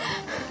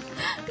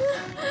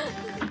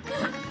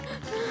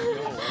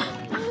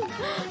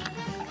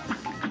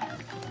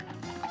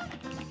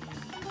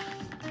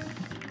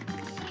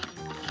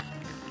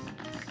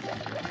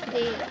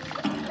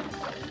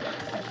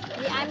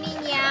 I mean,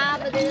 yeah,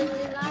 but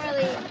it's not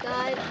really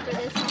good for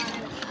this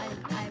one.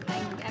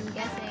 I'm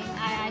guessing.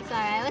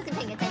 Sorry, I wasn't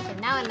paying attention.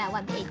 Now I'm at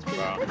 1 HP.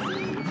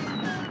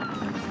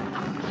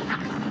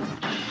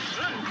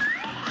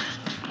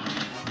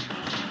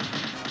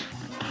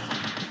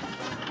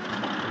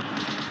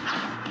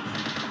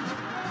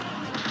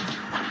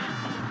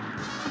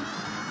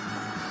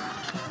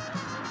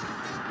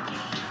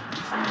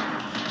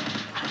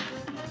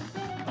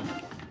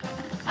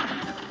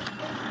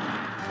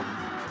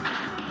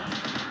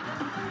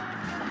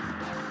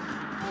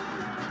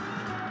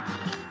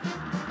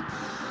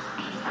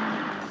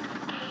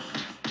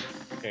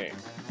 Okay,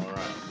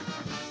 alright.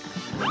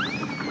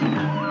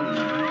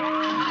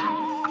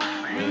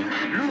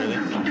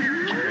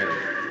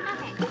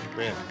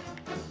 Really?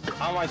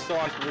 How am I still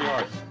on 3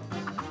 hearts?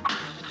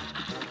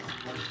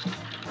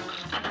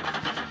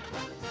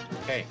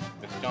 Okay,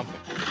 it's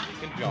jumping. You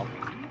can jump.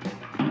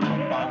 I'm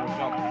fine with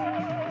jumping.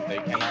 They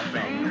cannot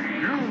jump.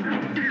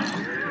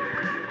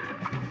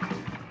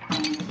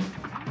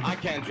 I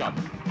can't jump.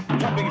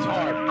 Jumping is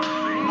hard. I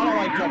don't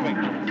like jumping.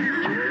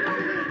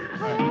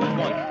 Alright, that's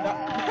one.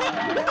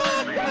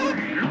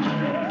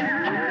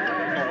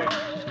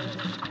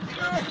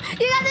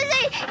 You got to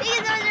say,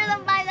 these are the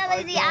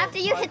 $5 after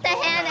you hit the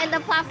hand and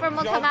the platform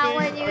will come out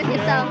when you hit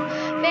them.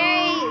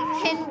 Barry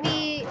can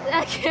be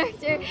a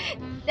character,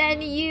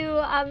 then you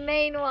a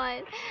main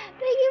one.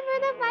 Thank you for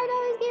the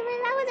 $5 giver.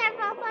 That was our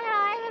fault.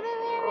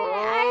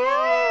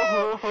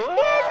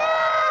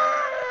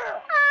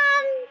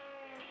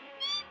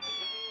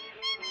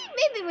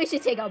 Maybe we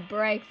should take a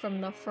break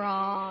from the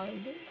frog.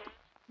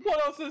 What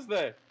else is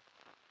there?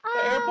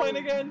 The airplane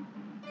again?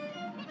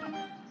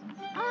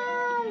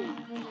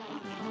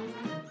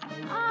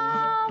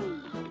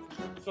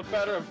 It's the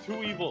better of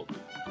 2 evils.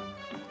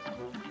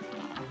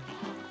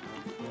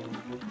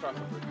 Cross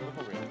the bridge. What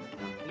over here?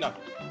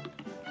 Nothing.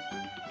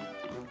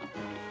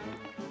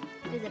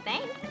 There's a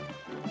bank.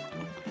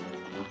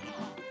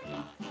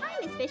 Hi,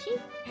 Miss Fishy.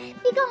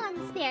 Be gone,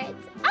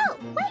 spirits. Oh,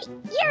 wait,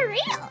 you're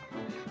real.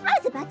 I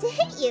was about to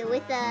hit you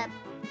with a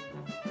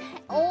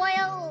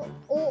oil.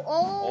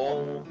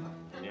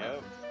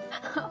 Yep.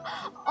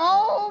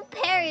 Old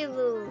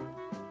Perry-Lou.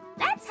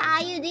 That's how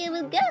you deal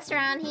with ghosts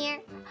around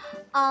here.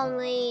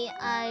 Only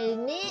a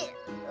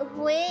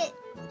nitwit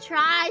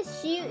tries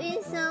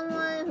shooting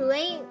someone who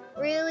ain't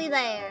really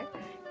there.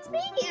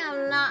 Speaking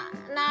of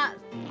not.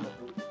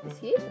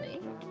 Excuse me.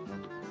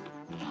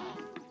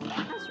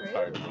 That's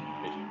rude.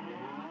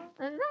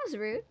 That was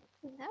rude.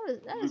 That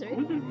was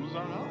rude.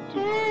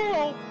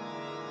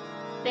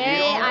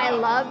 Barry, I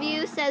love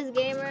you, says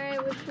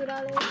Gamer with $2.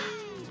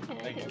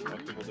 Thank you.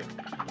 Most people do.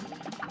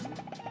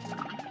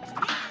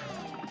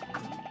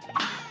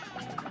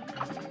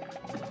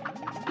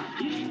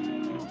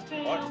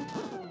 What?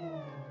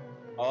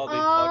 Oh, they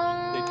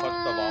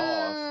touched the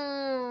boss.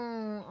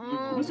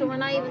 Oh, so we're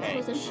not even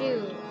supposed to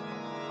shoot.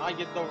 I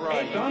get the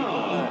right.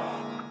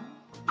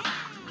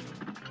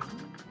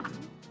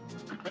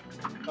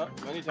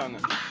 Anytime now.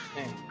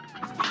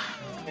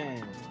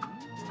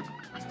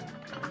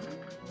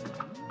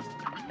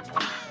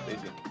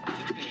 Daisy.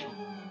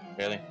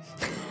 Really?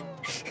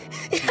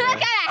 You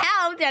gotta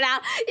help, you know.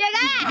 You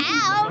gotta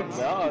help.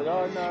 No. You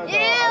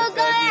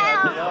gotta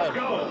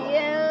help.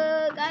 You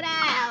gotta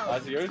help.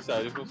 That's your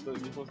side. You're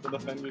supposed to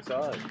defend your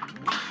side.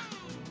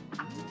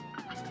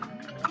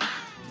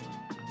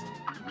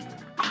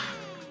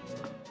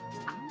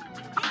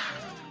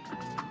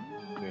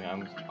 Yeah,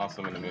 I'm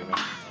awesome in the movie.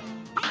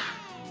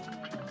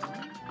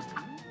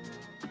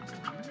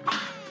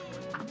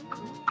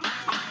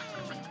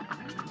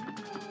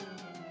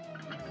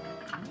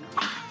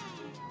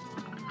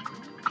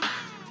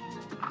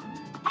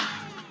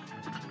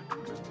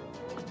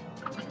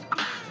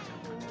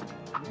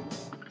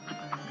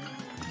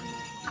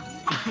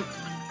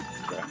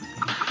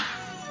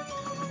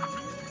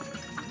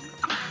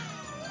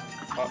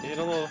 Oh, he had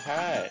a little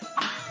hat.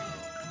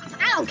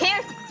 I don't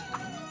care.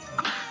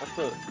 What's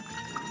the...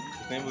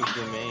 His name was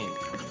Jermaine.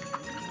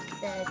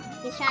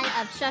 He's trying to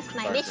obstruct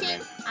my Sorry, mission.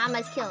 Jermaine.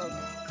 Amos killed.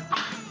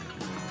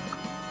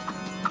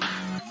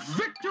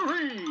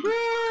 Victory!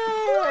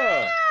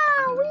 Yeah!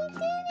 Wow, we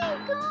did it,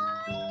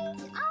 guys!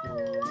 Oh,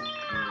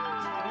 wow!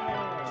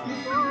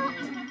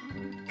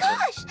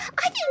 Gosh,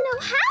 I didn't know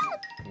how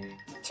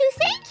to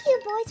thank you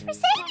boys for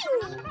saving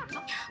me.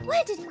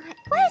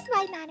 Where's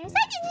my manners?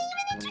 I didn't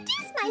even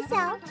introduce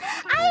myself.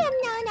 I am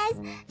known as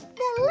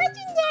the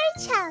legendary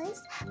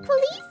Chalice.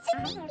 Pleased to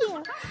meet you.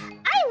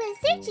 I was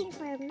searching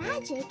for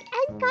magic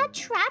and got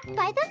trapped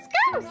by those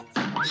ghosts.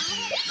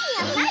 Speaking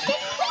of magic,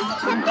 please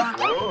accept this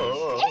gift.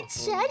 It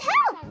should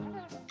help.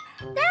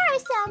 There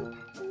are some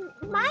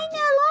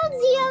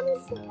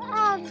mineralogiums.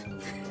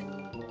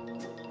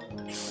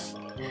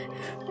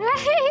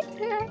 Right,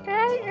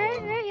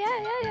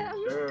 yeah.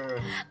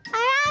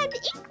 Around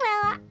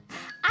Inkwell,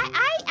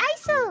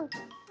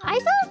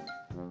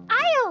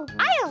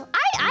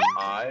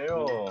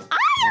 Io.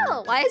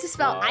 Why is it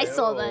spelled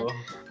ISO then?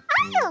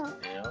 Io.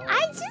 I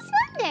just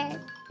wondered.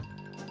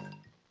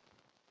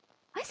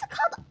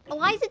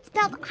 Why is it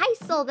spelled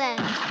ISO then?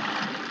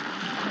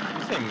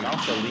 You say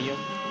mausoleum?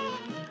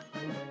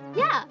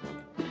 Yeah.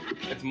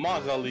 It's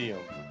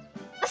mausoleum.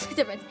 What's the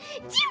difference?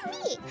 Dear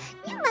me,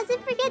 you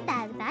mustn't forget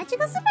that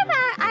magical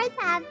superpower arts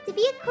have to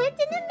be equipped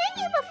in the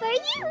menu before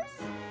use.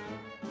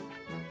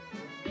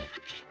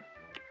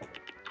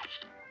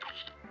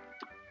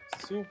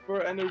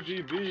 Super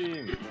energy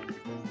beam.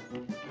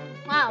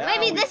 Wow, Now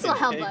maybe we this can will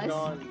help take us.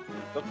 on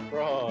the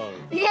frog.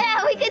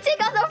 Yeah, we can take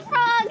on the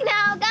frog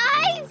now,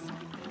 guys!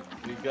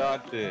 We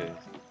got this.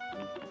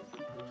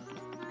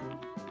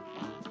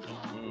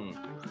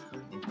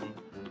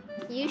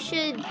 You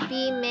should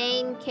be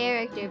main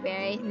character,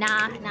 Barry.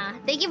 Nah.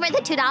 Thank you for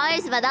the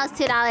 $2, but those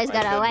 $2 I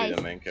got should away. be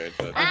the main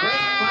character.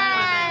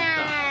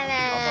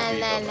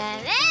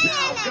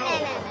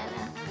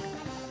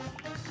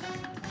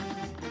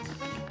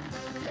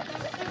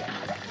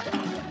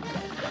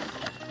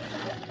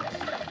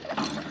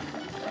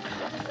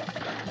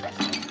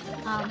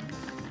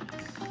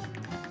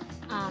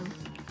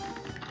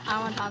 I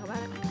don't want to talk about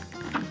it.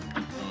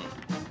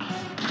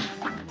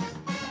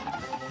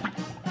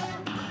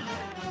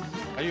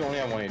 How do you only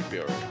have 1 HP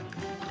already?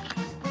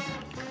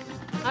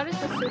 How does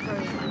the super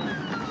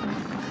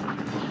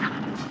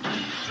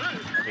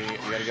You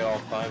gotta get all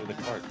 5 of the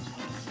cards.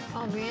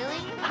 Oh,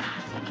 really?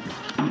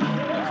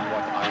 That's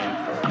what I am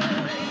for.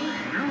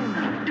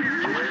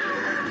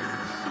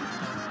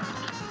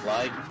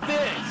 Like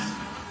this!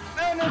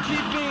 Energy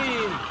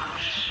beam!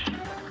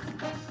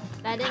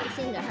 That didn't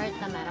seem to hurt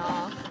them at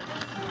all.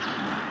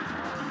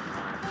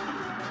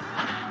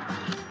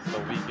 It's the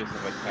weakest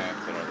of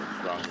attacks and are the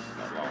strongest in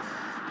that long.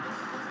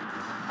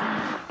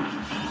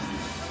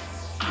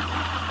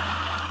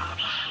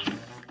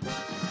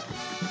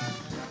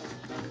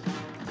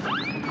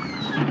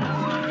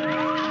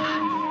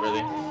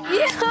 Really?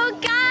 You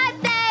got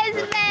this,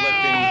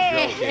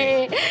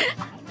 man!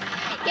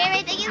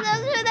 Gary, thank you so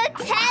much for the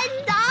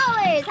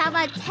 $10! How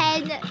about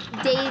 10,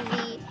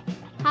 Daisy?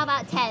 How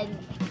about 10?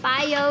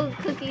 Bio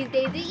cookies,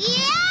 Daisy.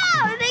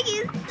 Yeah! Thank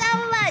you so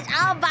much!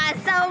 I'll buy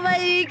so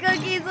many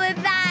cookies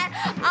with that!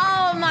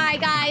 Oh my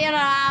god, you don't know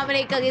how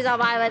many cookies I'll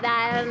buy with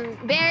that.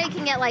 Barry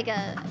can get like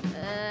a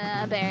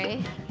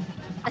berry.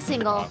 A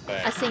singular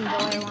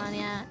one,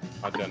 yeah.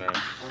 How generous.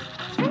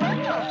 You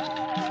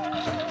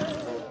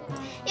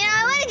know,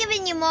 I would have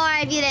given you more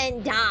if you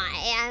didn't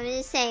die. I'm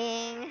just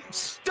saying.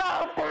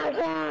 Stop!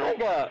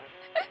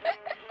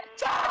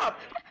 Stop!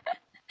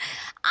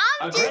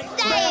 I'm just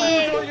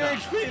saying. Your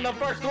HP in the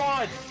first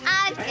one!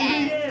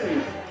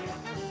 Okay.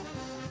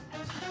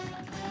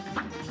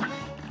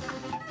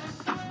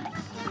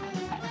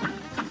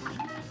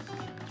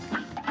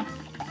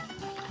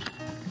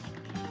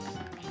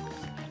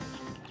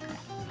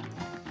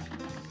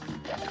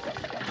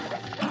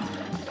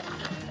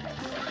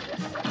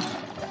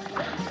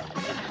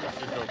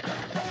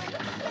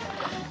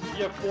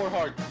 You have 4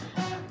 hearts.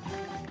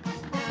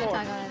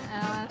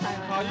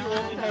 How you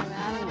only have 2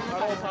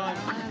 at all times?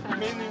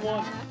 Mainly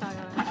 1.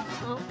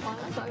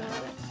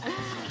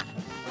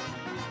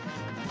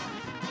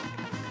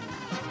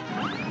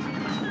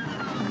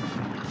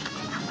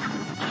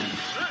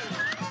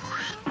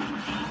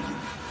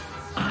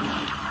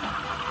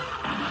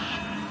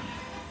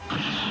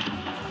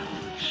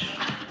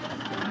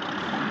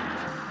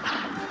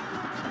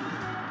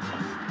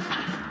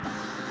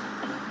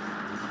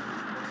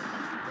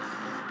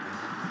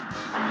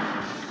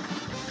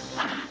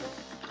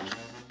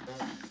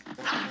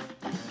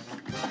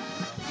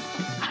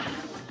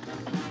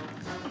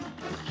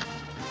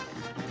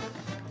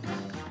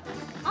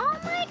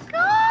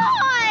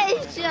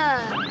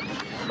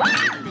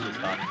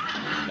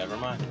 Never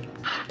mind.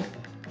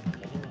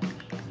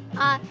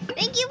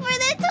 Thank you for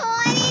the 20.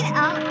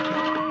 Oh.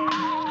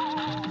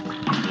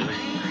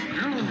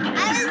 I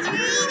was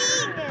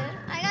reading.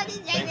 I got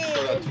distracted. Thanks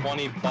for the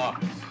 $20.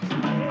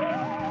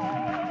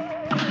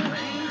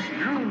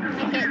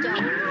 I can't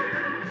jump.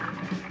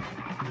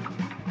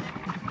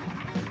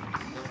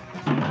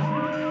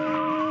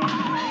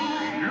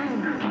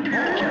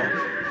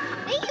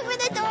 Thank you for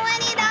the $20.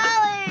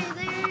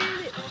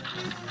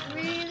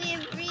 Really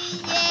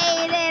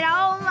appreciate it.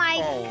 Oh my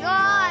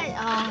god.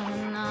 No. Oh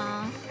no.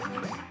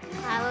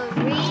 I will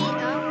read.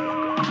 Oh.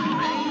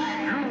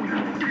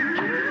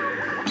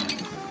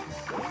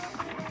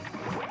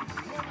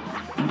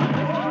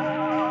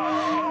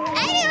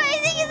 Anyways,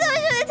 thank you so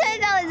much for the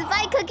 $10.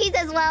 Buy cookies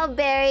as well,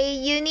 Barry.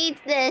 You need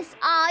this.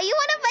 Oh, you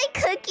want to buy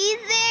cookies,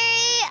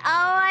 Barry?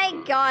 Oh my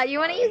god. You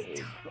want to use,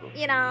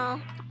 you know.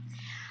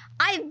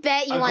 I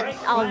bet you want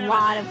a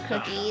lot of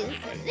cookies.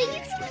 Thank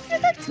you so much for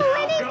the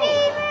 20,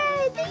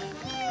 David. Thank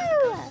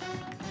you.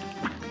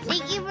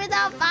 Thank you for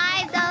the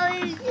 $5.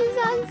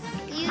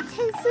 You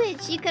can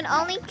switch. You can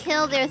only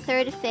kill their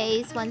third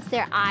phase once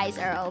their eyes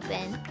are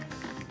open.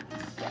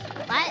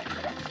 What?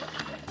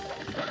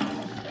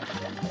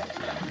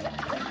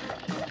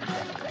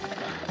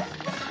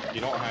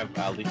 You don't have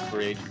at least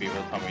 3 HP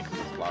will come into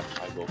this last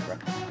cycle,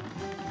 correct?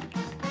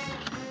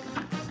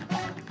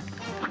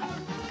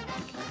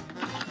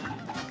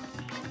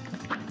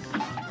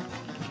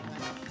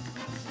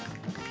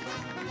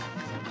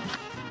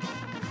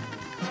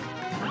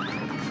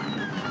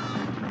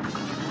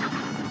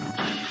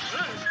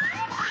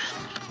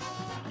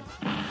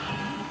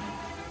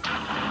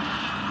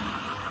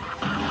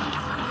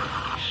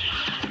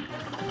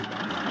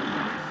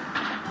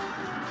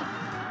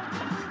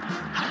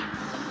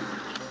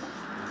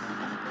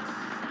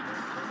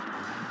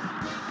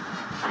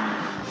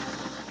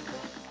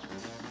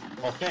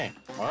 Okay,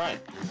 alright.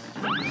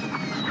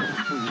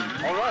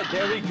 Alright,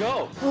 there we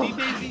go. See,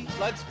 Daisy?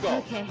 Let's go.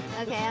 Okay,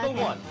 This okay, is the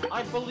okay. one,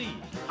 I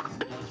believe.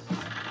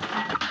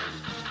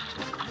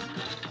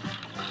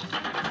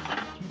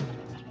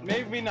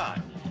 Maybe not.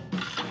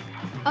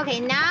 Okay,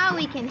 now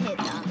we can hit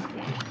them.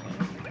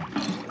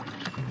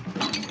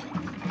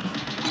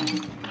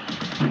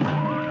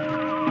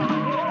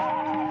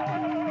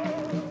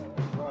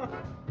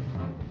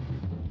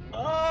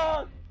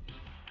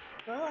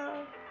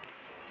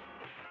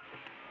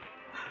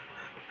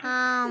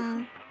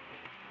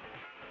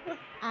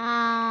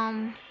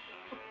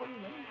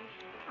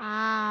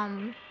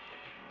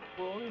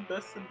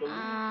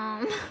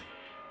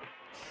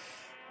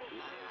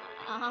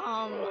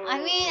 I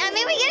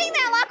mean, we're getting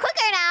there a lot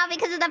quicker now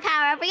because of the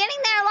power up. We're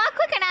getting there a lot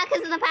quicker now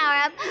because of the power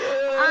up.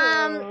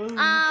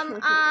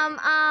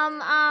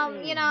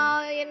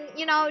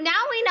 You know,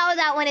 now we know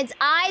that when its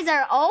eyes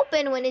are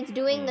open, when it's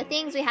doing the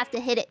things, we have to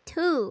hit it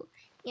too.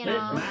 You This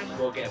know. match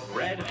will get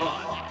red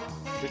hot.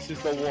 This is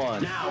the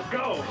one. Now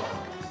go!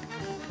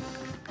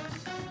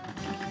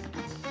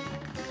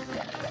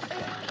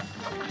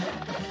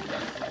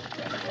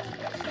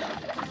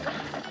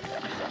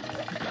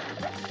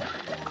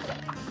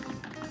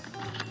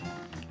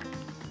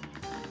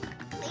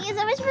 Thank you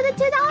so much for the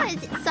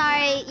 $2.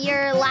 Sorry,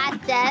 your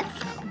last death,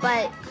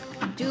 but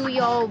do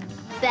your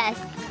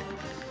best.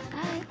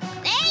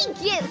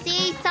 Thank you!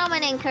 See,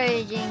 someone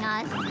encouraging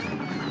us.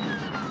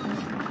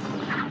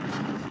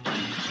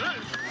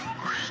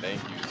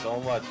 Thank you so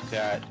much,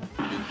 chat.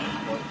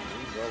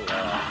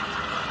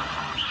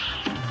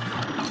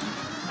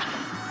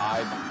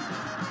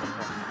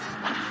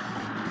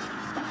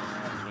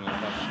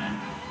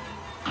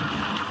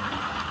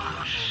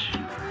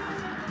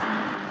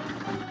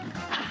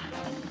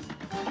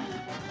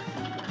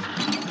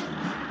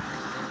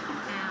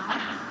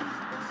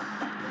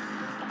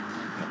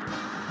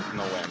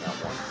 No way on that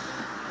one.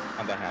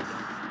 How'd that happen?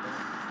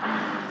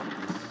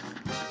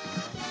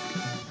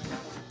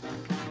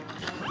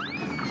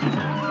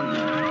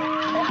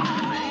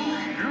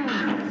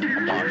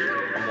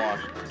 I'm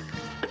washed.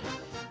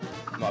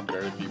 I'm not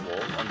very people.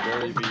 I'm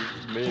very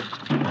mid.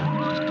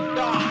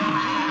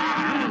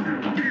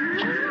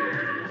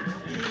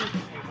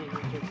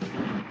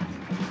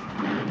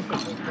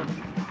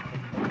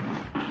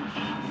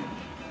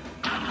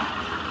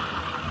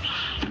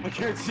 I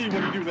can't see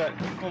when you do that.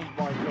 Oh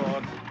my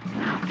god.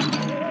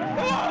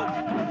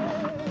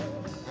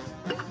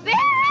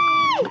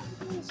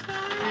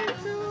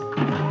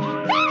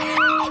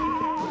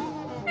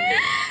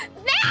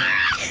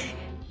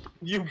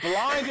 You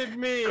blinded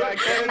me! I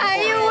can't. Are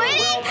you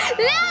winning?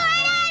 No,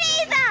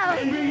 we're not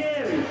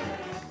either!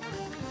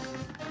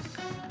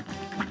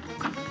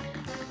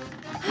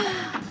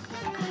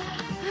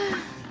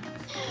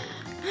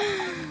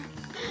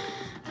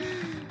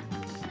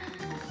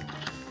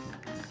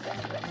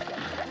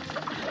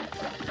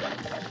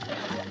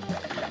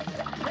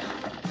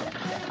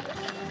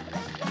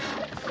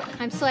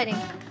 I'm sweating.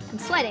 I'm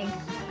sweating.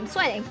 I'm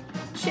sweating.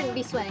 Shouldn't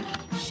be sweating.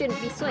 Shouldn't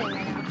be sweating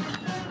right now.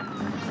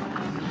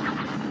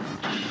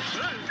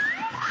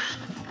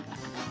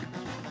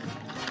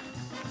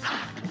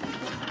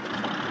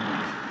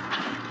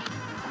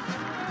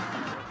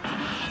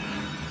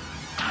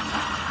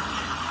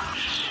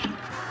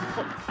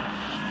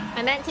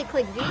 meant to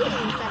click V instead of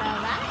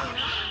that.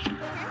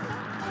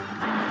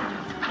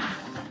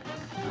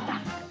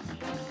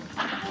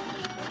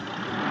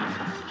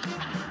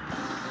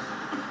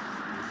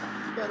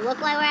 Does it look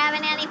like we're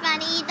having any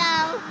fun,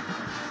 Etho?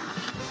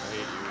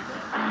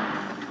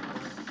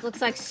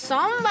 Looks like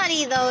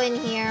somebody though in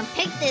here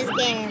picked this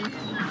game.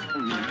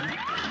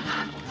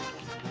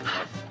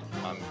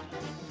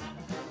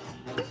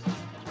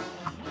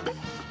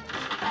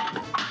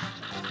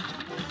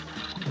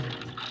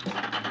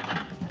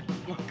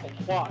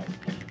 Why?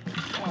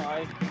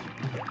 Why?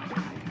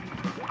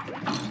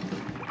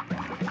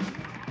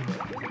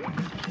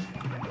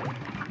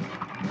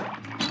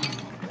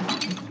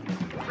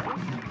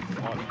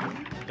 Oh,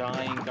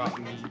 dying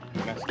got me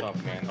messed up,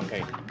 man.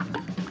 Okay.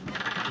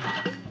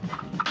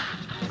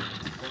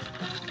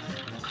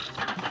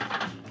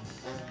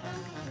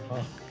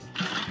 Oh.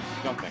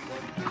 Jumping.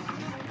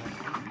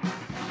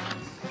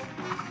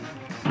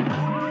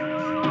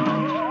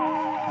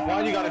 Why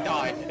do you gotta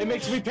die? It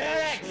makes me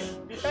panic!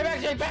 It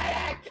makes me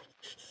panic!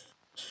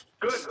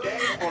 Good day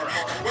for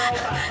us. Well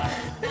done.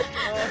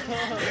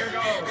 Here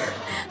goes.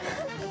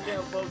 I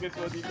can't focus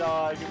when you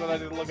die, because then I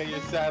just look at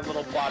your sad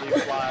little body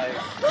fly.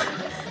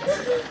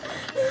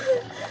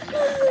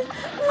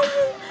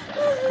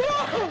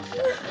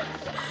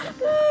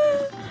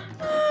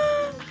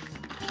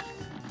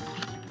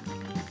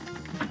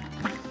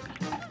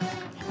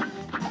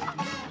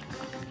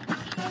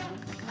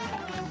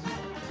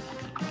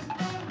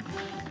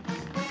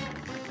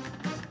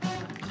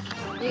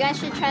 You guys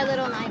should try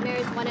Little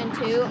Nightmares 1 and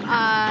 2.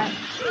 No.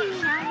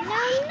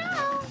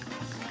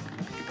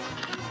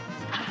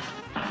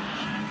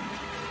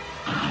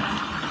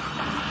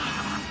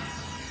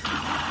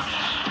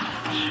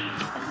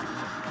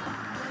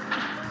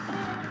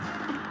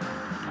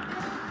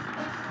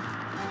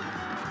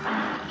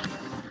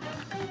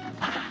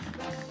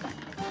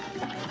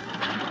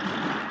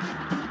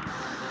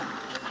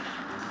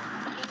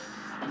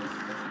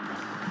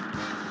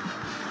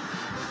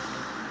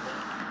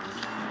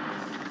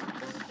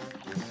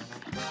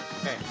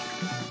 Okay.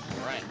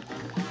 Alright.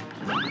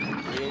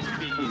 3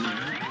 HP.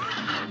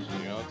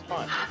 You know, it's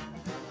fun.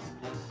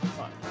 It's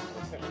fun.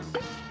 It's okay.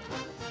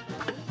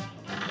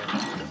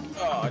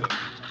 Oh, I didn't.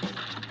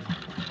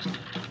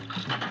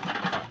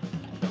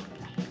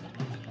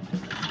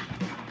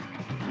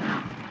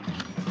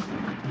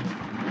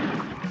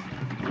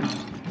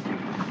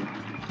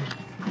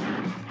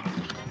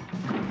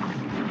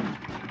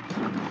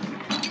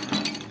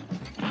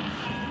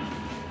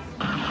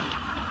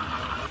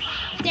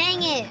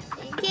 Dang it!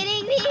 Are you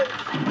kidding me?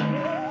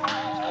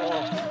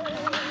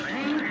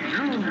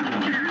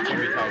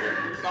 Zombie tiger.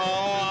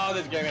 Oh,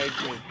 this game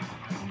hates me.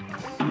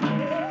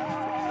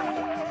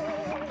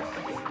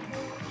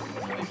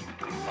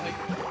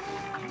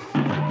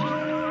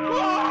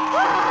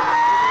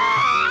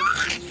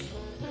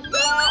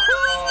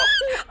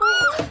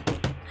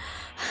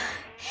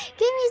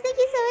 Gamers, thank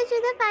you so much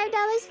for the $5.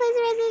 Please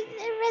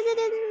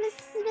resident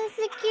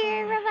secure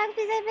Roblox.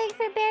 Please I beg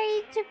for Barry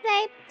to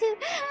play to.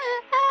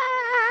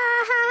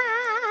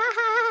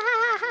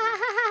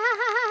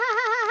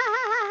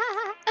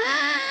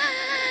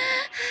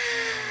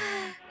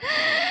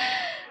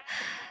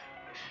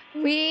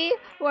 We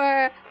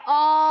were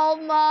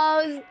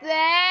almost there.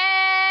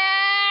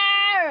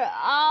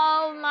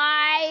 Oh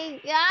my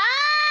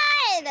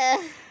god.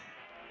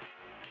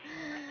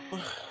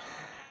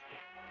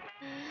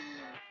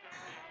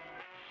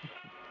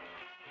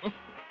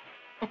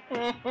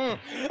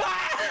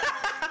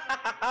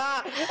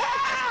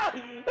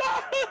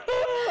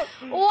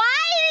 Why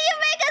did you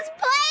make us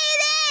play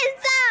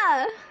this?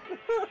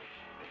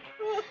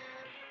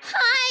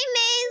 Hi,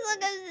 Maze.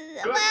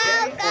 Good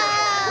day for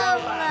us. Well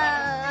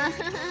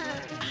Welcome.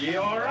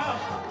 You're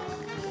up.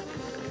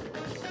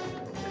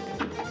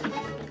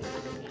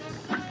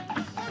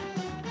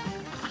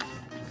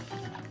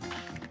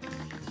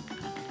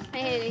 I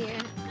hate it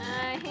here. I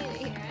hate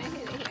it here. I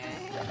hate it here.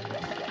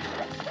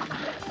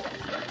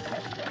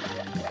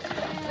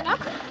 And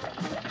up.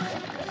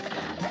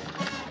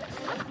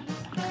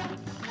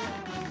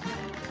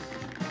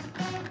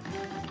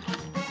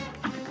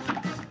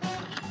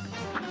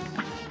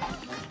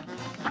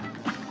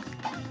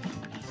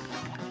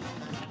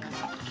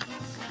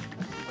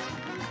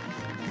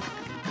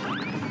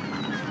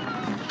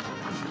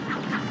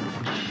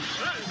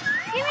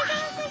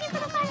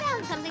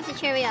 Something to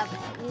cheer me up.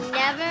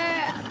 Never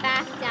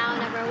back down,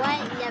 never what?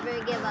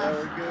 Never give up.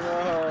 Never give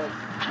up.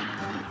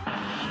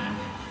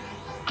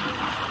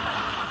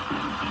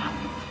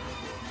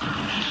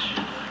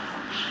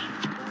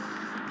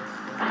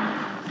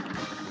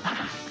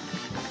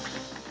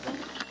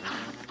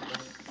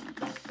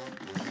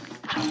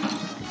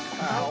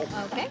 Ow.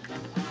 Okay.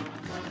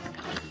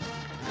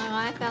 Oh,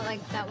 I felt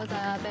like that was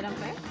a bit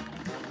unfair.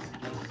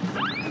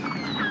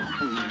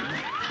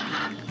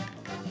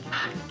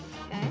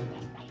 Okay.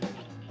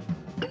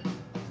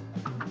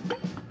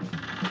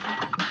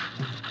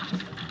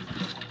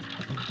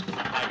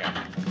 I got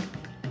it.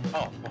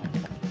 Oh.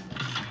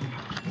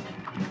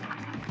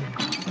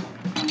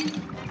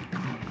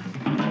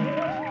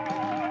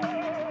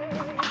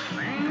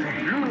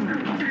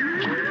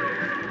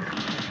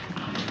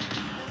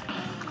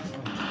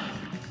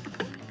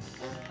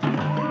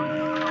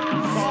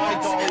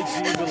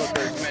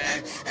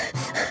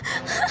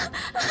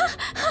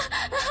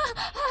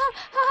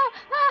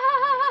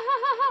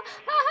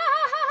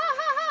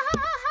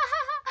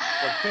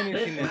 We're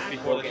finishing this match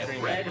before will the get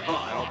stream red ends.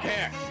 hot. I don't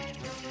care.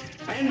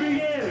 And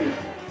begin.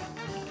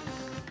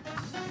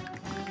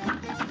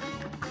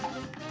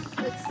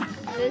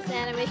 This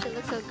animation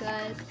looks so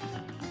good.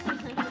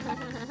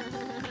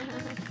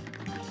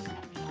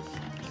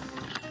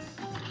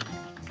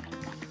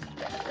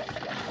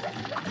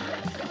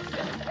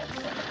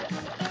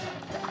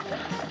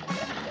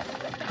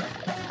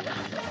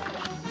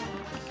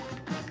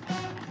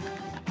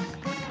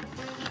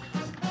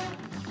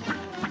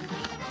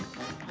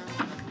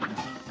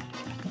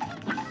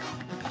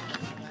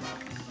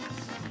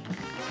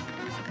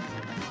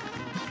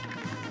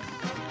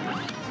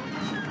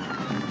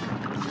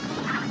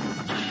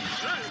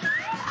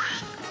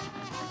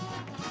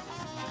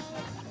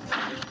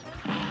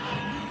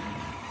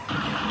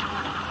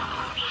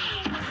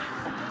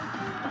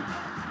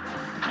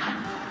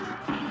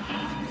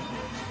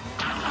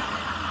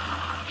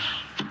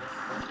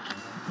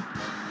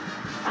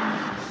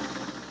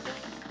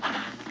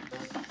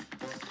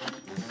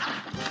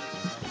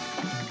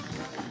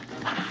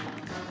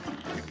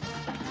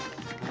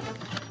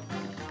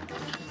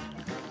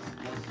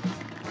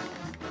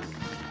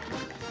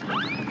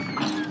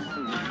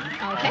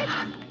 Okay.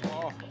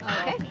 Oh,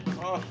 Okay.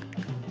 oh,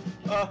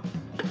 oh.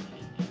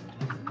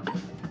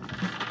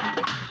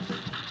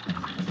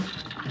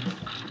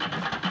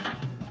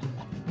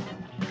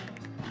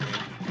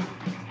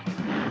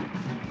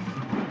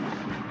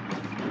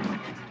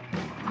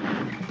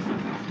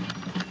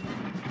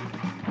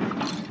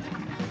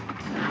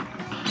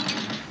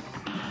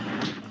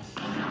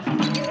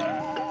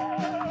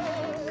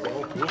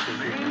 Oh, cool for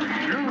you.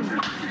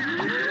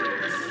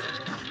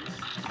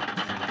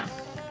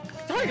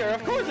 Tiger,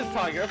 of course it's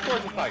Tiger, of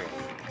course it's Tiger.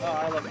 Oh,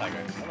 I love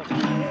Tiger. I love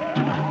Tiger.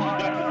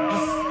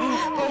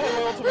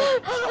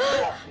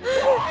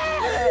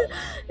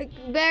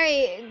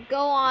 Barry,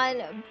 go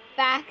on.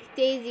 Back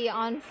Daisy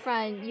on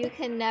front. You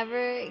can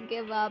never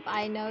give up.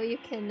 I know you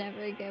can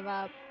never give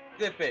up.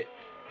 Zip it.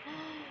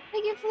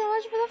 Thank you so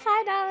much for the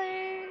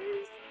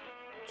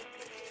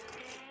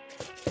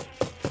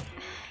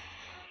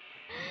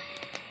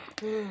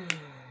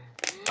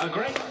 $5. A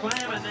great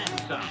slam and then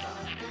some.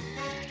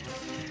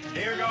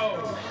 Here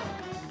goes.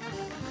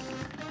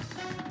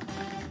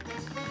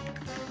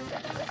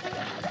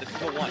 This is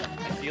the one.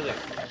 I feel it. I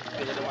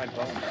feel it in my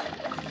bones.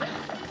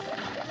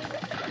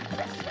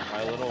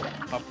 My little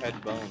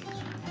cuphead bones.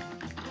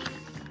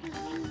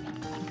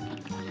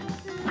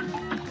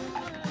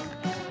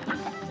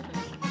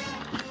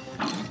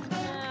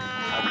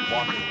 I'm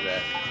walking to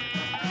that.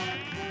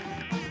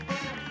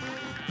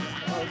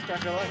 Oh, it's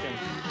cracker liking.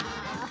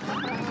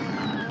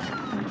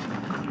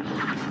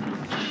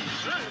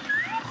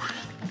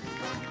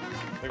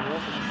 Big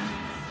wolf.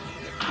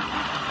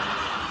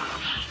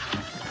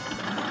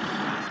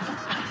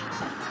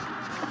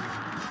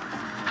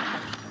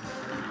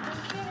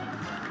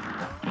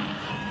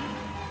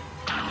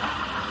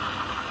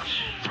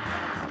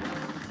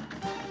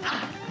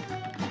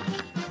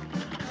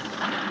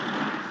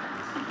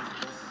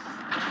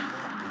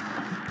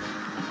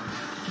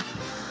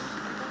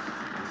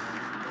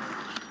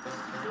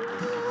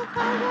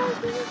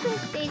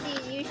 Daisy,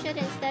 you should,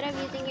 instead of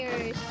using your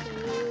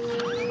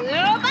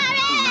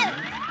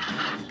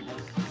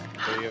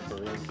Video for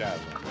Ruin Cat.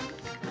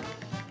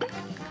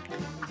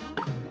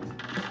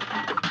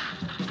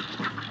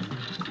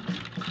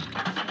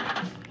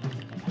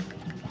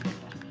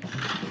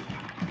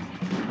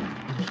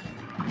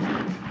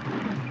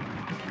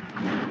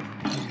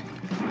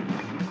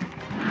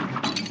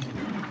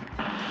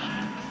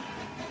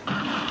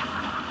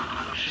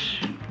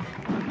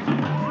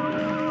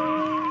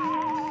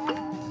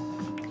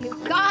 You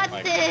got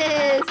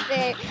this!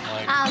 There.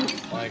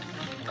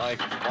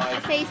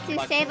 Phase 2,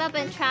 save up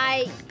and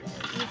try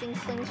using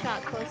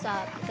slingshot close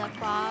up the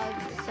frog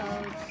so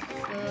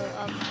the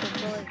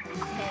bullet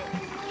hit.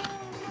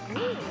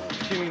 Ooh.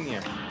 Give me in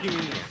here. Give me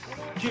in here.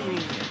 Give me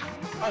in here.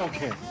 I don't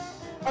care.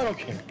 I don't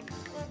care.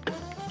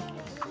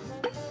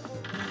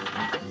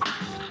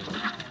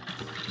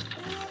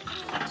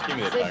 Just give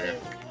me the tiger.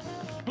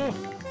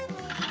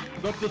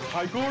 Not the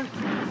tiger?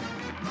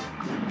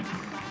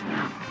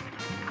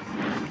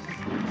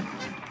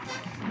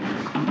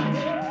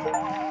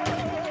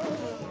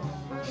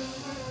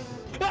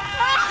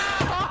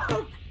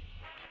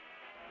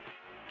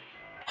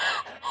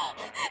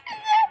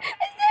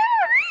 Is there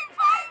a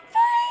revive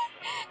button?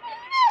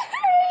 Is there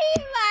a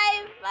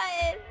revive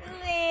button,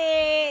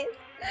 please?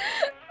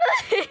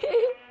 Please.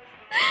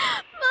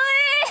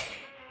 Please.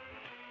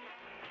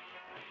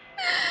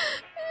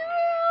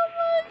 We're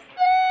almost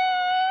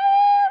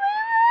there.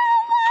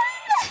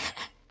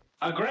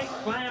 A great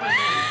slam and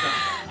then some.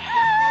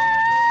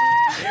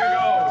 Here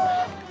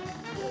goes.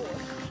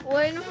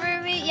 Win for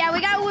me. Yeah, we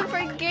gotta win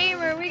for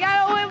Gamer. We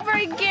gotta win for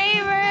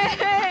Gamer.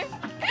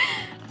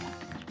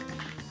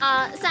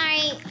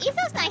 Sorry,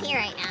 Etho's not here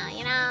right now,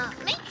 you know?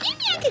 Maybe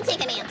I can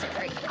take an answer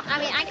for you. I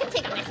mean, I can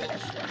take a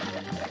message.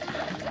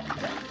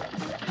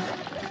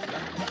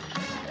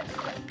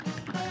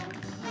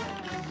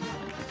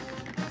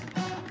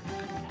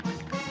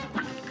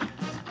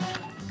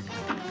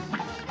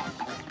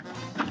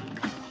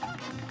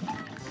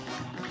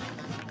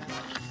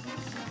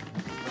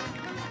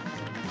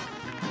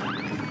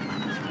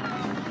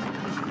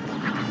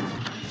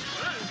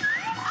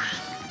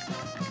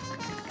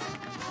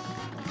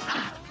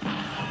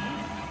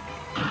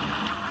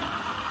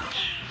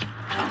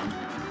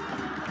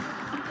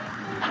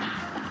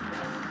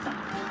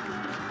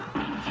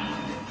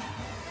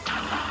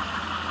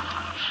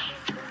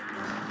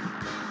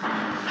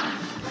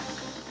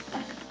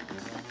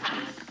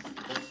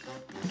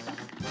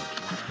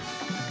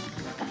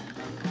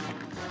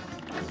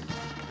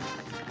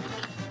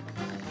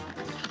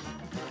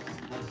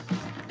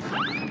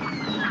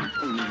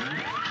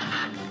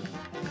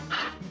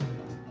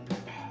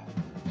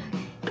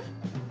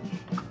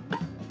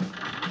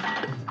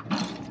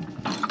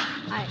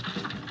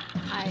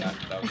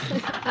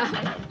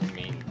 was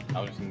mean.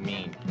 I was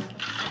mean.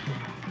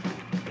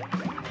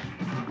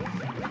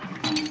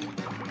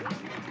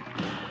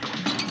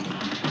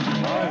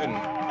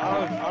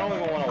 I don't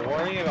even want to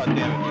worry about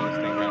damaging this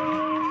thing, right?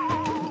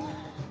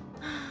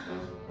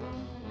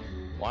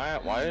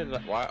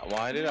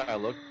 Why did I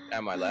look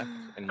at my left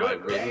and my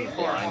really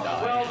blind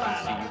eye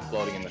and see you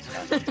floating in the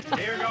sky?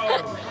 Here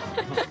goes.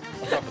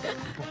 What's up with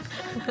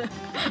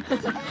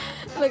that?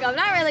 Look, I'm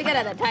not really good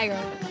at the tiger.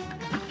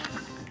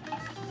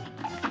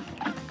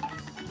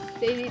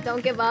 Daisy,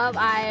 don't give up.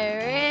 I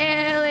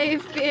really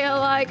feel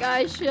like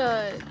I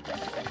should.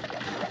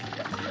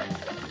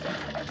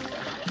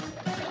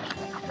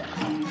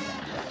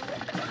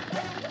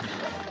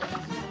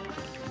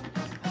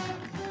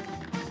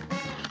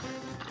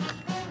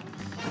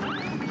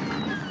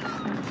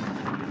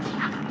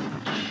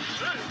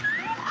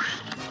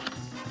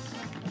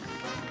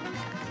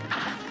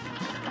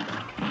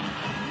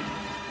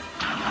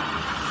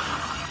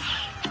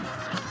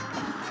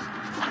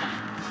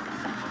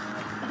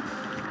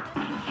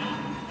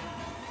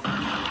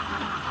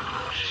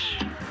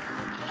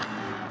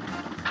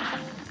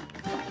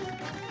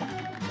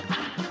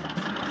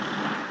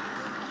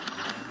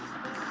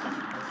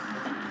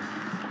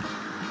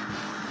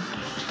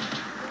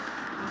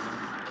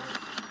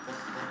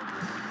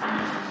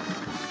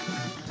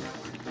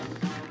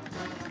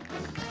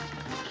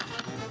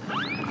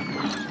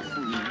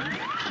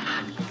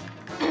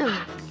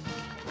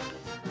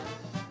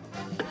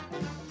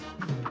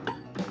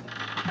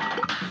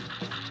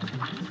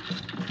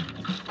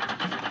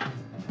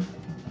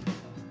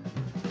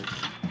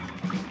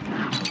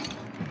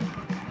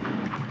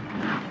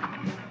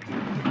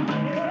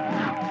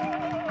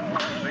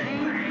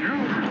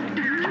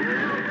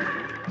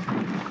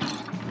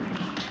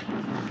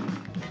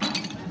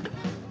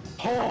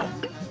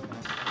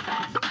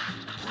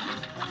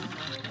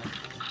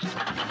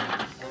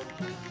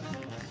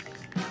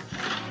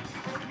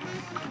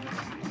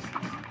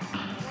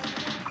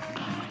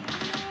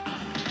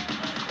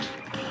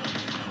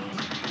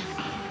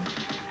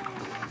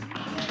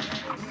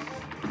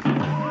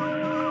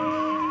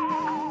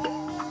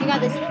 You got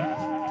this.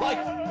 Like!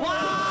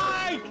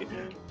 Thank you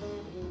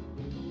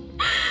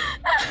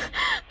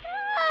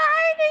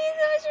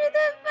so much for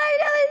the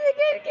 $5 a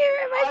good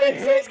giver. My big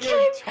sis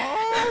came.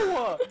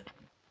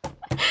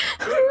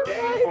 Good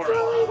day for us.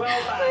 Well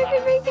My done.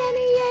 favorite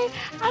Kenny, yay.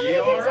 I'm gonna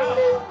give You're some up.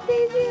 to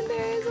Daisy and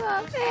Bear as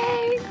well.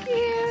 Thank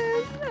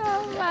you so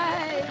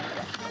much.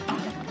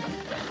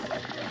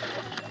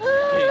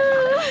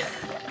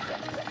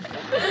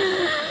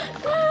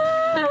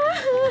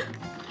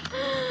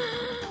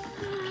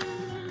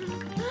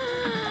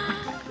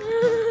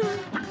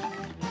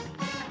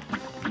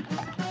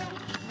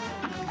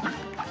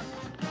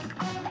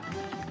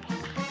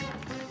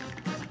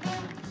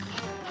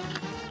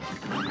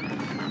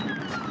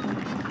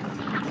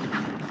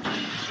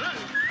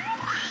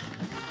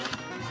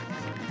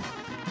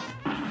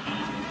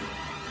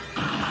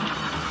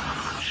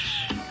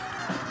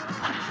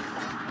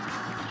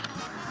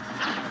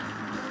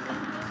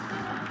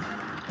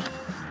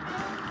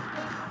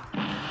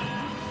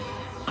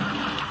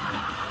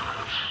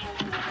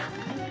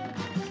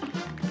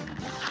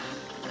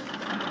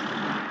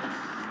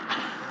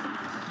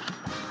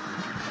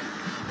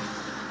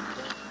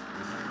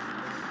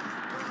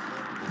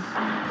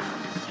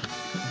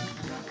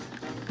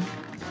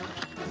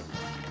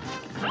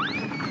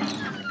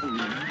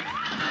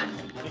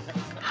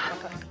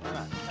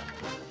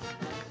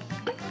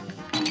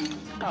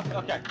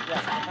 Okay,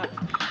 yeah.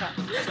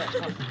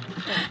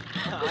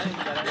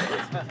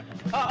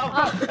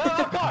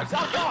 Of course!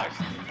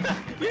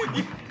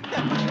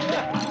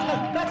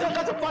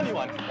 That's a funny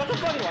one. That's a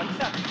funny one.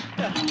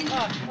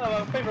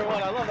 My favorite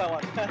one. I love that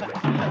one.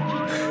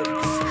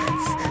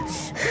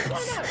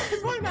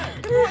 Why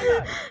not?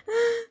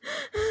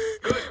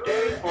 Good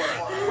day for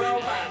us. Well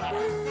done.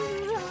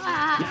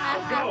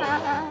 Now go.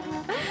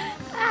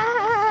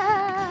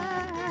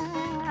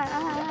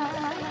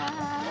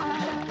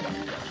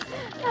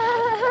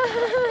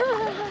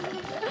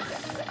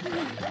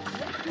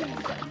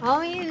 All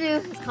we need to do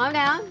is calm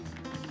down.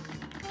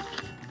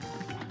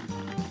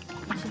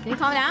 She's gonna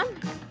calm down.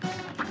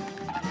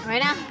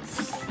 Right now.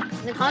 She's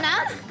gonna calm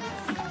down.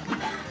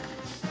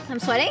 I'm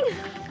sweating.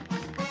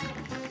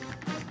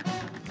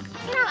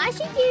 You know, I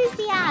should use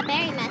the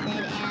berry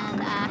method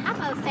and have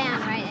a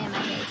fan right in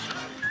my face.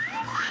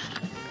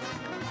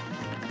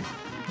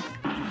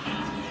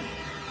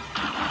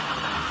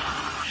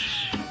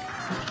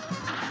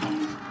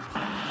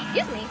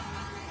 Excuse me.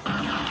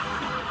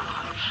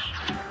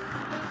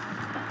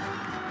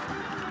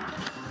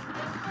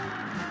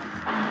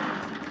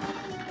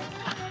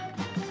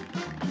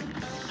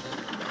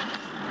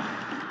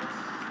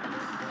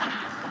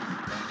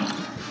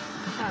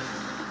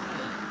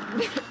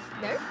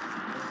 No?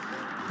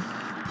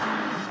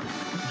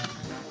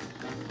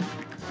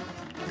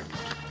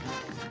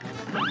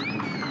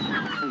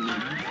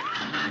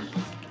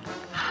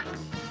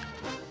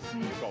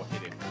 Go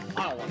hit it.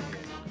 I don't want to hit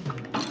it.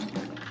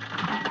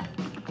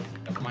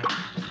 Never mind.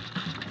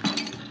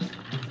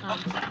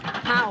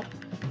 How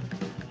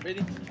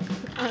already?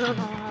 I don't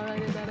know how I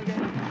did that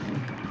again.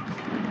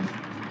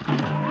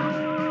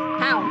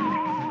 How?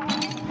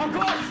 Of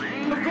course!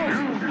 Of course!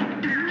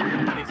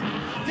 Daisy!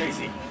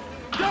 Daisy!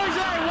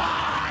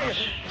 Why?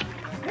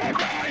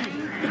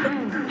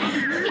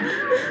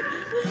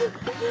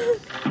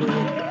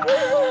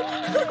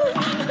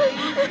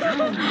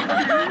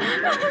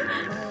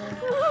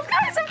 Of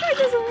course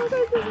this one, of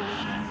course this one.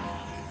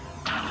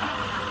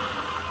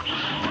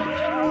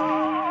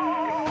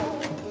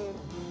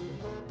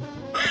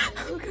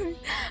 Okay.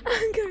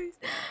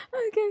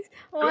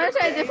 I wanna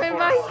try a different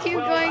box. Keep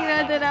going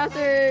then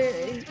after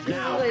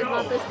please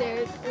not the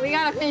stairs. We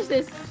gotta finish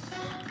this.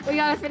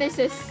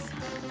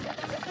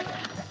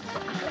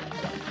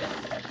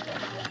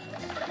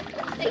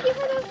 Thank you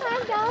for the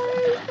 $5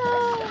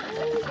 though.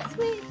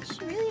 Switch.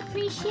 Really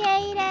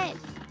appreciate it.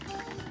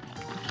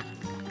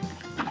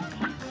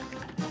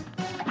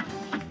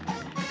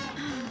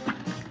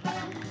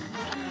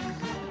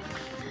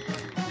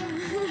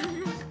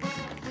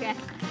 Okay.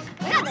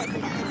 We got this.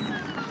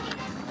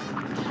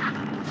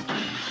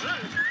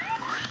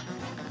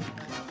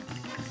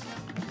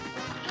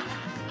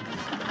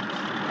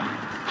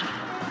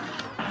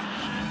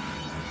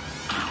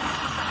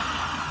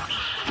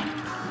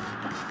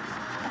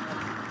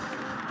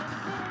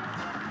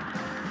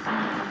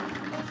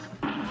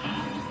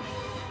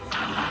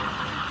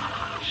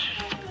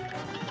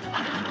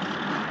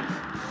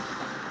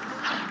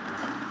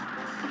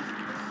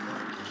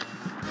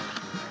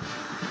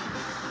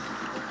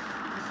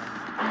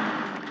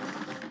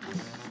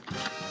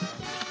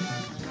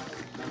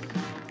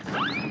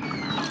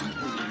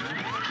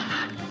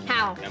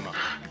 How? Emma.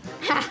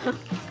 How? Come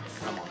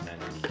on, man.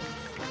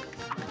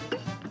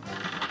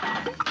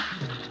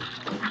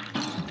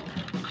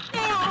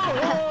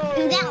 How'd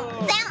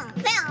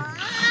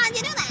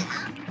you do that?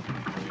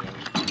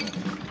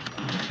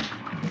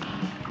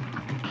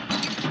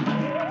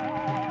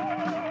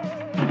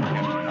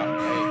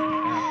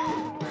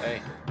 Hey.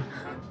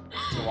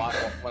 So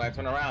when I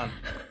turn around,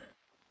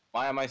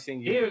 why am I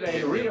seeing you? Here's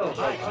a real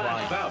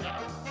high-class bout.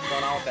 What's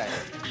going on with that?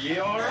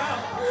 You're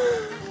out.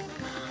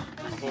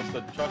 I'm supposed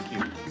to trust you.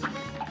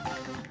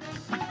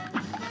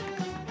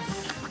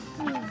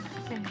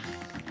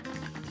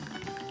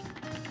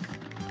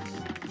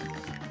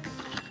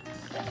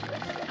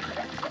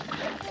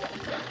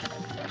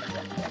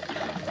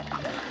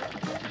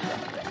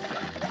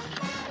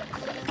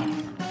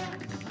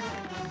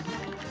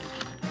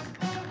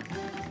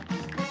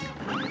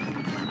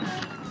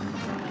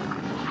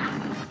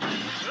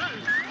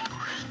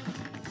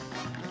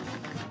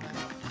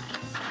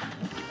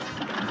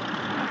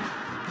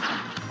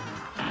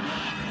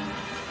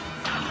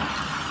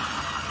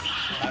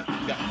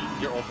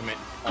 Your ultimate.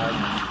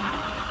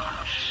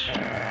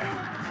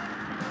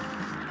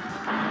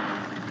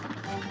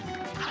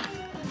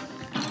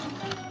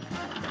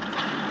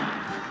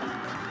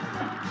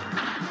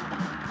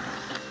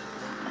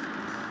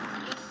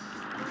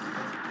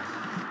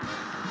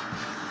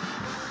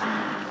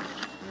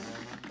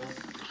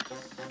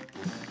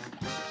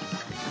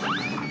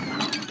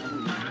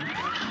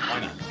 Why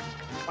not?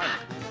 Why not?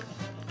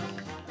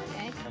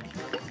 Okay.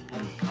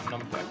 I'm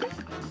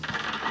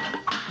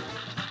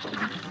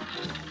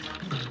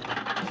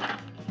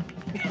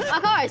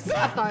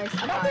Of course.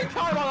 How many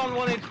times on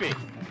 1 HP?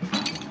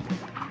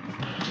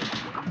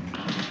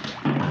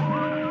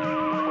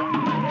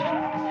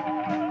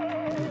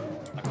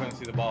 I couldn't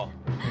see the ball.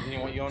 You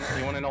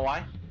want to know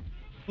why?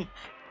 You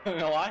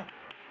know why?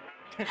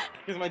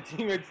 Because my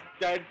teammate's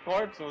dead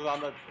corpse was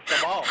on the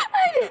ball.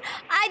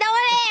 I don't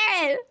want to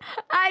hear it.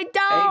 I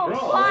don't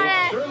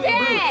want to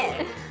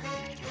hear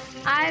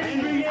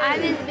it.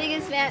 I'm his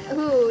biggest fan.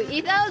 Who?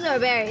 Ethos or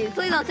Barry?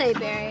 Please don't say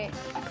Barry.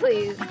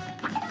 Please.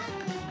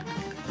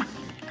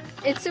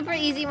 It's super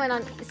easy when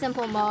on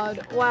simple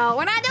mode. Well,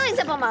 we're not doing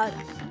simple mode.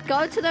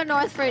 Go to the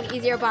north for an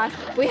easier boss.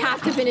 We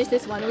have to finish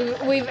this one.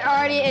 We've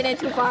already in it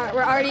too far.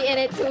 We're already in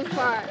it too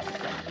far.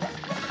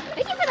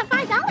 Thank you for the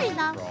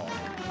 $5 though.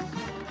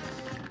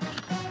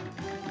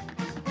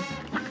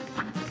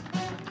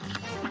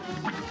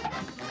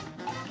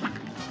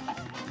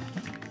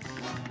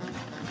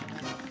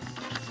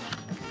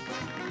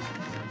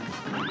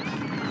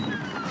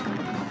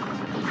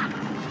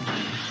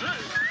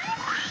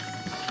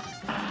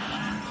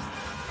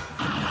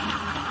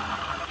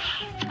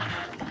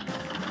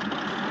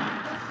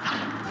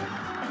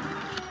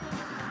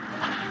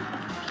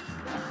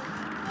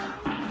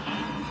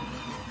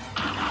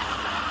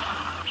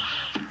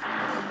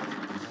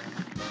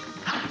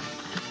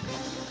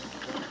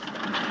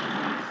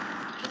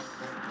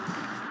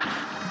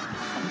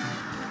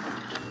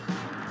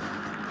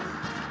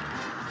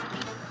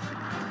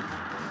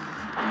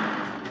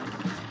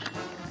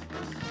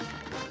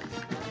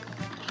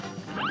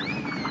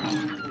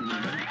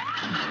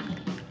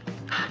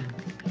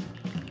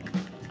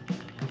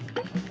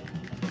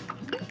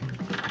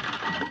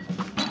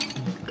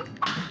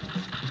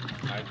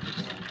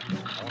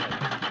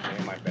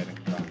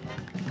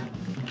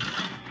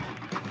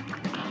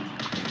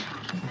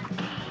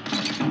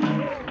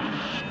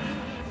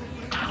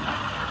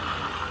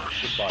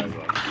 Goodbye,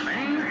 Run.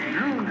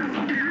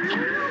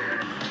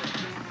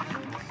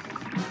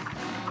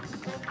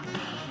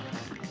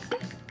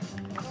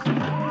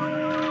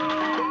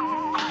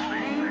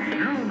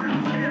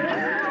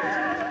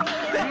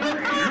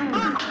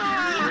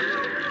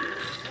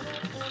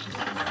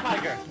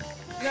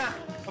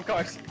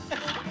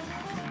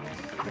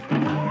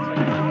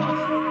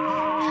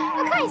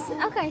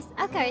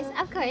 course, of course,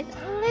 of course.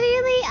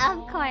 Literally,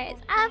 of course,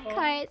 of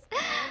course,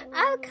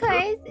 of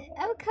course,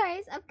 of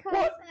course, of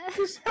course.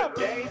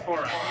 Day for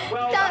us.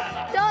 Well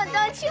done.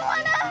 Don't you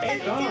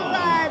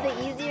wanna do the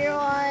easier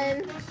one?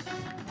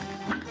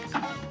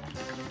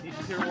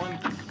 Easier one?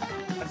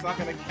 That's not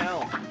gonna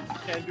count.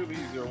 Can't do the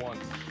easier one.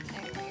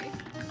 Okay.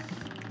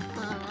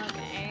 Oh,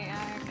 okay,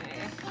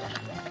 okay.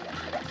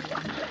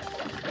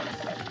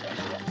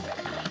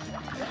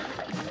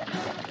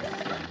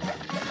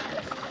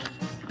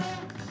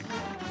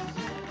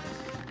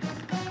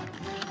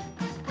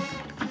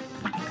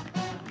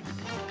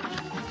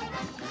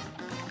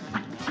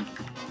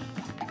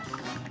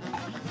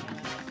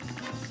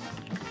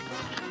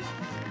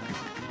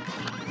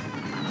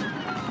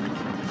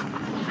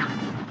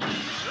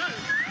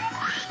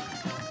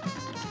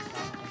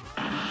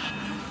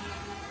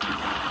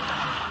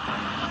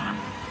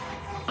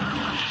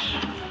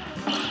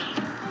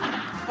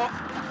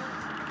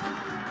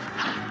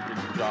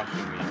 You're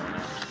joshing me right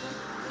now.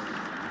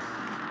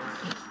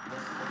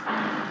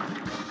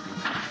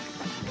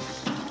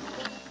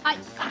 I.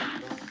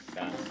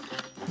 Down.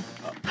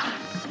 Up.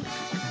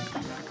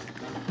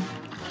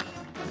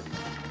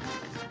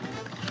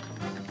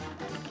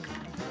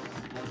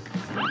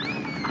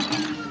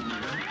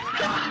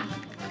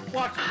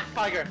 Watch,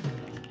 Tiger.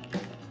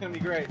 It's gonna be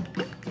great.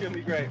 It's gonna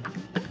be great.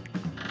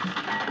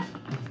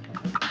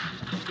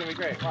 It's gonna be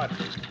great. Watch.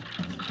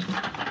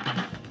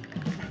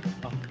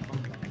 Oh,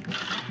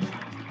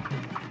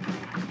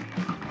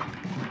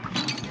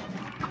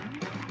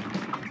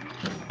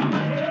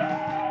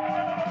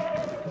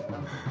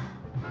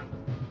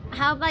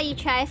 How about you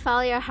try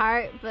follow your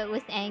heart, but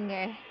with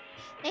anger?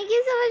 Thank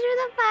you so much for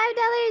the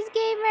 $5,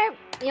 gamer.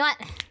 You know what?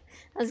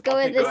 Let's go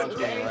with this I'll take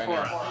the Day right for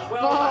now. us. full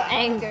Well done.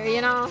 anger.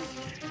 You know? I'll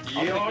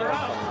take You're it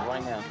off up. from you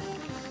right now.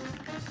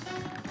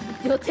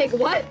 You'll take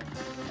what?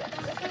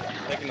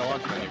 Taking the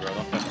lunch money, bro.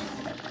 Don't touch it.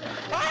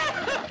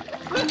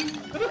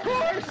 But of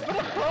course! But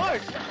of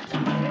course!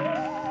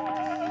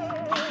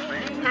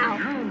 How?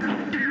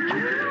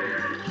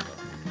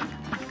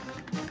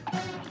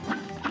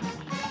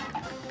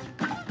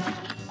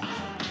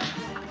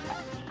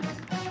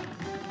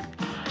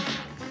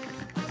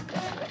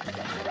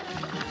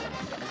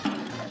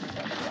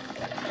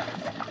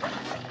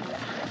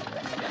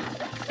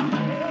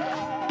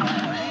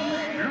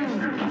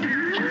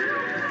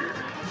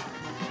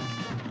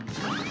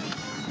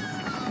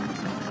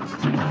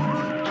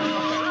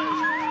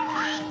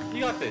 You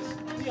got this.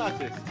 You got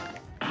this.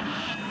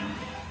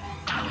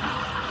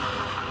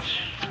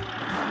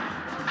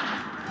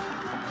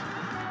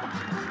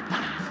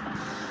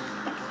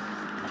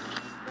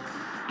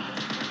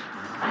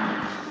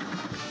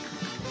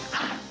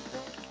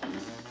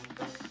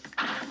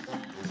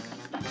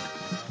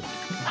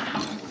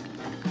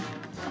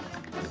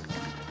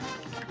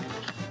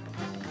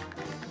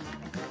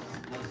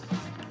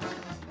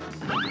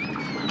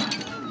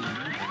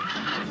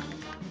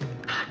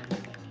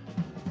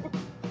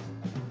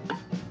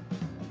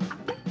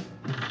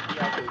 You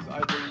got this. I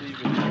believe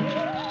in you.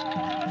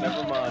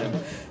 Never mind.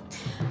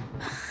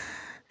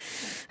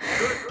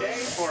 Good day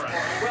for us.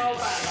 Well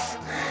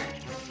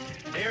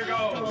done. Here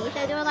goes.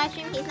 He's do a live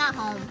stream. He's not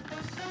home.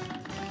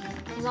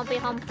 He won't be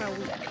home for a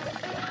week.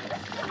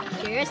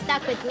 So you're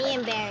stuck with me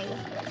and Barry.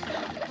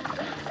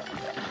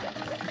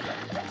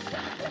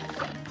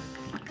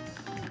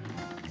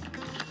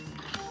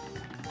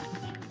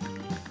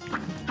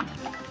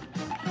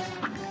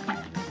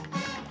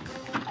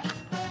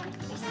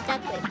 You're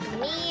stuck with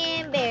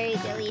me and Barry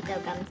till Etho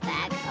comes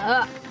back.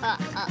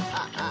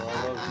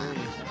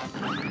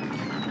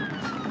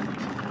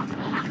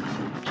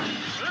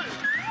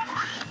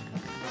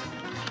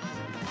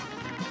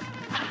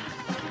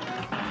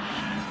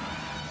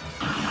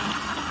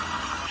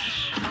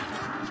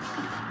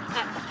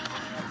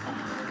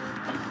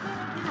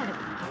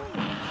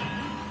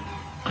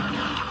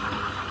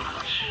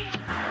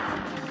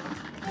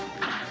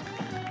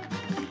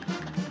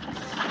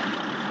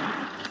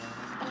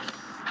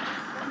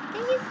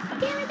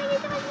 Thank you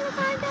so much for the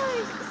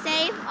 $5.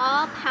 Save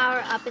all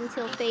power up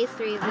until phase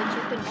 3, which you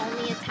can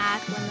only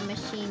attack when the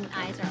machine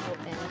eyes are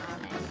open.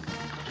 Okay.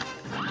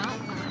 Oh,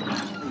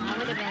 that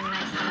would have been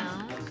nice to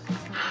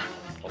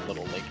know. A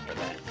little late for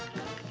that.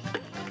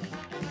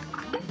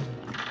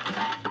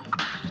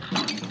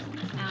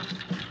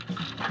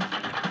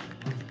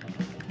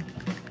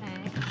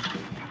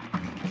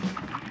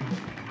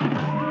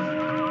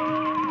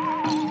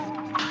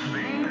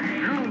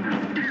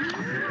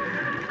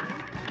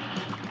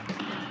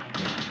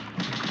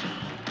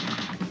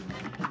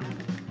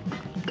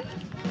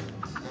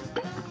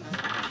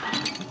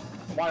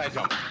 Why'd I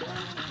jump?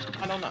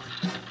 I don't know.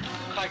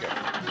 Tiger.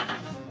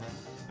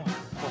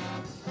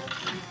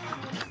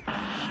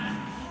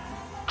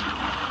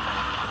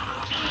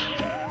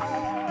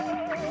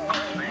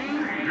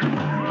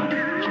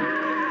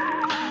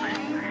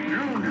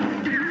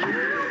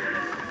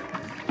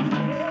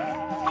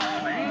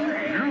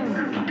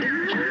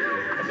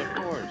 Of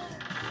course.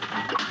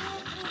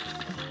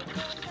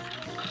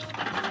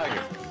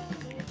 Tiger.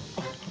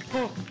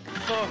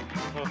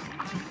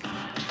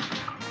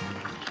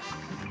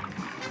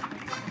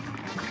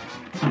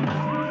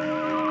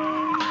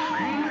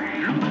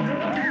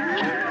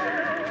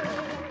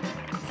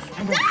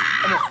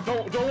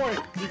 Don't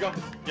worry. You got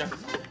this. You got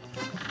this.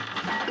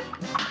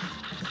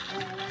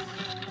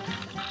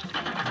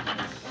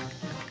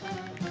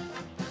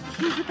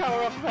 Use your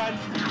power up, man.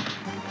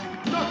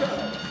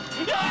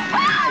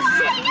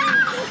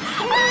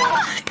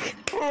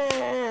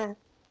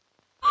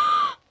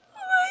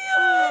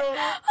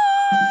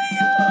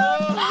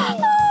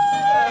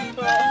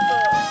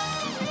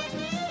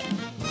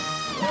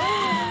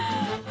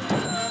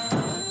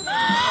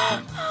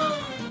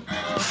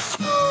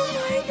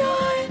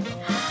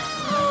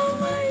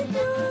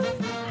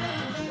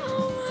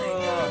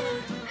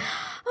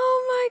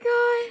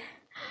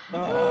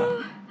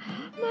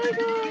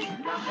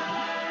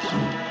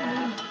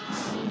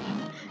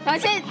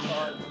 That's it.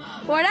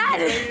 We're done.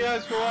 Thank you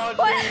guys for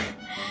watching.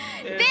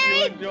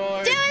 Barry, do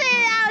the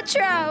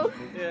outro.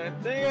 Yeah,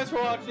 thank you guys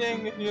for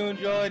watching. If you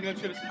enjoyed, make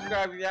sure to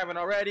subscribe if you haven't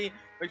already.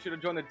 Make sure to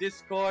join the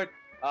Discord.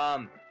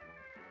 I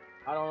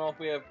don't know if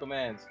we have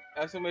commands.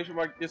 Exclamation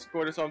mark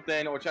Discord or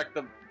something, or check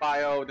the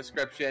bio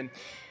description.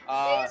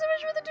 Thank you so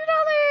much for the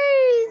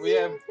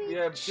 $2. We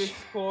have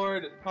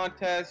Discord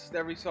contests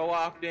every so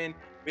often.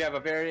 We have a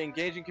very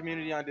engaging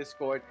community on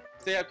Discord.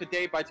 Stay up to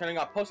date by turning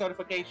on post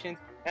notifications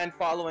and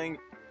following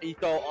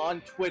Etho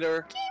on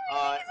Twitter,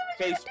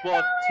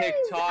 Facebook,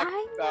 TikTok,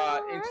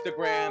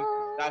 Instagram.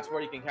 That's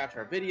where you can catch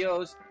our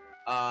videos.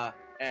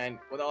 And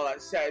with all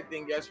that said,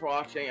 thank you guys for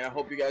watching, and I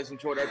hope you guys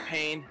enjoyed our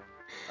pain.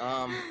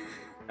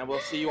 And we'll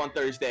see you on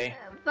Thursday.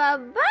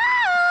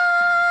 Bye-bye.